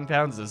 7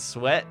 pounds of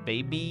sweat,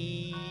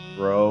 baby.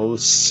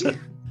 Gross.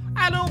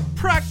 I don't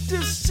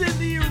practice in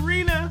the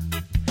arena.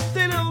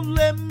 They don't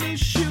let me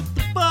shoot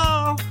the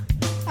ball.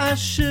 I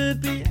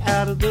should be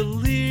out of the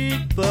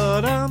league,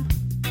 but I'm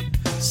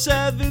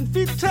 7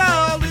 feet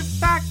tall.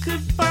 If I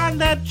could find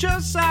that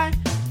Josiah,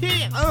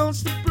 he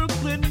owns the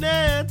Brooklyn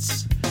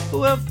Nets.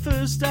 Well,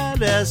 first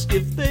I'd ask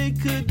if they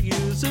could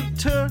use a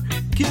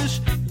Turkish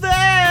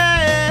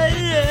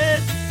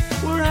vet.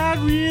 Where I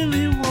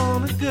really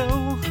want to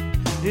go,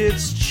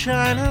 it's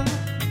China.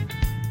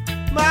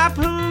 My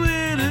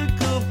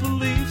political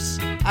beliefs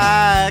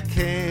I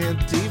can't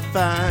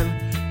define.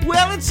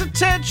 Well, it's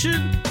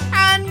attention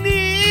I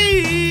need.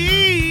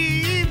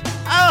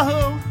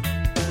 Oh,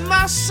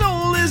 my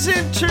soul is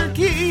in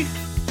Turkey.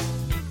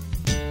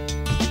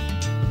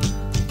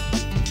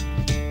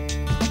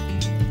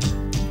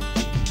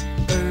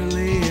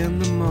 Early in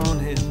the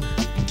morning,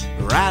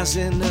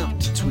 rising up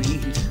to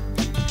tweet,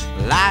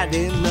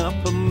 lighting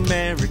up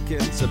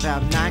Americans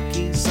about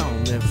Nikes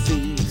on their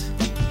feet.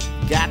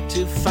 Got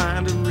to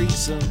find a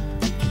reason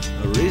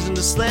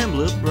to slam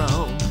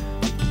LeBron.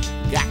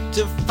 Got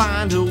to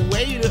find a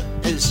way to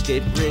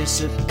escape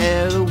racing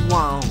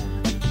Erdogan.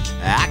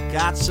 I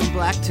got some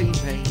black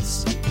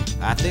teammates,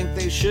 I think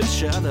they should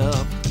shut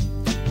up.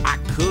 I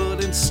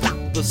couldn't stop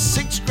the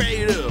 6th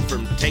grader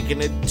from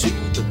taking it to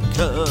the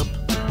cup.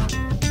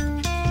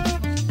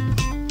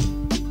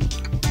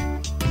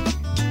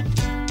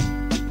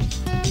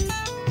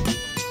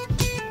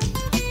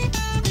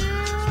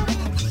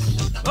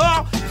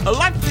 Oh,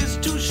 life is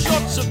too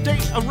short, so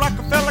date a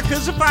Rockefeller.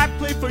 Cause if I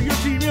play for your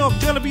team, you're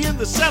gonna be in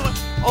the cellar.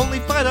 Only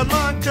fight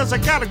alone cause I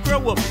gotta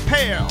grow a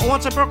pair.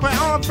 Once I broke my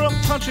arm from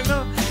punching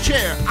a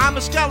chair. I'm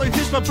a scholar,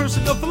 here's my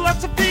personal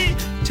philosophy.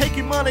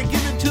 Taking money,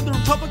 give it to the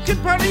Republican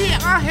Party.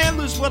 I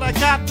handlers what I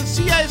got. The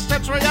CIA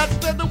steps right out.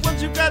 They're the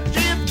ones who got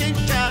JFK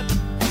shot.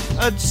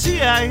 A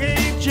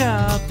CIA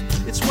job,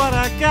 it's what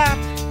I got.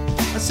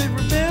 I said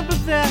remember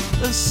that,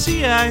 a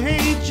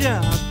CIA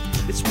job,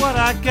 it's what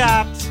I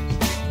got.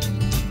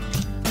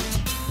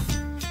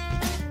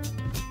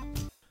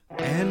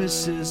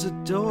 Ennis is a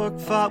dork,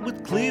 fought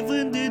with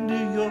Cleveland in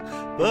New York,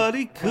 but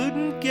he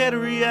couldn't get a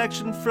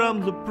reaction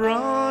from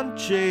LeBron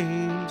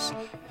James.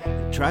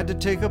 He tried to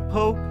take a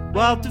poke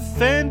while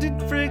defending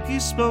Frankie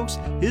Smokes.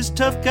 His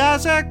tough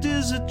guys act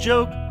is a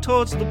joke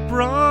towards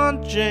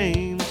LeBron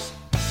James.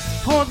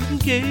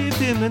 Portland gave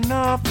him an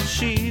offer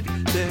sheet.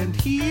 Then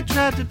he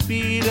tried to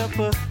beat up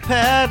a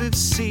padded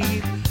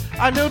seat.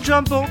 I know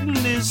John Bolton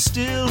is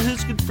still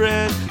his good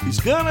friend. He's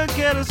gonna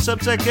get a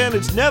Substack and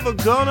it's never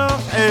gonna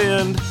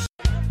end.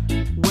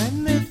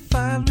 When they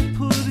finally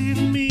put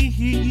in me,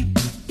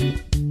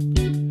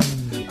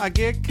 I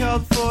get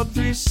called for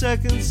 3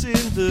 seconds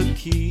in the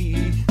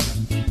key.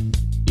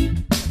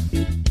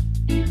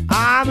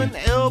 I'm an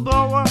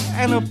elbower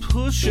and a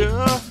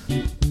pusher,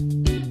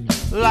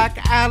 like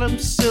Adam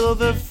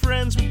Silver,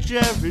 friends with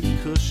Jared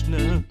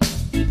Kushner.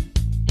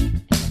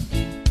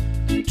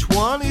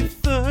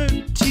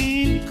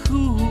 2013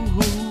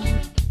 cool.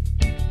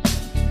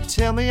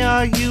 Tell me,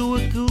 are you a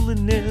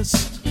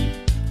Goolinist?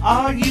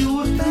 Are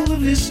you a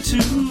Goolinist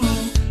too?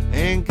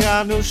 Ain't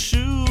got no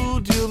shoe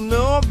deal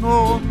no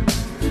more.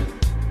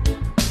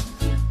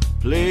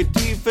 Play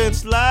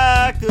defense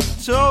like a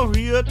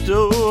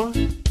Toreador.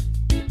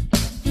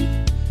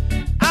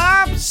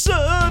 I'm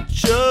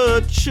such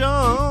a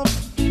chump.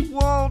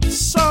 Won't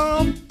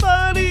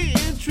somebody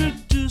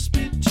introduce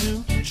me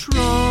to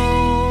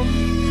Trump?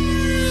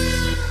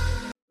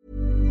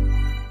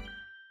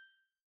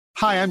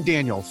 Hi, I'm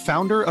Daniel,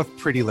 founder of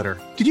Pretty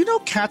Litter. Did you know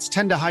cats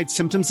tend to hide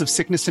symptoms of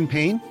sickness and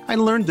pain? I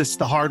learned this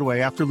the hard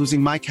way after losing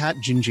my cat,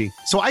 Gingy.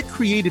 So I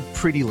created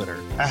Pretty Litter,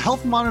 a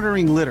health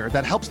monitoring litter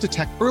that helps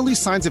detect early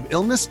signs of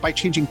illness by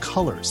changing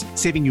colors,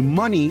 saving you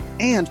money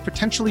and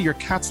potentially your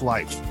cat's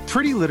life.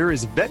 Pretty Litter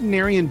is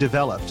veterinarian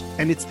developed,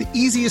 and it's the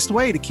easiest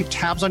way to keep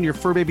tabs on your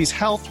fur baby's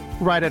health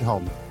right at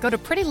home. Go to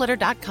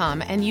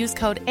prettylitter.com and use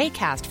code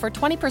ACAST for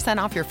 20%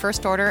 off your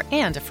first order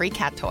and a free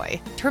cat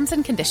toy. Terms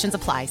and conditions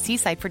apply. See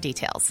site for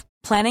details.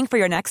 Planning for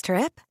your next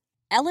trip?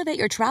 Elevate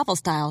your travel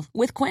style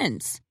with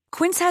Quince.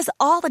 Quince has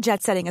all the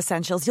jet-setting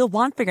essentials you'll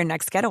want for your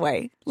next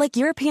getaway, like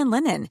European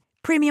linen,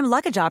 premium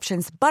luggage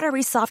options,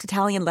 buttery soft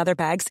Italian leather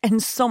bags,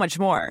 and so much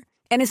more.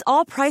 And is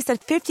all priced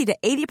at 50 to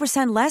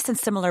 80% less than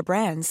similar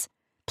brands.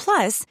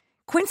 Plus,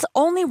 Quince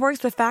only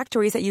works with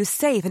factories that use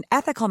safe and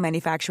ethical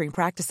manufacturing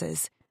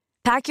practices.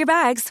 Pack your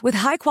bags with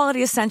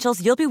high-quality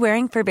essentials you'll be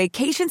wearing for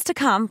vacations to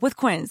come with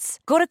Quince.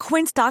 Go to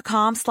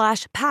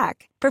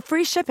quince.com/pack for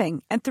free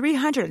shipping and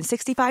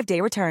 365-day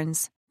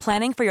returns.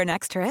 Planning for your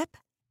next trip?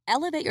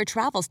 Elevate your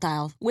travel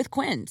style with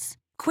Quince.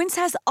 Quince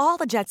has all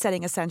the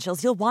jet-setting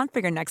essentials you'll want for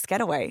your next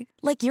getaway,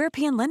 like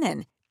European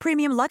linen,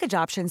 premium luggage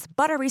options,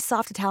 buttery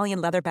soft Italian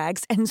leather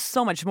bags, and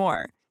so much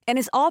more. And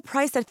is all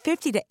priced at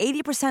 50 to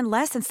 80%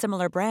 less than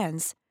similar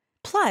brands.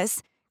 Plus,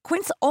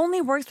 Quince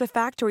only works with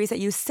factories that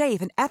use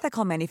safe and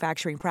ethical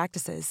manufacturing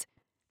practices.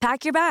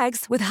 Pack your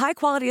bags with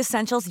high-quality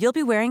essentials you'll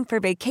be wearing for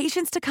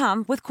vacations to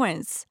come with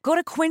Quince. Go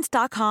to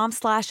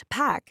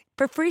quince.com/pack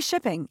for free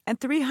shipping and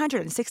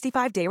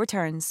 365-day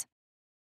returns.